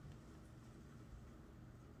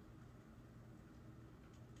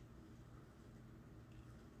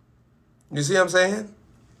 You see what I'm saying?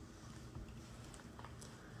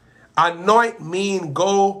 Anoint mean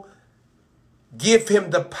go give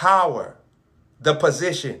him the power, the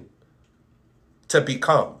position to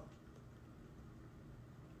become.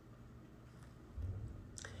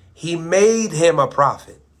 He made him a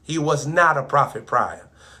prophet. He was not a prophet prior.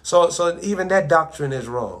 So even that doctrine is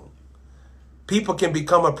wrong. People can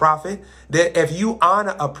become a prophet. That if you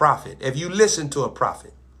honor a prophet, if you listen to a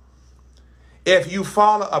prophet, if you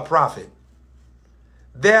follow a prophet,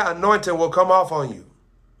 their anointing will come off on you.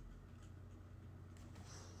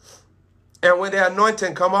 And when their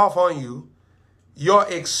anointing come off on you, your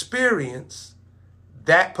experience,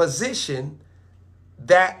 that position,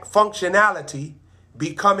 that functionality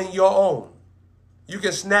becoming your own. You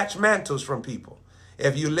can snatch mantles from people.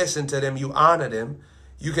 If you listen to them, you honor them,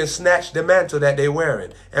 you can snatch the mantle that they're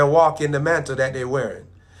wearing and walk in the mantle that they're wearing.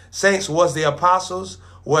 Saints, was the apostles?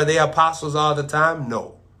 Were they apostles all the time?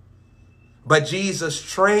 No. But Jesus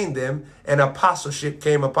trained them and apostleship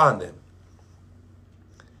came upon them.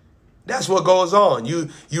 That's what goes on. You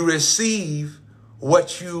receive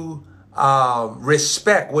what you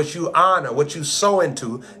respect, what you honor, what you sow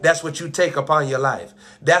into. That's what you take upon your life.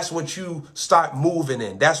 That's what you start moving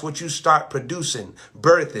in. That's what you start producing,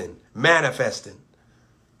 birthing, manifesting.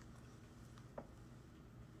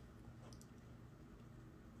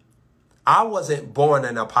 I wasn't born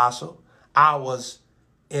an apostle. I was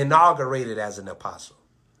inaugurated as an apostle.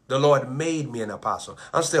 The Lord made me an apostle.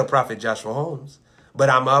 I'm still Prophet Joshua Holmes, but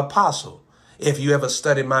I'm an apostle. If you ever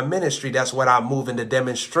studied my ministry, that's what I move in the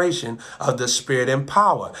demonstration of the Spirit and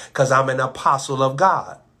power, because I'm an apostle of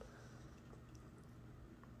God.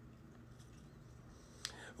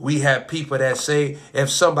 We have people that say if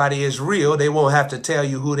somebody is real, they won't have to tell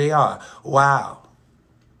you who they are. Wow.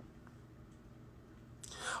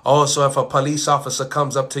 Also, if a police officer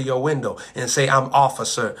comes up to your window and say, I'm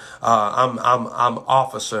officer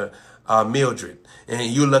Mildred, and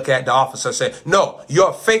you look at the officer and say, no, you're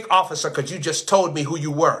a fake officer because you just told me who you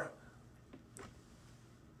were.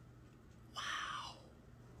 Wow.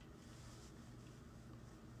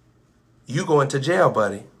 You going to jail,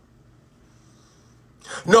 buddy.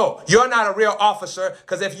 No, you're not a real officer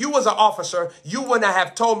because if you was an officer, you wouldn't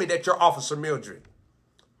have told me that you're Officer Mildred.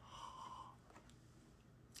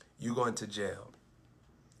 You going to jail.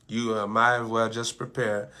 You might as well just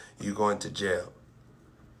prepare. You going to jail.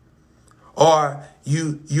 Or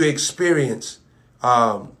you experience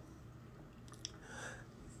your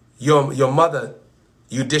mother.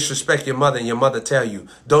 You disrespect your mother and your mother tell you,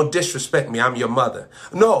 don't disrespect me. I'm your mother.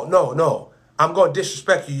 No, no, no. I'm going to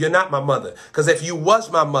disrespect you. You're not my mother. Because if you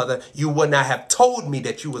was my mother, you would not have told me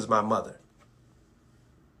that you was my mother.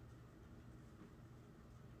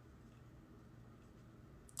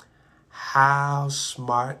 How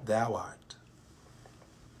smart thou art.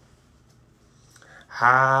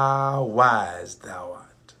 How wise thou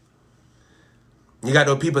art. You got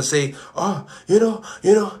those people say, oh, you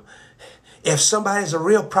know, if somebody's a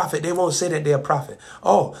real prophet, they won't say that they're a prophet.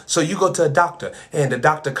 Oh, so you go to a doctor and the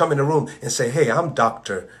doctor come in the room and say, hey, I'm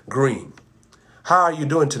Dr. Green. How are you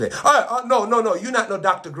doing today? No, you're not no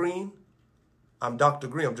Dr. Green. I'm Dr.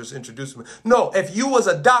 Green. I'm just introducing me. No, if you was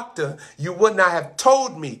a doctor, you would not have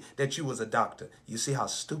told me that you was a doctor. You see how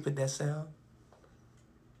stupid that sounds?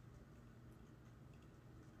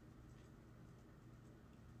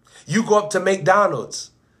 You go up to McDonald's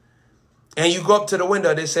and you go up to the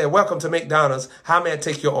window. They say, welcome to McDonald's. How may I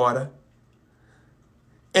take your order?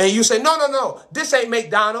 And you say, no, this ain't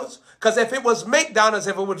McDonald's. Because if it was McDonald's,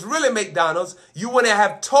 if it was really McDonald's, you wouldn't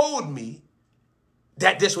have told me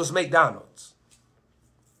that this was McDonald's.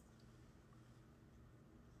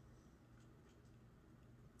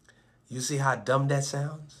 You see how dumb that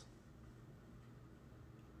sounds?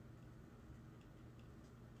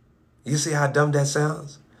 You see how dumb that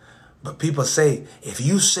sounds? But people say, if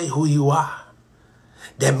you say who you are,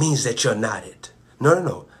 that means that you're not it.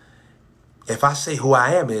 No. If I say who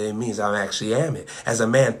I am, it means I actually am it. As a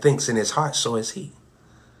man thinks in his heart, so is he.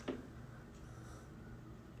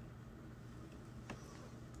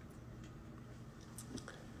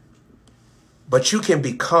 But you can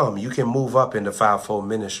move up in the fivefold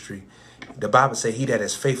ministry. The Bible says, he that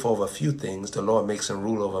is faithful over a few things, the Lord makes him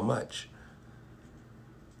rule over much.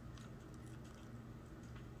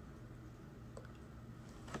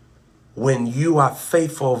 When you are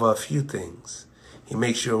faithful over a few things, he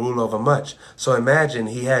makes you rule over much. So imagine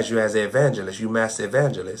he has you as an evangelist, you master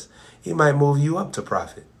evangelist. He might move you up to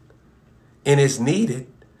prophet. And it's needed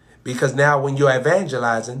because now when you're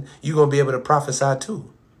evangelizing, you're going to be able to prophesy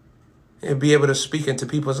too. And be able to speak into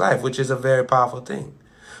people's life, which is a very powerful thing.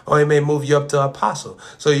 Or he may move you up to apostle.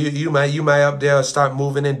 So you might up there start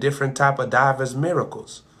moving in different type of diverse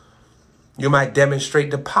miracles. You might demonstrate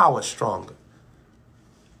the power stronger.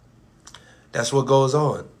 That's what goes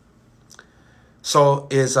on. So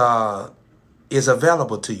is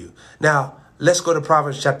available to you. Now, let's go to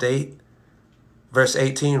Proverbs chapter 8, verse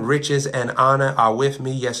 18. Riches and honor are with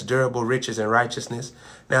me. Yes, durable riches and righteousness.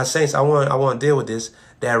 Now, saints, I want to deal with this.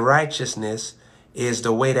 That righteousness is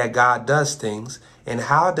the way that God does things. And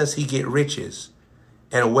how does he get riches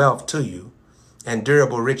and wealth to you and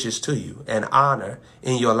durable riches to you and honor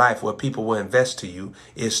in your life where people will invest to you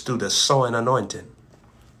is through the sowing anointing.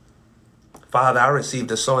 Father, I received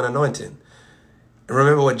the sowing anointing.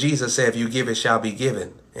 Remember what Jesus said, if you give, it shall be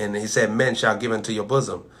given. And he said, men shall give into your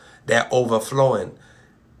bosom. That overflowing.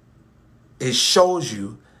 It shows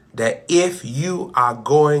you that if you are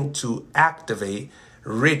going to activate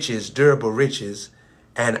riches, durable riches,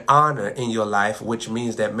 and honor in your life, which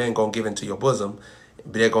means that men going to give into your bosom,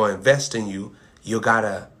 they're going to invest in you, you got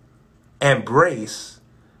to embrace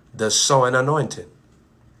the sowing anointing.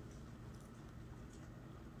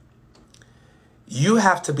 You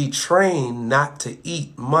have to be trained not to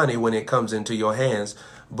eat money when it comes into your hands,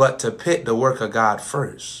 but to put the work of God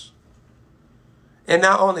first. And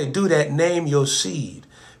not only do that, name your seed,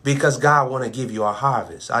 because God want to give you a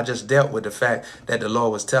harvest. I just dealt with the fact that the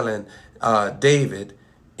Lord was telling David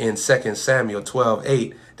in 2 Samuel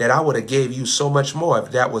 12:8 that I would have gave you so much more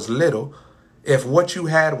if that was little. If what you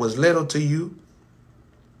had was little to you,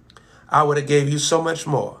 I would have gave you so much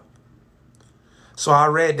more. So I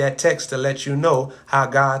read that text to let you know how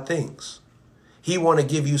God thinks. He want to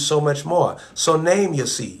give you so much more. So name your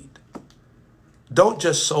seed. Don't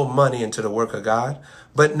just sow money into the work of God,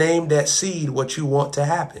 but name that seed what you want to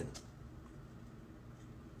happen.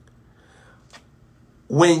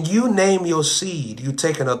 When you name your seed, you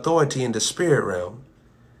take an authority in the spirit realm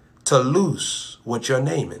to loose what you're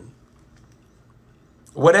naming.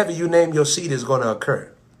 Whatever you name your seed is going to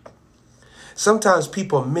occur. Sometimes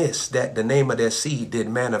people miss that the name of their seed did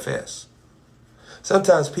manifest.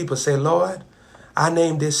 Sometimes people say, Lord, I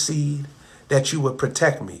named this seed that you would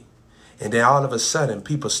protect me. And then all of a sudden,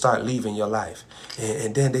 people start leaving your life.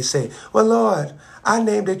 And then they say, well, Lord, I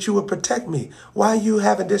named that you would protect me. Why are you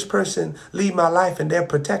having this person leave my life and they're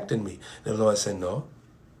protecting me? The Lord said, no.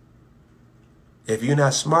 If you're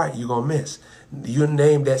not smart, you're going to miss. You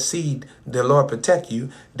name that seed, the Lord protect you.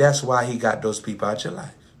 That's why he got those people out your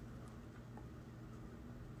life.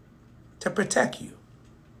 To protect you.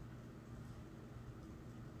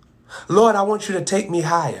 Lord, I want you to take me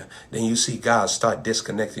higher. Then you see God start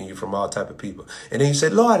disconnecting you from all type of people. And then you say,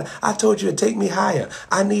 Lord, I told you to take me higher.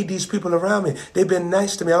 I need these people around me. They've been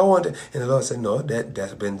nice to me. I want to. And the Lord said, no,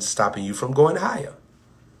 that's been stopping you from going higher.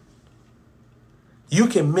 You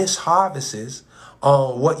can miss harvests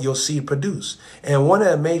on what your seed produce. And one of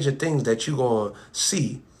the major things that you're going to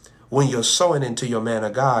see when you're sowing into your man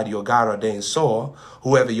of God, your God-ordained soil,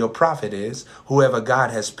 whoever your prophet is, whoever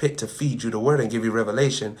God has picked to feed you the word and give you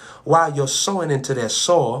revelation, while you're sowing into their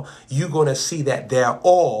soil, you're going to see that their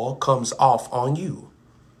oil comes off on you.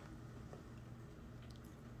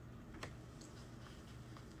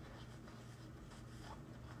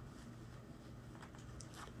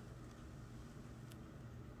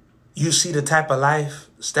 You see the type of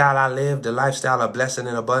lifestyle I live, the lifestyle of blessing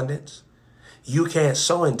and abundance? You can't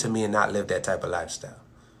sow into me and not live that type of lifestyle.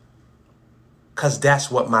 Because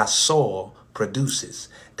that's what my soul produces.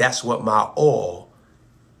 That's what my oil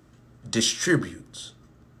distributes.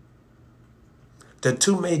 The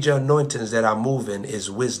two major anointings that are moving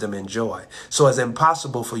is wisdom and joy. So it's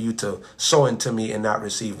impossible for you to sow into me and not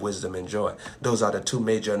receive wisdom and joy. Those are the two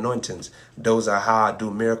major anointings. Those are how I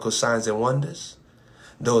do miracle signs and wonders.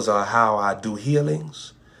 Those are how I do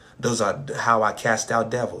healings. Those are how I cast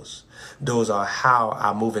out devils. Those are how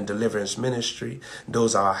I move in deliverance ministry.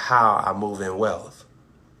 Those are how I move in wealth.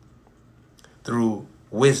 Through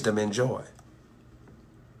wisdom and joy.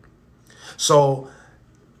 So,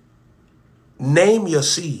 name your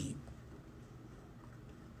seed.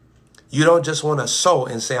 You don't just want to sow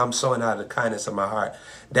and say, I'm sowing out of the kindness of my heart.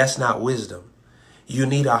 That's not wisdom. You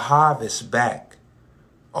need a harvest back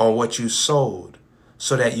on what you sowed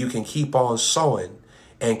so that you can keep on sowing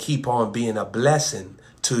and keep on being a blessing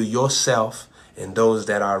to yourself and those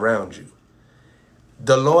that are around you.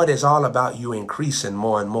 The Lord is all about you increasing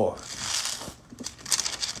more and more.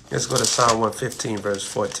 Let's go to Psalm 115, verse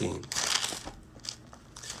 14.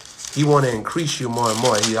 He want to increase you more and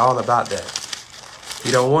more. He's all about that.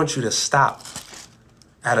 He don't want you to stop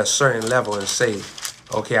at a certain level and say,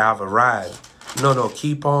 okay, I've arrived. No,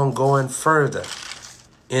 keep on going further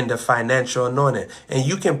in the financial anointing. And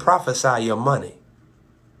you can prophesy your money.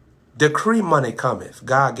 Decree money cometh.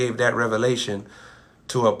 God gave that revelation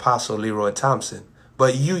to Apostle Leroy Thompson.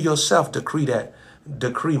 But you yourself decree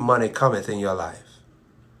money cometh in your life.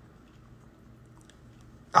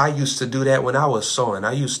 I used to do that when I was sowing.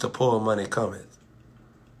 I used to pull money cometh.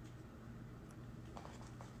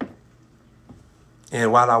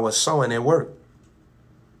 And while I was sowing, it worked.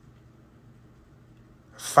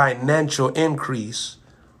 Financial increase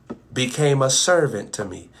became a servant to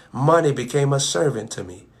me. Money became a servant to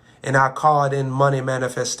me. And I called in money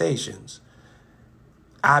manifestations.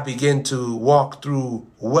 I began to walk through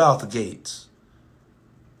wealth gates.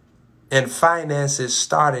 And finances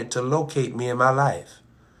started to locate me in my life.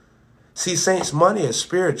 See, saints, money is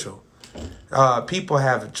spiritual. People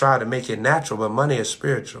have tried to make it natural, but money is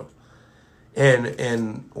spiritual.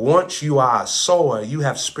 And once you are a sower, you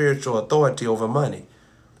have spiritual authority over money.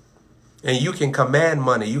 And you can command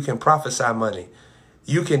money. You can prophesy money.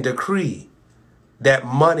 You can decree that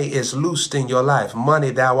money is loosed in your life.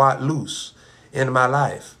 Money, thou art loose in my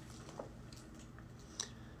life.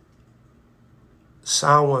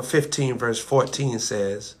 Psalm 115, verse 14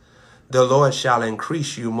 says, the Lord shall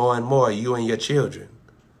increase you more and more, you and your children.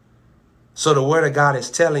 So the word of God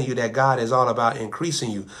is telling you that God is all about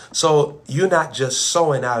increasing you. So you're not just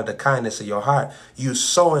sowing out of the kindness of your heart. You're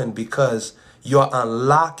sowing because you're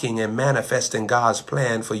unlocking and manifesting God's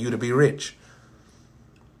plan for you to be rich.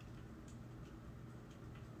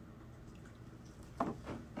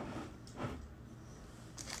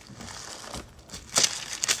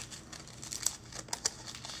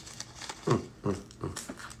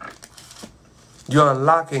 You're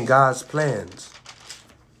unlocking God's plans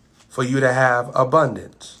for you to have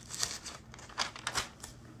abundance.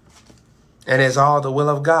 And it's all the will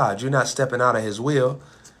of God. You're not stepping out of his will.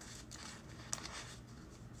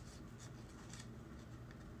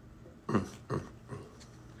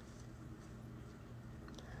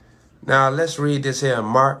 Now let's read this here.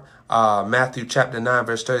 Matthew chapter 9,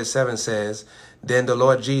 verse 37 says, then the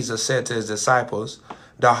Lord Jesus said to his disciples,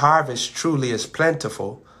 the harvest truly is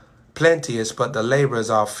plenteous, but the laborers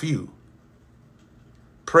are few.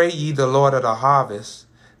 Pray ye the Lord of the harvest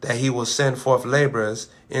that he will send forth laborers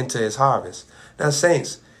into his harvest. Now,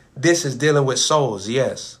 saints, this is dealing with souls,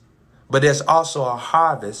 yes, but there's also a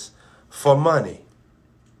harvest for money.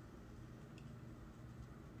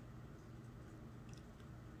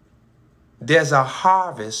 there's a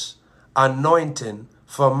harvest anointing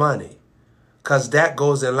for money, because that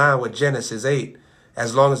goes in line with Genesis 8.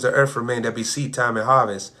 As long as the earth remains, there be seed time and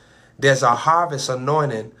harvest. There's a harvest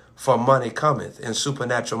anointing for money cometh, and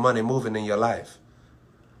supernatural money moving in your life,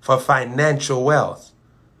 for financial wealth.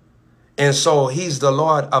 And so he's the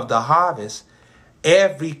Lord of the harvest.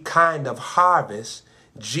 Every kind of harvest,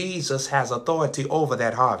 Jesus has authority over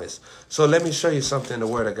that harvest. So let me show you something in the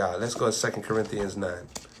Word of God. Let's go to 2 Corinthians 9.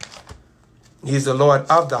 He's the Lord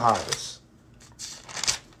of the harvest.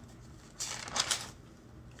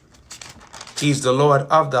 He's the Lord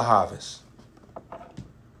of the harvest.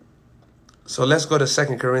 So let's go to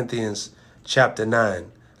 2 Corinthians chapter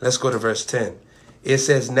 9. Let's go to verse 10. It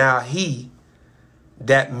says, now he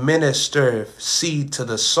that ministereth seed to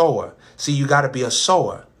the sower. See, you got to be a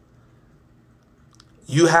sower.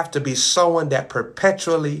 You have to be someone that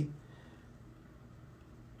perpetually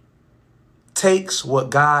takes what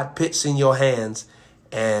God puts in your hands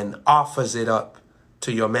and offers it up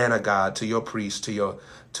to your man of God, to your priest, to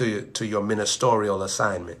your ministerial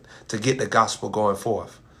assignment, to get the gospel going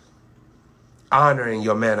forth. Honoring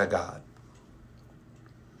your man of God.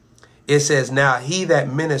 It says, now he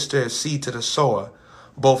that ministers seed to the sower,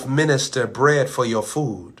 both minister bread for your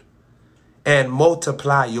food, and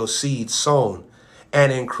multiply your seed sown,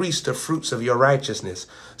 and increase the fruits of your righteousness.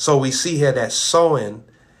 So we see here that sowing,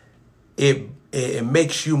 it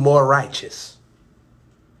makes you more righteous.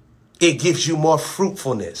 It gives you more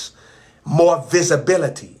fruitfulness, more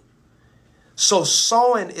visibility. So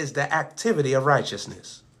sowing is the activity of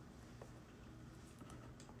righteousness.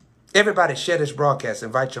 Everybody share this broadcast.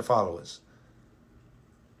 Invite your followers.